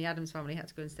thinking of when the Addams Family had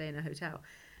to go and stay in a hotel.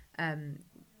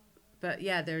 But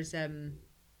yeah, there's a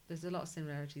lot of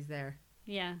similarities there.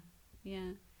 Yeah.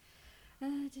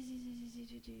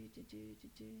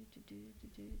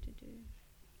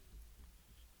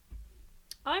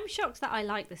 I'm shocked that I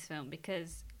like this film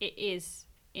because it is,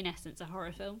 in essence, a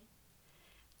horror film.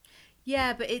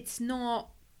 Yeah, but it's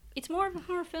not... It's more of a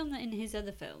horror film than in his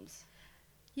other films.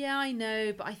 Yeah, I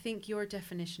know, but I think your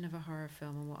definition of a horror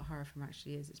film and what a horror film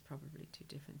actually is probably 2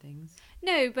 different things.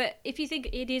 No, but if you think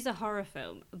it is a horror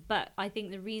film, but I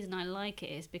think the reason I like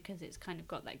it is because it's kind of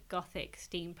got that gothic,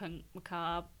 steampunk,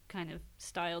 macabre kind of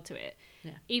style to it.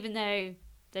 Yeah. Even though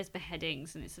there's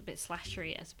beheadings and it's a bit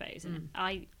slashery, I suppose. And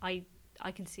I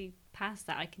can see past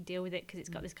that. I can deal with it because it's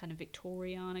got this kind of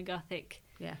Victoriana gothic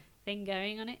thing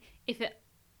going on it.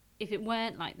 If it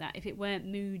weren't like that, if it weren't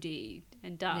moody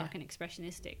and dark and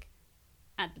expressionistic,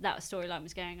 and that storyline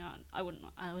was going on, I wouldn't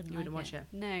watch it.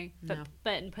 No, but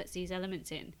Burton puts these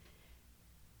elements in,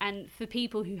 and for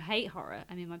people who hate horror,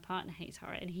 I mean, my partner hates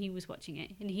horror, and he was watching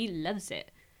it, and he loves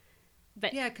it.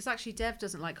 But yeah, because actually Dev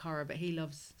doesn't like horror, but he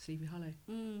loves Sleepy Hollow.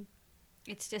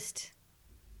 It's just,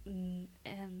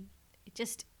 it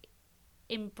just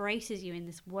embraces you in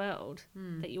this world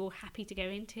that you're happy to go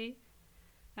into,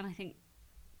 and I think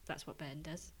that's what Burton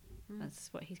does.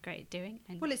 That's what he's great at doing.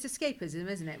 And Well, it's escapism,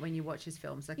 isn't it, when you watch his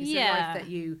films? Like, it's a Yeah. life that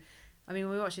when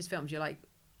we watch his films, you're like,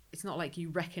 it's not like you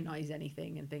recognise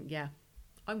anything and think, yeah,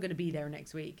 I'm going to be there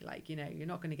next week. Like, you're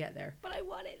not going to get there. but I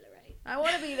want it, Lorraine. I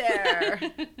want to be there.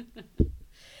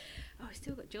 Oh, I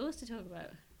still got Jaws to talk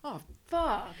about. Oh,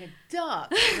 fuck, a duck,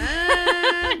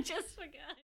 I man. just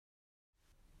forgot.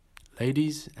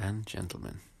 Ladies and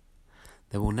gentlemen,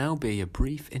 there will now be a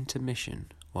brief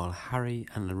intermission while Harry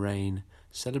and Lorraine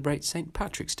celebrate St.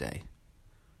 Patrick's Day.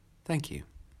 Thank you.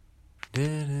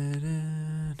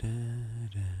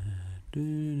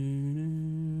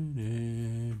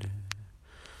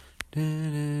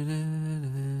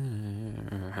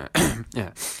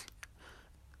 Yeah.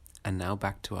 And now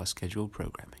back to our scheduled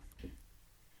programming.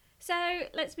 So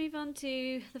let's move on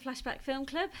to the Flashback Film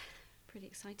Club. Pretty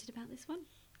excited about this one.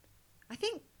 I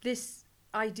think this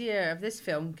idea of this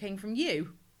film came from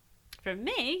you. From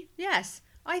me? Yes.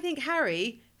 I think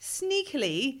Harry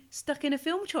sneakily stuck in a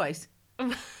film choice.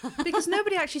 Because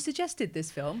nobody actually suggested this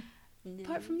film, No.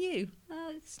 apart from you.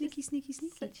 Oh, it's Sneaky, sneaky,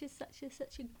 sneaky.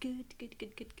 such a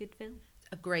good film.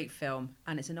 A great film.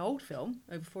 And it's an old film,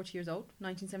 over 40 years old,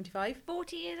 1975.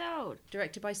 40 years old.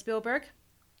 Directed by Spielberg.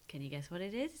 Can you guess what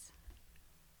it is?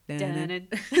 Dun. Dun.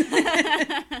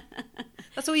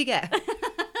 That's all you get.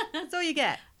 That's all you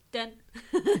get. Done.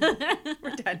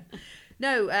 We're done.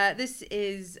 No, this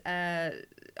is... I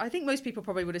think most people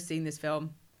probably would have seen this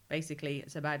film. Basically,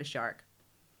 it's about a shark.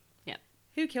 Yeah.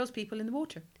 Who kills people in the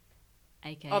water?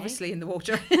 Okay. Obviously in the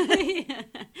water.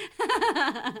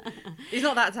 He's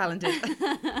not that talented.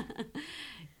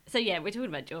 So yeah, we're talking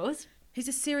about Jaws. He's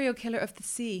a serial killer of the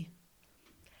sea.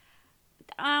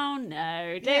 Oh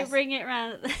no, don't Yes. bring it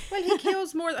around. Well, he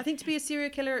kills more. I think to be a serial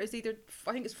killer is either...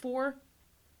 I think it's 4.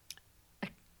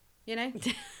 You know?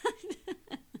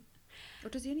 Or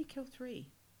does he only kill 3?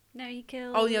 No, he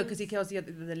kills. Oh, yeah, because he kills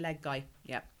the leg guy.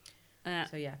 Yeah. Uh,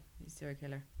 So, yeah, he's a serial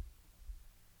killer.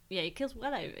 yeah, he kills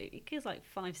well over. He kills like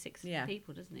 5, 6 Yeah.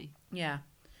 people, doesn't he? Yeah.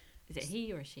 Is it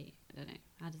he or a she? I don't know.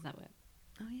 How does that work?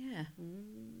 Oh, yeah.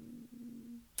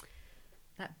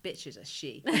 That bitch is a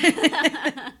she.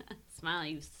 Smile,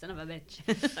 you son of a bitch.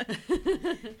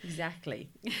 Exactly.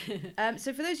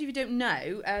 So for those of you who don't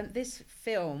know, this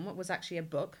film was actually a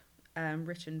book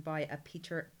written by a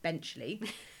Peter Benchley.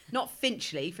 Not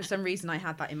Finchley, for some reason I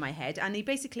had that in my head. And he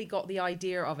basically got the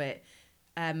idea of it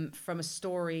from a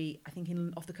story, I think,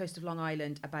 off the coast of Long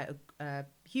Island about a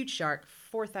huge shark,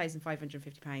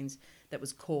 £4,550, that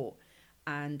was caught.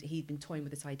 And he'd been toying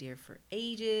with this idea for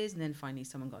ages. And then finally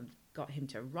someone got him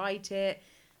to write it.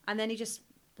 And then he just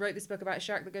wrote this book about a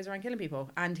shark that goes around killing people.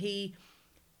 And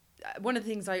one of the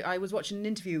things I was watching an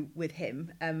interview with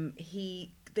him,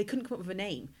 they couldn't come up with a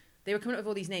name. They were coming up with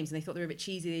all these names and they thought they were a bit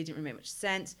cheesy. They didn't really make much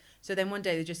sense. So then one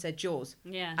day they just said Jaws.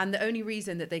 Yeah. And the only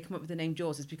reason that they come up with the name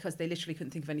Jaws is because they literally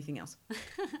couldn't think of anything else.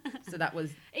 So that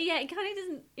was... Yeah, it kind of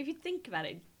doesn't. If you think about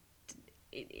it,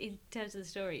 in terms of the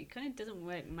story, it kind of doesn't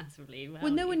work massively well.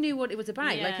 Well, no one knew what it was about.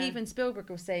 Like Yeah. even Spielberg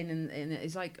was saying, and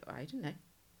it's like, I don't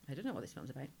know what this film's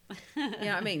about. You know what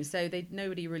I mean? So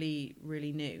nobody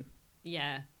really knew.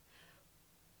 Yeah.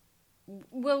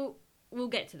 We'll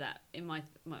get to that in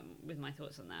with my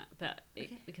thoughts on that, but it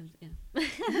becomes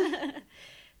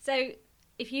So,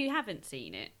 if you haven't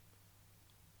seen it,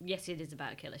 yes, it is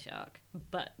about a killer shark.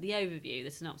 But the overview,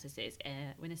 the synopsis is,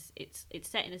 it's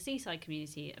set in a seaside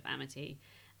community of Amity,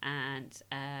 and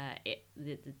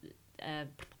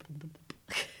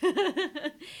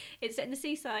it's set in the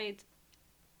seaside.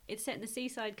 It's set in the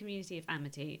seaside community of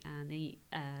Amity, and the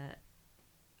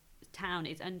town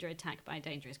is under attack by a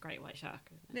dangerous great white shark.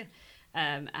 Isn't it?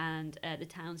 Yeah. And the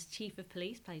town's chief of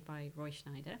police, played by Roy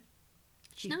Schneider.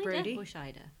 Chief Schneider Brody. or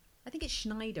Scheider? I think it's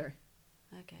Schneider.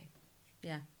 Okay.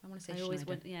 Yeah, I want to say I Schneider. always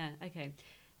want, yeah, okay.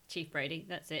 Chief Brody,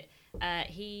 that's it.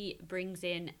 He brings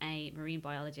in a marine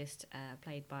biologist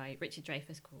played by Richard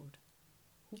Dreyfuss called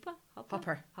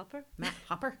Hopper. Matt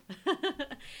Hopper.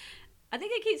 I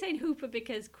think I keep saying Hooper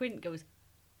because Quint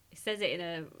says it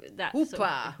in that Hooper. sort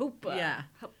of, Hooper. Yeah.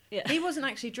 Yeah. He wasn't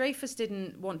actually, Dreyfuss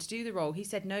didn't want to do the role. He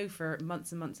said no for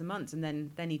months and months and months, and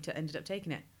then he ended up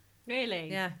taking it. Really?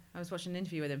 Yeah, I was watching an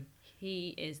interview with him. He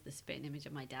is the spitting image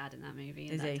of my dad in that movie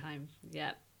at Is that he? time.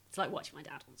 Yeah. It's like watching my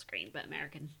dad on screen, but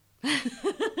American.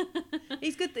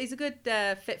 He's good. He's a good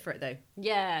fit for it, though.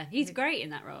 Yeah, he's great in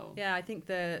that role. Yeah, I think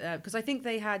because I think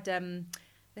they had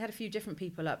a few different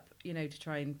people up, to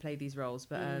try and play these roles,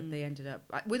 but they ended up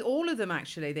with all of them.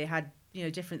 Actually, they had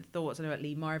different thoughts. I know about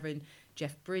Lee Marvin,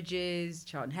 Jeff Bridges,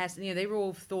 Charlton Heston. You know, they were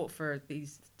all thought for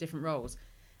these different roles,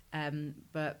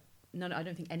 but none. I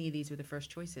don't think any of these were the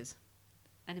first choices.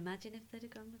 And imagine if they'd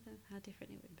have gone with them, how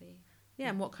different it would be. Yeah,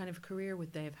 and what kind of career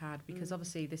would they have had? Because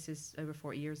obviously this is over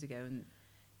 40 years ago, and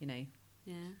you know,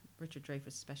 Richard Dreyfuss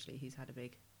especially, he's had a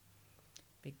big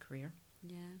career.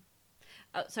 Yeah.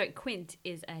 Oh, sorry, Quint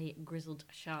is a grizzled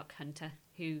shark hunter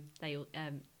who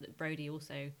Brody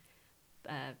also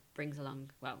brings along,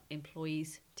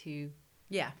 employs to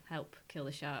help kill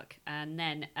the shark. And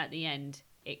then at the end,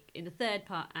 in the third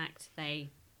act,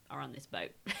 they are on this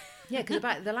boat. Yeah, because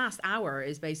about the last hour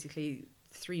is basically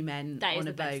three men on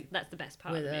a boat. That's the best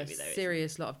part with of the movie, a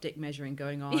serious lot of dick measuring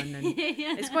going on. And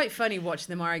it's quite funny watching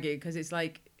them argue because it's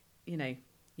like, you know,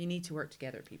 you need to work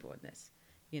together, people, in this.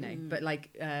 You know, but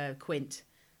like Quint,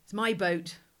 it's my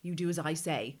boat, you do as I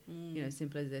say. You know,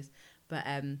 simple as this. But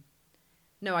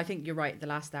no, I think you're right. The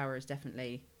last hour is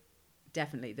definitely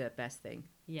the best thing.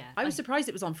 Yeah. I was surprised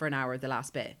it was on for an hour, the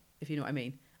last bit, if you know what I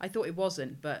mean. I thought it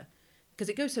wasn't, but because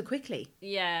it goes so quickly.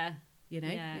 Yeah. You know,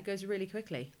 it goes really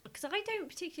quickly. Because I don't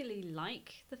particularly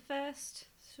like the first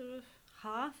sort of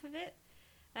half of it.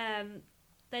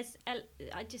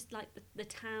 I just like the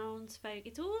townsfolk.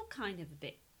 It's all kind of a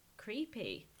bit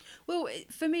creepy. Well,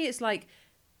 for me, it's like,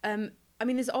 I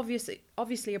mean, there's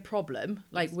obviously a problem,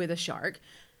 like with a shark,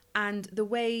 and the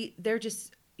way they're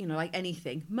just, you know, like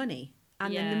anything, money.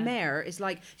 And then the mayor is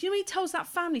like, do you know when he tells that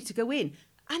family to go in?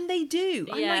 And they do.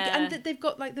 I'm like, and they've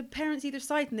got like the parents either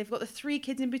side, and they've got the 3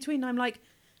 kids in between. I'm like,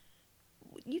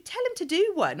 you tell him to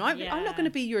do one. I'm not going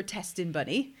to be your testing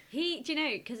bunny. Do you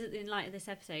know, because in light of this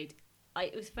episode,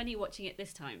 it was funny watching it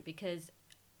this time because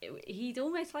he's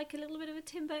almost like a little bit of a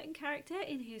Tim Burton character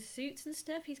in his suits and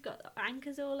stuff. He's got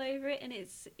anchors all over it, and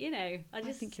it's, you know, I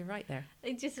think you're right there.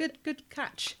 Just good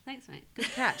catch. Thanks, mate. Good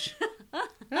catch.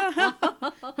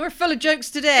 We're full of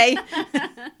jokes today.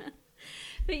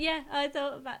 But yeah, I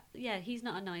thought that he's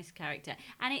not a nice character,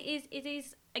 and it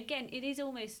is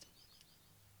almost,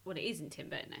 well, it isn't Tim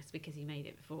Burton-esque because he made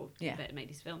it before Tim Burton made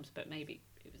his films, but maybe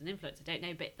it was an influence, I don't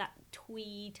know. But that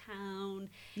twee town,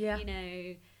 you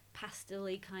know,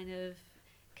 pastel-y kind of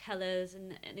colours,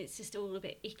 and it's just all a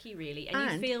bit icky, really,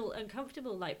 and you feel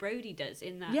uncomfortable like Brody does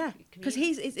in that. Yeah, because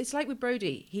it's like with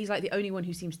Brody, he's like the only one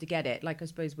who seems to get it, like I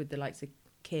suppose with the likes of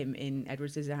Kim in Edward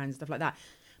Scissorhands and stuff like that.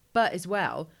 But as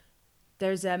well,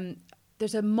 there's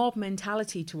a mob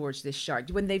mentality towards this shark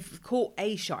when they've caught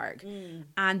a shark,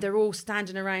 and they're all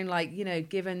standing around like, you know,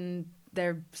 giving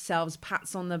themselves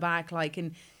pats on the back, like,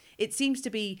 and it seems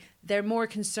to be they're more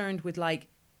concerned with like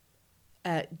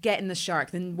getting the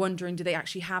shark than wondering do they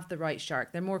actually have the right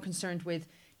shark. They're more concerned with,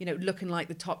 you know, looking like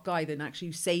the top guy than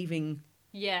actually saving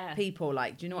people.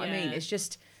 Like, do you know what I mean? It's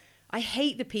just, I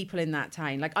hate the people in that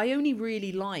town. Like, I only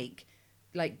really like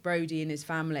Brody and his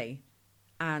family,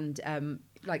 and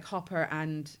like Hopper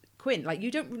and Quint. Like, you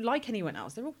don't like anyone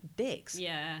else. They're all dicks.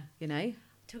 Yeah. You know?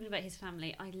 Talking about his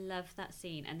family, I love that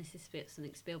scene, and this is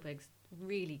something Spielberg's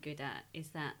really good at, is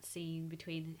that scene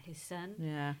between his son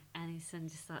and his son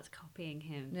just starts copying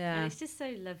him. And it's just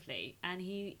so lovely. And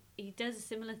he does a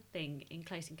similar thing in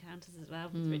Close Encounters as well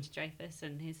with Richard Dreyfuss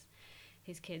and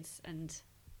his kids. And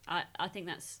I think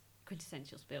that's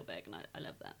quintessential Spielberg, and I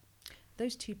love that.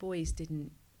 Those 2 boys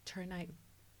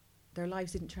their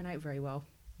lives didn't turn out very well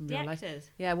in the real actors?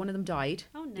 Life. Yeah, one of them died.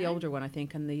 Oh, no. The older one, I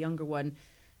think, and the younger one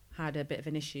had a bit of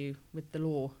an issue with the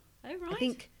law. Oh, right. I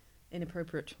think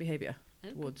inappropriate behaviour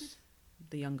towards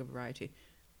the younger variety.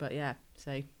 But yeah,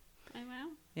 so. Oh, wow.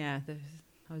 Yeah,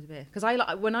 I was a bit, because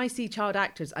when I see child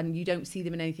actors and you don't see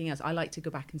them in anything else, I like to go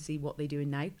back and see what they're doing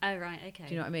now. Oh, right, okay.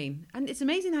 Do you know what I mean? And it's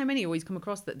amazing how many always come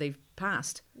across that they've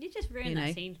passed. You just ruined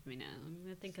that scene for me now. I'm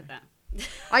going to think of that.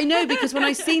 I know, because when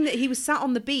I seen that he was sat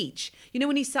on the beach, you know,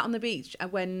 when he's sat on the beach and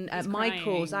when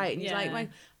Michael's out and he's like,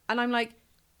 and I'm like,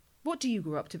 what do you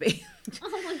grow up to be?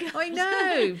 Oh my God. I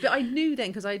know, but I knew then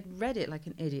because I'd read it like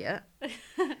an idiot.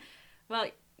 Well,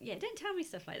 yeah, don't tell me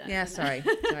stuff like that. Yeah, sorry.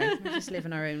 We just live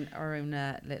in our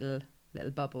own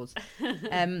little bubbles.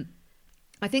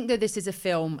 I think that this is a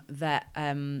film that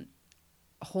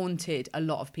haunted a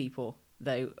lot of people,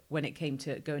 though, when it came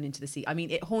to going into the sea. I mean,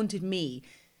 it haunted me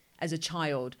as a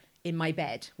child in my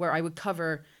bed, where I would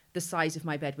cover the size of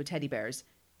my bed with teddy bears,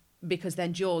 because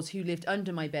then Jaws, who lived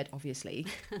under my bed, obviously,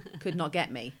 could not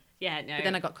get me. Yeah, no. But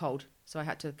then I got cold, so I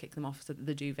had to kick them off so that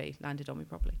the duvet landed on me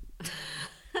properly.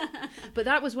 But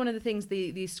that was one of the things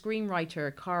the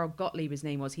screenwriter, Carl Gottlieb, his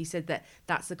name was, he said that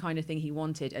that's the kind of thing he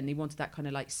wanted, and he wanted that kind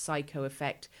of like psycho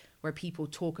effect where people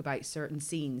talk about certain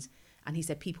scenes. And he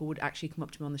said people would actually come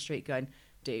up to me on the street going,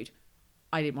 dude,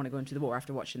 I didn't want to go into the war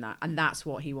after watching that. And that's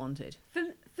what he wanted. For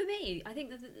me, I think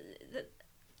that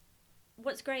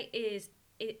what's great is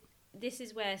this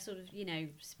is where sort of, you know,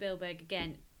 Spielberg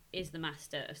again is the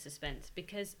master of suspense,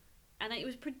 because, and it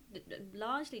was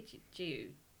largely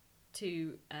due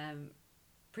to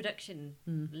production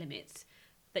limits,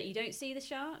 that you don't see the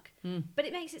shark, but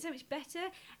it makes it so much better.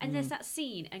 And there's that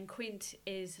scene, and Quint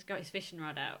has got his fishing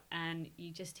rod out, and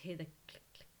you just hear the click,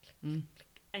 click, click, click, click,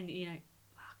 and you know,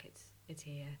 fuck, it's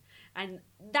here, and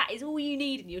that is all you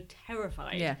need, and you're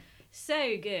terrified. Yeah.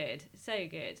 So good, so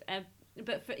good.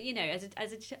 But for, you know,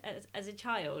 as a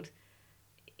child,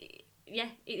 yeah,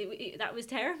 that was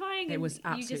terrifying. It was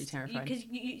absolutely terrifying, because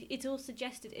it's all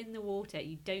suggested in the water.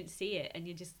 You don't see it, and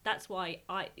you just, that's why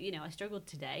I struggled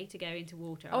today to go into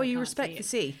water. Oh, you respect the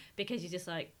sea, because you're just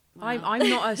like, wow. I'm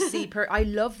not a sea I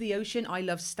love the ocean. I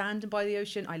love standing by the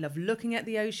ocean. I love looking at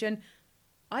the ocean.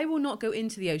 I will not go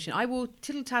into the ocean. I will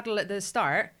tittle tattle at the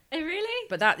start. Oh, really?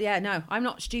 But no, I'm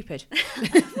not stupid.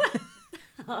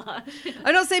 I'm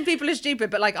not saying people are stupid,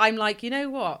 but like, I'm like, you know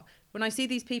what? When I see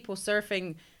these people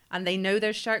surfing and they know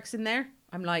there's sharks in there,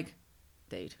 I'm like,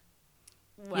 dude,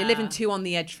 Wow. you're living too on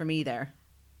the edge for me there.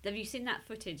 Have you seen that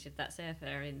footage of that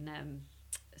surfer in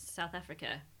South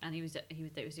Africa? And he was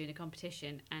doing a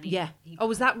competition, and he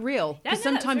was that real? Because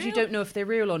sometimes you don't know if they're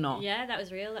real or not. Yeah, that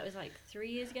was real. That was like 3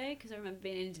 years ago, because I remember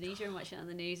being in Indonesia and watching it on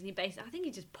the news. And I think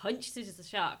he just punches the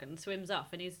shark and swims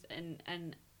off, and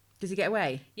and Does he get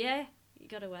away? yeah, he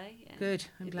got away. Yeah. Good,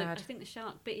 I'm glad. I think the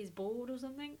shark bit his board or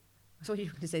something. I thought you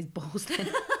were going to say his balls then.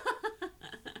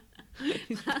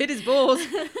 He's bit his balls.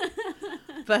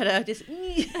 But just...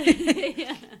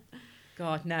 Yeah.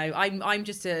 God, no. I'm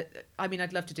just I mean,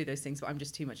 I'd love to do those things, but I'm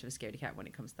just too much of a scaredy cat when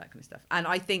it comes to that kind of stuff. And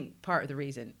I think part of the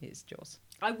reason is Jaws.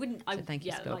 I wouldn't... So thank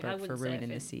you, Spielberg, for ruining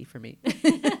the sea for me.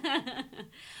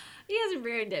 He hasn't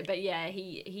ruined it, but yeah,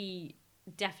 he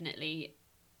definitely,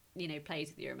 you know, plays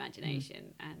with your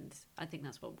imagination, and I think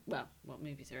that's what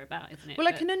movies are about, isn't it? Well,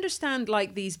 I can understand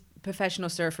like these professional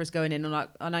surfers going in,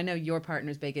 and I know your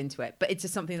partner's big into it, but it's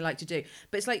just something they like to do.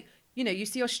 But it's like, you know, you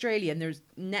see Australia and there's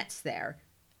nets there,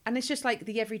 and it's just like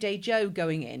the everyday Joe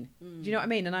going in. Do you know what I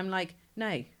mean? And I'm like,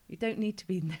 no, you don't need to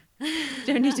be in there. You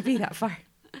don't need to be that far.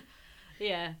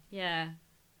 Yeah.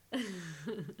 But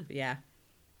yeah.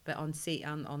 But on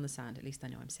the sand, at least I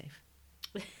know I'm safe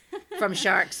from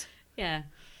sharks. Yeah.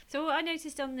 So what I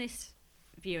noticed on this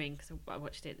viewing, because I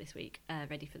watched it this week,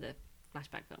 ready for the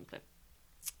Flashback Film Club,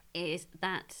 is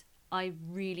that I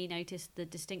really noticed the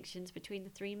distinctions between the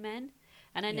three men.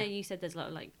 And I know you said there's a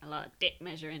lot of dick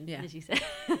measuring, as you said,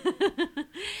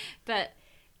 but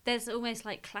there's almost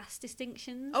like class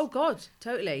distinctions. Oh God,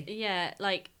 totally. Yeah,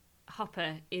 like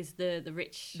Hopper is the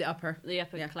rich, the upper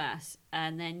class,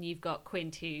 and then you've got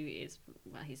Quint, who is,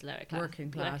 well, he's lower class,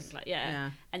 working class.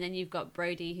 Yeah, and then you've got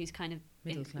Brody, who's kind of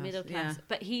middle class,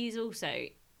 but he's also,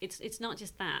 it's not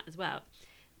just that as well.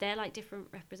 They're like different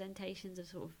representations of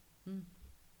sort of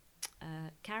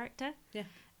character. Yeah.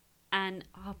 And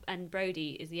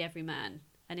Brody is the everyman,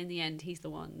 and in the end, he's the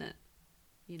one that,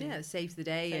 you know, saves the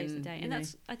day. And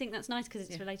I think that's nice, because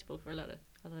it's relatable for a lot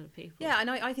of people. Yeah, and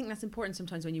I think that's important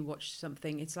sometimes when you watch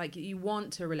something. It's like you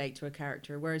want to relate to a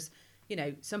character, whereas, you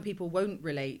know, some people won't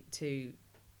relate to,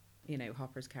 you know,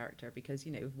 Hopper's character because,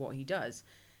 you know, of what he does,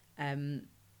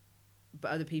 but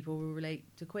other people will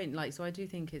relate to Quint. Like, so I do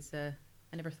think it's I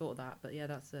never thought of that, but yeah,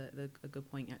 that's a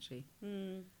good point actually.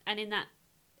 And in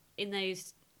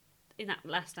that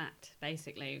last act,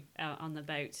 basically, on the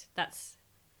boat, that's,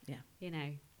 you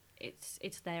know,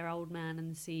 it's their old man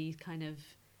and the sea kind of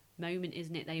moment,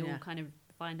 isn't it? They all kind of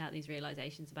find out these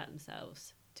realizations about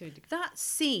themselves to a degree. That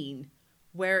scene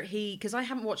where because I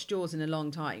haven't watched Jaws in a long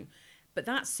time, but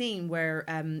that scene where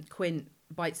Quint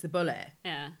bites the bullet.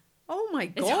 Yeah. Oh my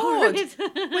God.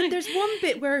 When there's one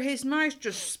bit where his mouth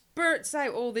just spurts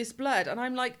out all this blood, and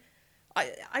I'm like,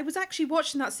 I was actually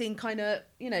watching that scene kind of,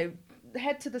 you know,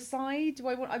 head to the side.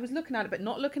 I was looking at it but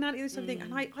not looking at it or something,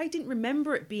 and I didn't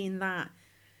remember it being that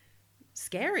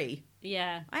scary.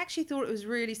 Yeah, I actually thought it was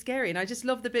really scary, and I just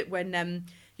love the bit when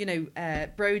you know,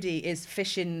 Brody is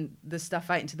fishing the stuff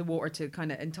out into the water to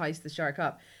kind of entice the shark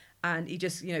up, and he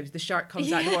just, you know, the shark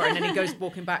comes out of the water and then he goes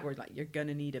walking backwards like, you're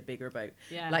gonna need a bigger boat.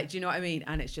 Like, do you know what I mean?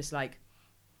 And it's just like,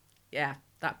 yeah,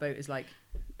 that boat is like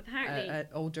apparently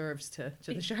hors d'oeuvres to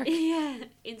the shark. Yeah,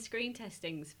 in screen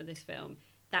testings for this film,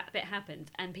 that bit happened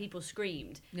and people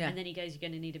screamed, and then he goes, you're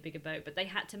going to need a bigger boat, but they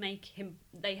had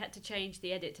to change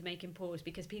the edit to make him pause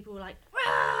because people were like,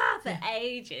 "Rah!" for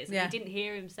ages, and you didn't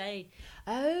hear him say,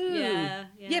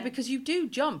 because you do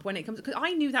jump when it comes, because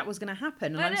I knew that was going to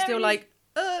happen, and I'm still like,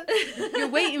 you're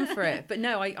waiting for it. But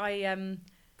no, I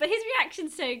but his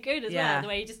reaction's so good as well, the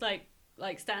way he just like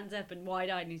stands up and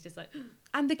wide-eyed, and he's just like,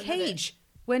 and the cage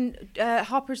when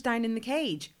Hopper's down in the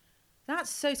cage. That's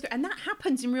so scary. And that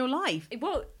happens in real life.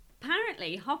 Well,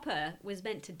 apparently Hopper was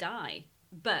meant to die,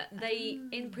 but they,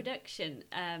 in production,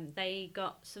 they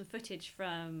got some footage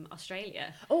from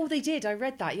Australia. Oh, they did. I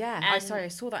read that, yeah. And- I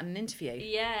saw that in an interview.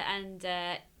 Yeah, and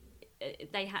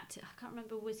they had to... I can't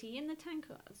remember, was he in the tank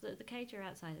or the cage or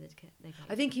outside of the cage?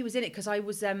 I think he was in it because I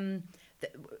was in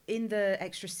the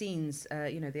extra scenes,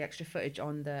 the extra footage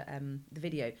on the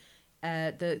video.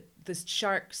 The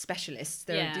shark specialists,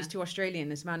 these two Australian,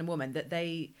 this man and woman, that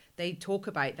they talk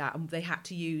about that, and they had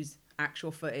to use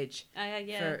actual footage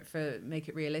for make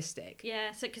it realistic.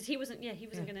 Yeah, so because he wasn't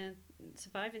going to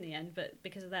survive in the end, but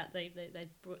because of that they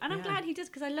brought, and I'm glad he does,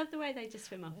 because I love the way they just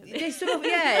swim off. They sort of,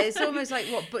 it's almost like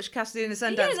what Butch Cassidy and the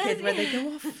Sundance Kid, where they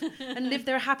go off and live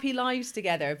their happy lives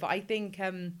together. But I think,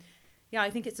 I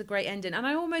think it's a great ending, and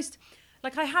I almost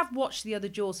I have watched the other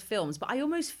Jaws films, but I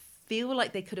almost feel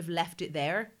like they could have left it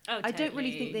there. Oh, I don't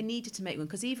really think they needed to make one,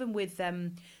 because even with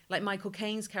Michael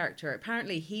Caine's character,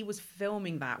 apparently he was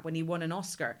filming that when he won an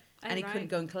Oscar. And he couldn't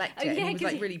go and collect it. And he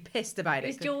was really pissed about it. It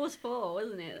was Jaws 4,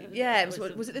 wasn't it? Yeah,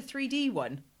 was it the 3D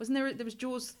one? Wasn't there? There was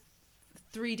Jaws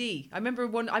 3D. I remember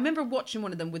watching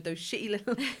one of them with those shitty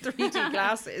little 3D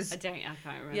glasses. I can't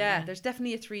remember. Yeah, there's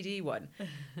definitely a 3D one.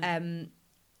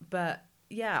 But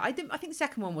yeah, I think the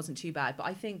second one wasn't too bad. But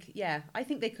I think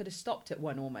they could have stopped at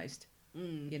one almost.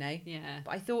 You know. Yeah.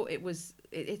 But I thought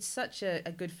it's such a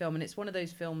good film, and it's one of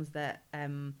those films that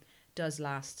does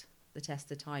last the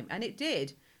test of time, and it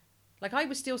did. I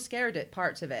was still scared at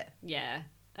parts of it. Yeah.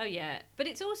 Oh, yeah. But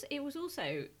it was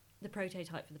also the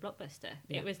prototype for the blockbuster.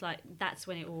 Yeah. It was that's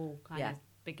when it all kind of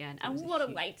began. And what a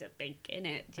way to begin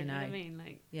it. Do you know what I mean?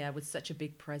 With such a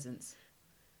big presence.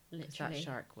 Literally. That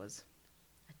shark was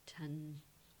a ton.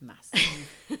 Massive.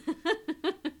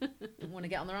 Don't want to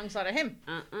get on the wrong side of him.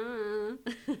 Do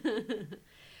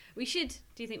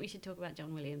you think we should talk about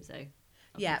John Williams, though?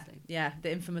 Obviously. Yeah.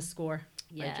 The infamous score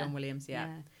by John Williams, yeah.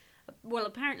 Well,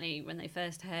 apparently, when they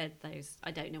first heard those,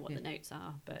 I don't know what the notes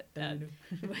are, but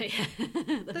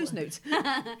those notes,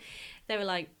 they were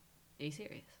like, "Are you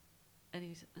serious?"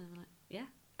 And I'm like, "Yeah."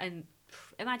 And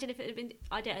imagine if it had been.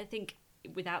 I think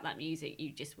without that music,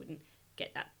 you just wouldn't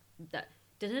get that that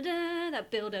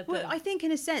build up. Well, I think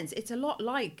in a sense, it's a lot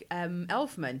like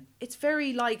Elfman. It's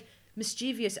very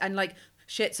mischievous and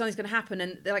shit, something's going to happen,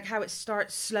 and how it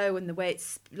starts slow and the way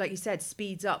it's, like you said,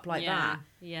 speeds up that.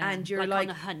 Yeah. And you're on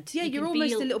a hunt. Yeah, you're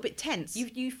almost a little bit tense.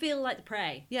 You feel like the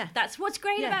prey. Yeah. That's what's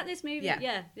great about this movie.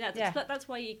 Yeah. That's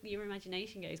why your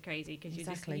imagination goes crazy, because you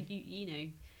just, you know.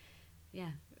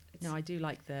 Yeah. No, I do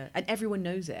like and everyone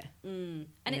knows it. And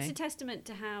it's a testament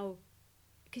to how,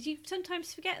 because you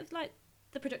sometimes forget of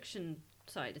the production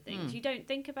side of things. You don't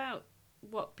think about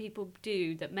what people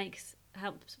do that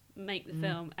helps make the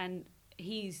film, and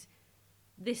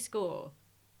this score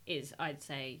is, I'd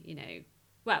say,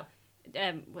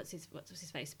 what's his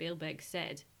face? Spielberg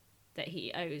said that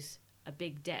he owes a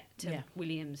big debt to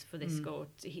Williams for this score,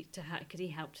 because he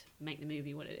helped make the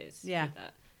movie what it is. Yeah, with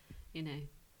that,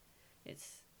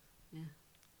 it's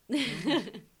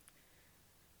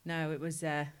No, it was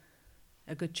a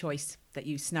good choice that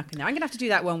you snuck in there. I'm gonna have to do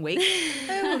that one week.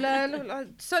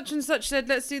 Such and such said,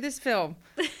 let's do this film.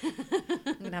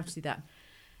 I'm gonna have to do that.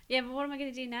 Yeah, but what am I going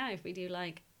to do now if we do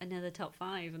another top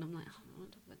 5? And I'm like, I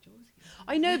want to talk about Jaws again.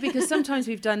 I know, because sometimes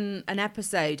we've done an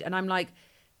episode and I'm like,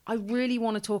 I really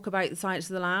want to talk about the Silence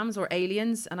of the Lambs or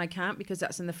Aliens, and I can't because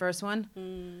that's in the first one.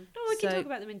 No, we can talk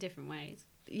about them in different ways.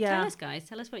 Yeah. Tell us, guys.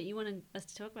 Tell us what you want us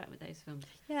to talk about with those films.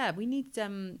 Yeah, we need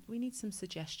some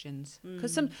suggestions,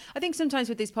 because I think sometimes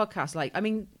with these podcasts,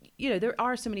 there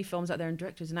are so many films out there and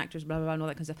directors and actors, blah blah blah, and all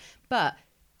that kind of stuff. But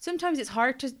sometimes it's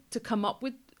hard to come up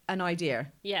with an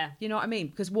idea. Yeah. You know what I mean?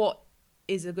 Because what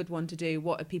is a good one to do?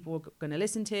 What are people going to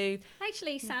listen to?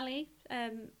 Actually, Sally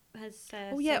has I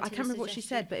can't remember what she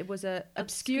said, but it was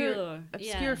obscure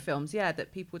films,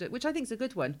 that people do, which I think is a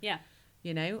good one. Yeah.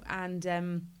 And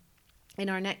in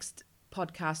our next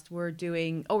podcast, we're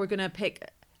going to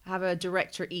have a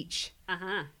director each.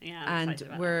 Yeah. And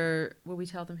will we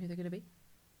tell them who they're going to be?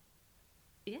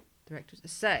 Yeah. Directors.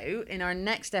 So in our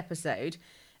next episode,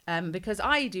 because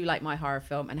I do like my horror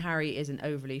film and Harry isn't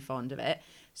overly fond of it,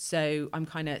 so I'm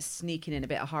kind of sneaking in a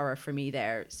bit of horror for me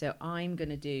there. So I'm going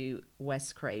to do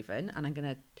Wes Craven, and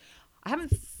I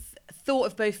haven't thought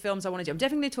of both films I want to do. I'm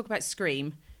definitely going to talk about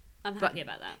Scream. I'm happy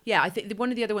about that. Yeah, I think one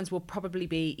of the other ones will probably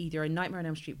be either a Nightmare on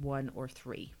Elm Street 1 or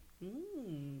 3.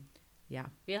 Yeah.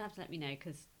 You'll have to let me know,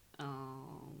 because...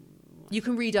 You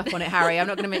can read up on it, Harry. I'm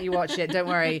not going to make you watch it, don't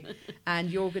worry. And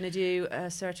you're going to do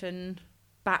a certain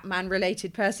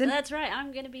Batman-related person. That's right.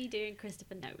 I'm going to be doing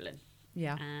Christopher Nolan.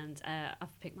 Yeah. And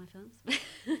I've picked my films.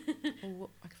 Oh,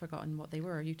 I've forgotten what they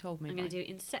were. You told me. I'm going to do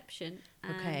Inception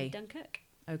and Okay. Dunkirk.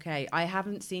 Okay, I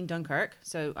haven't seen Dunkirk,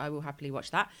 so I will happily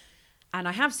watch that. And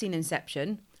I have seen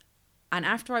Inception, and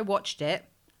after I watched it,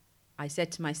 I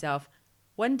said to myself,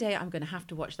 one day I'm going to have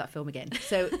to watch that film again.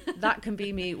 So that can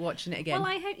be me watching it again. Well,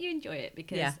 I hope you enjoy it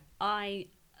because I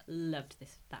loved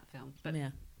that film. But yeah.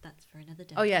 that's for another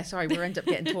day. Oh yeah, sorry, we'll end up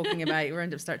talking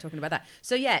about that.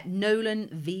 So yeah, Nolan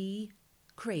v.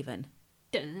 Craven.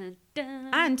 Dun, dun.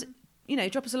 And,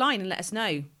 drop us a line and let us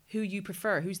know who you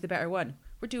prefer, who's the better one.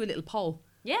 We'll do a little poll.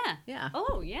 Yeah. Yeah.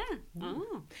 Oh, yeah.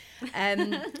 Oh.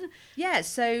 Yeah,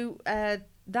 so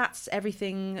that's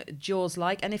everything Jaws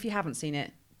like. And if you haven't seen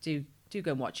it, do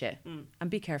go and watch it. And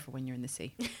be careful when you're in the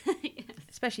sea. Yes.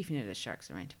 Especially if you know there's sharks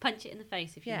around. Punch it in the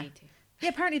face if you need to. Yeah,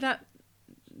 apparently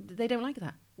they don't like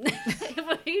that.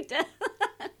 Well, who does?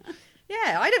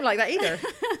 Yeah, I don't like that either.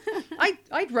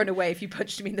 I'd run away if you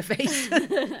punched me in the face.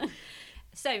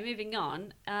 So, moving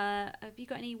on, have you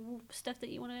got any stuff that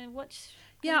you want to watch?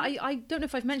 Yeah, I don't know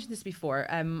if I've mentioned this before.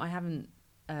 I haven't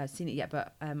seen it yet,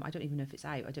 but I don't even know if it's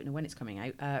out. I don't know when it's coming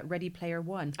out. Ready Player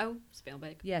One. Oh,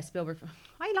 Spielberg. Yeah, Spielberg.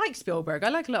 I like Spielberg. I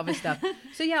like a lot of his stuff.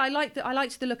 So yeah, I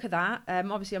liked the look of that.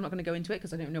 Obviously, I'm not going to go into it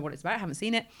because I don't know what it's about. I haven't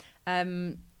seen it.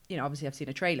 Obviously, I've seen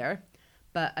a trailer,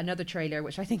 but another trailer,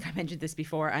 which I think I mentioned this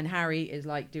before, and Harry is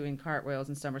like doing cartwheels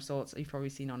and somersaults. You've probably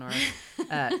seen on our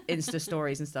Insta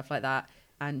stories and stuff like that.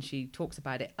 And she talks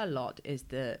about it a lot. Is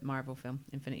the Marvel film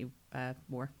Infinity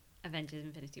War? Avengers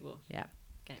Infinity War. Yeah.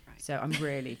 Get it right. So I'm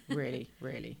really, really,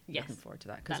 really Yes. looking forward to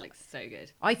that. That looks so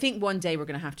good. I think one day we're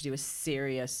going to have to do a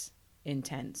serious,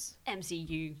 intense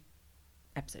MCU.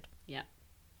 episode. Yeah.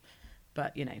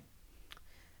 But,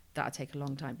 that'll take a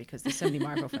long time because there's so many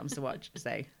Marvel films to watch.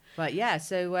 So, but yeah,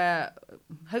 so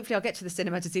hopefully I'll get to the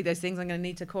cinema to see those things. I'm going to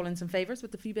need to call in some favours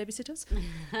with a few babysitters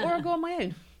or I'll go on my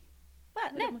own. Well,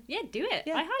 no, yeah, do it.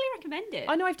 Yeah. I highly recommend it.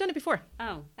 I know I've done it before.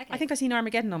 Oh, okay. I think I've seen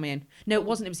Armageddon on my own. No, it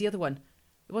wasn't. It was the other one.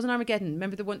 It wasn't Armageddon.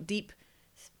 Remember the one, Deep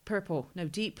Purple? No,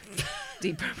 Deep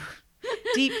Purple.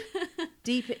 Deep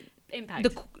Impact.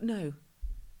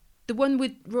 The one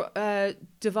with Robert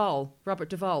Duvall.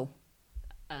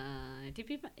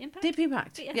 Deep Impact? Deep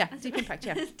Impact. Yeah, Yeah, Deep Impact,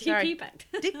 yeah. Deep Sorry. Impact.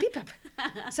 Deep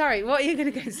Impact. Sorry, what are you going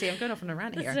to go and see? I'm going off on a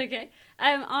rant here. That's okay.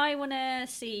 I want to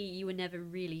see You Were Never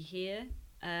Really Here.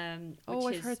 I've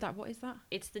heard that. What is that?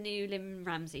 It's the new Lynn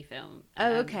Ramsey film.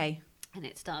 Oh, okay. And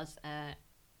it stars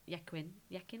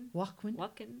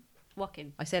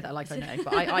Joaquin. I say that like I know,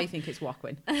 but I think it's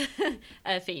Joaquin.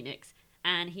 Phoenix.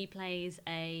 And he plays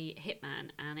a hitman,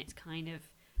 and it's kind of,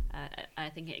 I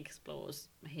think it explores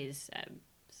his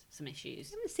some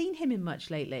issues. I haven't seen him in much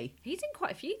lately. He's in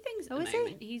quite a few things at Oh, the is he?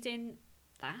 moment. He's in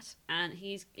that, and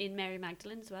he's in Mary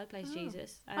Magdalene as well, plays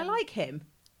Jesus. I like him.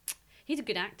 He's a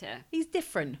good actor. He's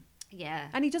different. Yeah.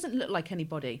 And he doesn't look like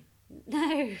anybody.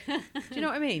 No. Do you know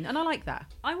what I mean? And I like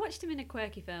that. I watched him in a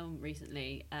quirky film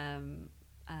recently.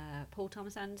 Paul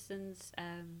Thomas Anderson's,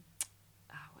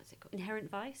 what's it called? Inherent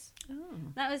Vice. Oh.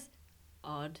 That was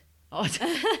odd. Odd.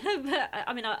 But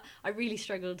I really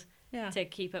struggled Yeah. to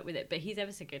keep up with it. But he's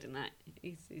ever so good in that.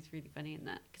 He's really funny in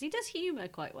that because he does humour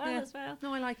quite well Yeah. as well.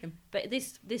 No, I like him. But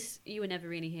this You Were Never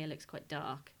Really Here looks quite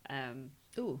dark.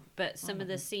 Ooh. But some of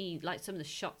the scenes, like some of the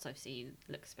shots I've seen,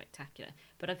 look spectacular.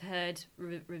 But I've heard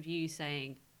reviews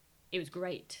saying it was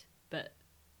great, but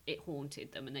it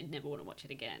haunted them and they'd never want to watch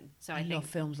it again. So I think, love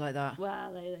films like that.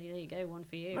 well, there you go, one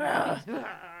for you.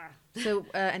 So,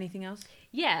 anything else?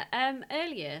 Yeah,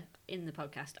 earlier in the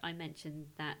podcast, I mentioned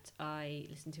that I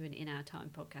listened to an In Our Time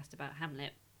podcast about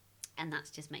Hamlet, and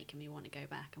that's just making me want to go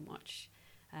back and watch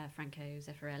Franco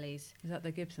Zeffirelli's. Is that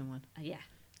the Gibson one? Yeah,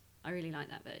 I really like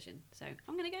that version. So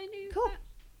I'm going to go and do Cool. that.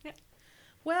 Yep.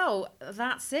 Well,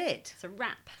 that's it. It's a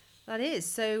wrap. That is.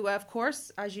 So, of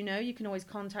course, as you know, you can always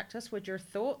contact us with your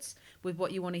thoughts, with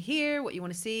what you want to hear, what you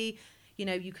want to see.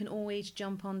 You can always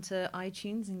jump onto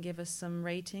iTunes and give us some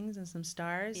ratings and some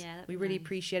stars. Yeah, that'd we be really nice.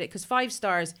 appreciate it because 5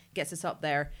 stars gets us up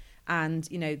there. And,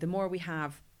 the more we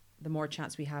have, the more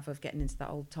chance we have of getting into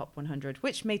that old top 100,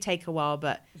 which may take a while,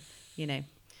 but, you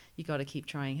got to keep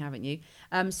trying, haven't you?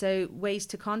 So ways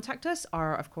to contact us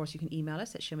are, of course, you can email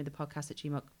us at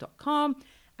showmethepodcast@gmail.com.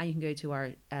 And you can go to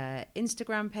our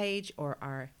Instagram page or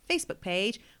our Facebook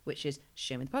page, which is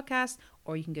Show Me the Podcast,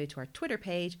 or you can go to our Twitter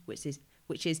page, which is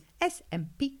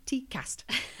SMPTcast.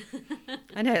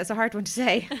 I know, that's a hard one to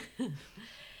say.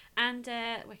 And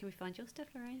where can we find your stuff,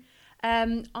 Lorraine?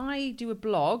 I do a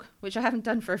blog, which I haven't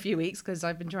done for a few weeks because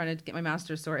I've been trying to get my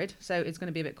master's sorted. So it's going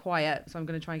to be a bit quiet. So I'm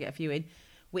going to try and get a few in,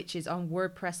 which is on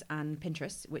WordPress and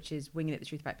Pinterest, which is Winging It, the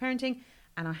Truth About Parenting.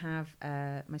 And I have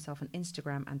myself on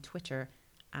Instagram and Twitter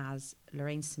as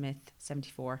Lorraine Smith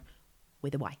 74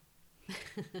 with a Y.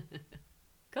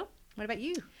 Cool. What about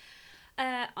you?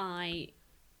 I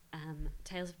am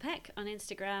Tales of Peck on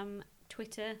Instagram,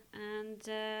 Twitter, and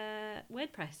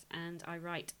WordPress, and I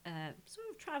write sort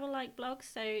of travel-like blogs.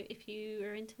 So if you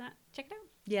are into that, check it out.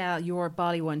 Yeah, your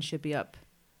Bali one should be up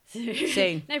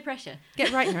soon. No pressure.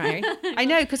 Get writing, Harry. I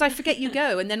know, because I forget you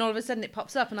go, and then all of a sudden it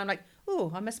pops up, and I'm like,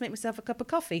 oh, I must make myself a cup of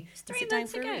coffee. It's 3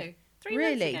 months ago. 3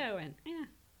 Really? months ago I went. Yeah.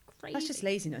 Crazy. That's just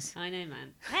laziness. I know,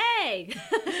 man. Hey!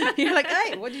 You're like,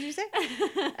 hey, what did you say?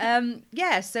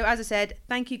 Yeah, so as I said,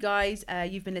 thank you guys.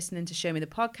 You've been listening to Show Me the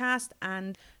Podcast,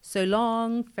 and so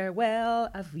long,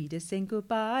 farewell, auf Wiedersehen,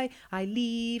 goodbye. I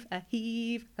leave, a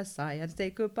heave, a sigh, and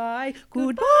say goodbye.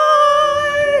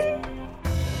 Goodbye!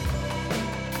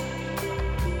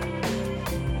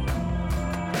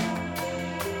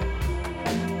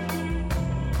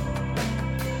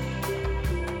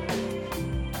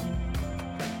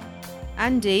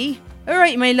 Andy. All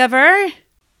right, my lover.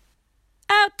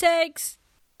 Outtakes!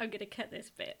 I'm going to cut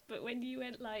this bit, but when you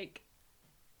went like,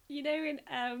 you know in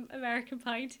American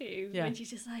Pie 2, Yeah. when she's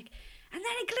just like, and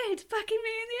that includes fucking me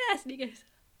in the ass, and he goes,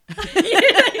 you know,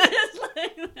 just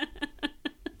like that.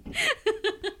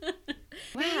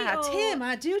 Wow, Oh. Tim,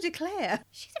 I do declare.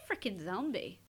 She's a freaking zombie.